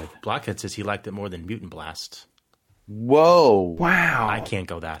really good. Blockhead says he liked it more than Mutant Blast. Whoa. Wow. I can't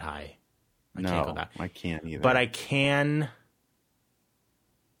go that high. I can't either. But I can.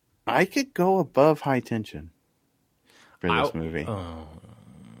 I could go above High Tension for this movie. Oh,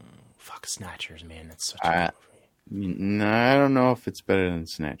 fuck Snatchers, man. That's such a good movie. No, I don't know if it's better than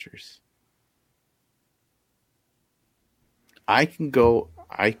Snatchers. I can go.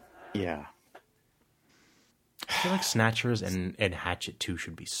 Yeah. I feel like Snatchers and Hatchet 2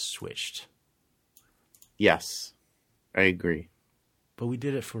 should be switched. Yes, I agree. But we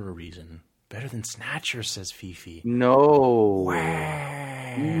did it for a reason. Better than Snatchers, says Fifi. No.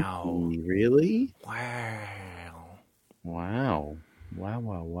 Wow. Really? Wow. Wow.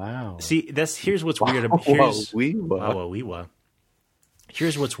 See, here's what's weird.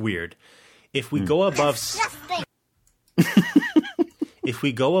 Here's what's weird. If we go above... If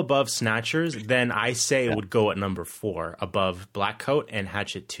we go above Snatchers, then I say it would go at number 4, above Black Coat and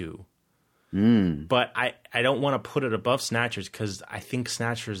Hatchet 2. But I don't want to put it above Snatchers because I think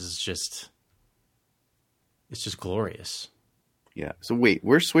Snatchers is just... It's just glorious. Yeah. So wait,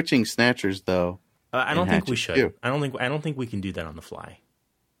 we're switching Snatchers though. I don't think we should. Too. I don't think we can do that on the fly.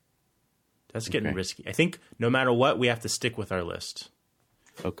 That's getting risky. I think no matter what, we have to stick with our list.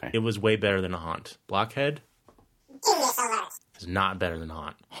 Okay. It was way better than a Haunt. Blockhead is not better than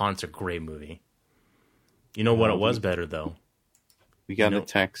Haunt. Haunt's a great movie. You know what it was better though? We got a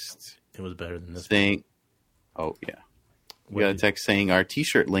text. It was better than this saying, "Oh yeah." We got a text saying our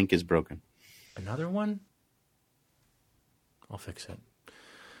T-shirt link is broken. Another one? I'll fix it.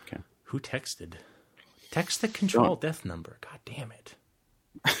 Okay. Who texted? Text the Control Death number. God damn it.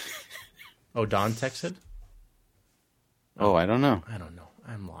 Oh, Don texted? Oh, I don't know. I don't know.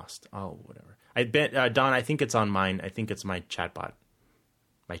 I'm lost. Oh, whatever. I bet, Don, I think it's on mine. I think it's my chatbot.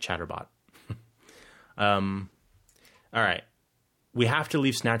 My chatterbot. All right. We have to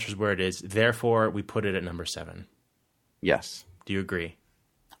leave Snatchers where it is. Therefore, we put it at number 7. Yes. Do you agree?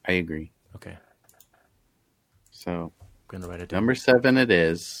 I agree. Okay. So, I'm going to write it down. Number 7 it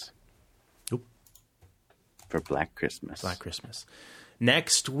is. Oop. For Black Christmas. Black Christmas.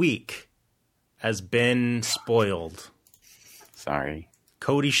 Next week, as Ben spoiled. Sorry.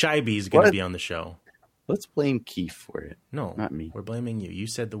 Cody Scheibe is going to be on the show. Let's blame Keith for it. No. Not me. We're blaming you. You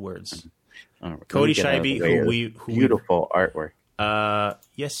said the words. Right, Cody Scheibe, who beautiful artwork.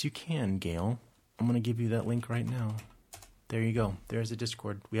 Yes, you can, Gail. I'm going to give you that link right now. There you go. There's the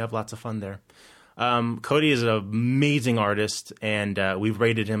Discord. We have lots of fun there. Cody is an amazing artist, and we've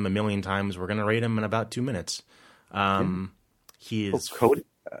rated him a million times. We're going to rate him in about 2 minutes. He is... Cody.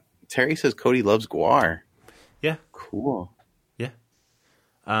 Terry says Cody loves Guar. Yeah. Cool. Yeah.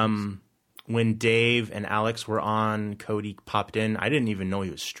 When Dave and Alex were on, Cody popped in. I didn't even know he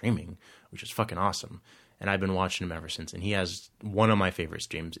was streaming, which is fucking awesome. And I've been watching him ever since. And he has one of my favorite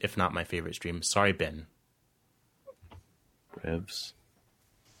streams, if not my favorite stream. Sorry, Ben. Revs.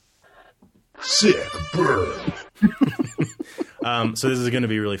 Sick burn. So this is going to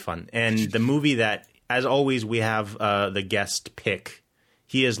be really fun. And the movie that, as always, we have the guest pick.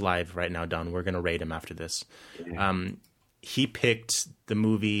 He is live right now, Don. We're going to rate him after this. He picked the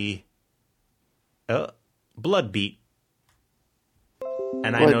movie Bloodbeat.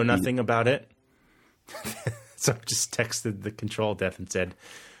 And I know nothing about it. So I just texted the Control Death and said,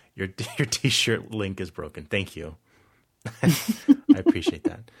 your T-shirt link is broken. Thank you. I appreciate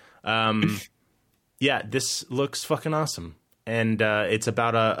that. Yeah, this looks fucking awesome. And it's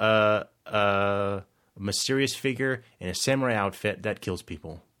about a mysterious figure in a samurai outfit that kills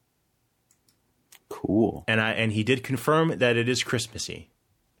people. Cool. And he did confirm that it is Christmassy.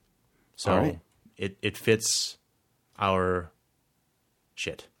 So right. it fits our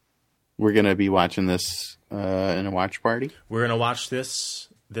shit. We're going to be watching this in a watch party? We're going to watch this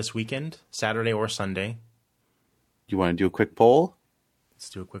weekend, Saturday or Sunday. Do you want to do a quick poll? Let's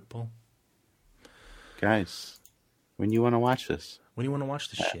do a quick poll. Guys, when do you want to watch this? When do you want to watch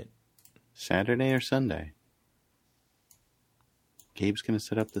this shit? Saturday or Sunday? Gabe's going to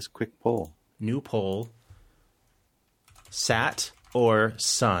set up this quick poll. New poll. Sat or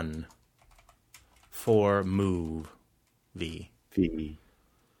Sun for movie.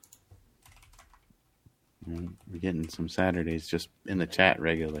 We're getting some Saturdays just in the chat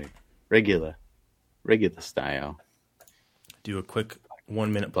regular style. Do a quick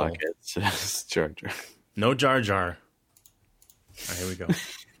 1 minute poll. Bucket says Jar Jar. No Jar Jar. All right, here we go.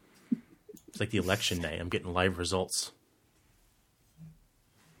 It's like the election day. I'm getting live results.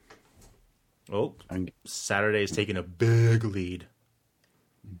 Oh, Saturday is taking a big lead.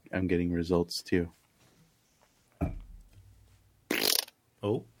 I'm getting results too.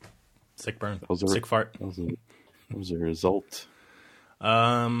 Oh, sick burn. Sick fart. That was a result.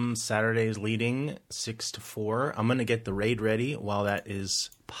 Saturday is leading 6-4. I'm going to get the raid ready while that is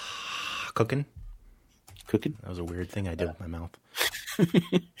cooking. Cooking? That was a weird thing I did with my mouth.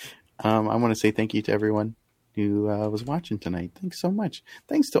 I want to say thank you to everyone who was watching tonight. Thanks so much.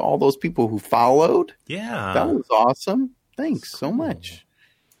 Thanks to all those people who followed. Yeah. That was awesome. Thanks so much.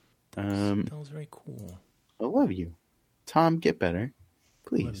 That was very cool. I love you. Tom, get better.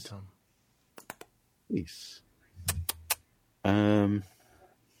 Please. Love you, Tom. Please.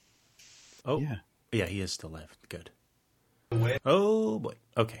 Oh. Yeah, he is still alive. Good. Oh, boy.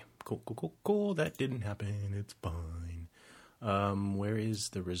 Okay. Cool. That didn't happen. It's fine. Where is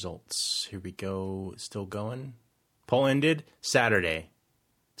the results? Here we go. Still going. Poll ended Saturday.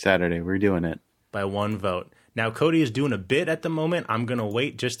 We're doing it. By 1 vote. Now, Cody is doing a bit at the moment. I'm going to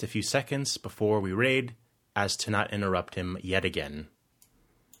wait just a few seconds before we raid as to not interrupt him yet again.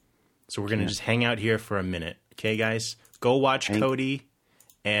 So we're going to just hang out here for a minute. Okay, guys? Go watch Cody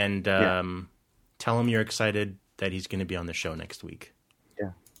and tell him you're excited that he's going to be on the show next week.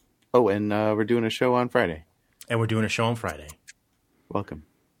 Yeah. Oh, and we're doing a show on Friday. Welcome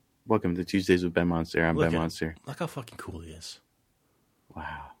to Tuesdays with Ben Monster. I'm Ben Monster. Look how fucking cool he is.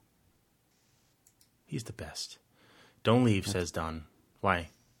 Wow. He's the best. Don't leave, says Don. Why?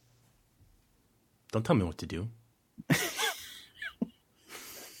 Don't tell me what to do.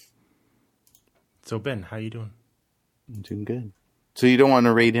 So, Ben, how you doing? I'm doing good. So you don't want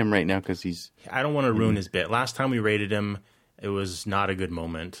to raid him right now because he's... I don't want to ruin his bit. Last time we raided him, it was not a good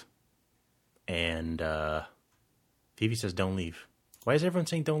moment. And Phoebe says don't leave. Why is everyone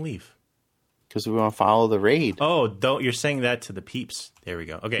saying don't leave? Because we want to follow the raid. Oh, you're saying that to the peeps. There we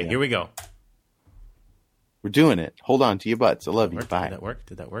go. Okay, Here we go. We're doing it. Hold on to your butts. I love you. Bye.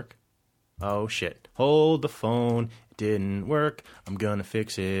 Did that work? Oh, shit. Hold the phone. It didn't work. I'm going to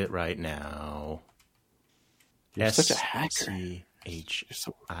fix it right now. You're such a hacker.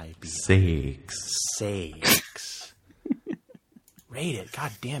 SCHIB. Sakes. Rate it.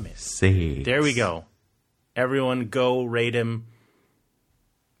 God damn it. Sakes. There we go. Everyone go rate him.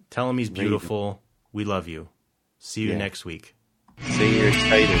 Tell him he's beautiful. We love you. See you next week. Say you're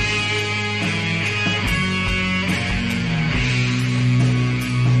excited.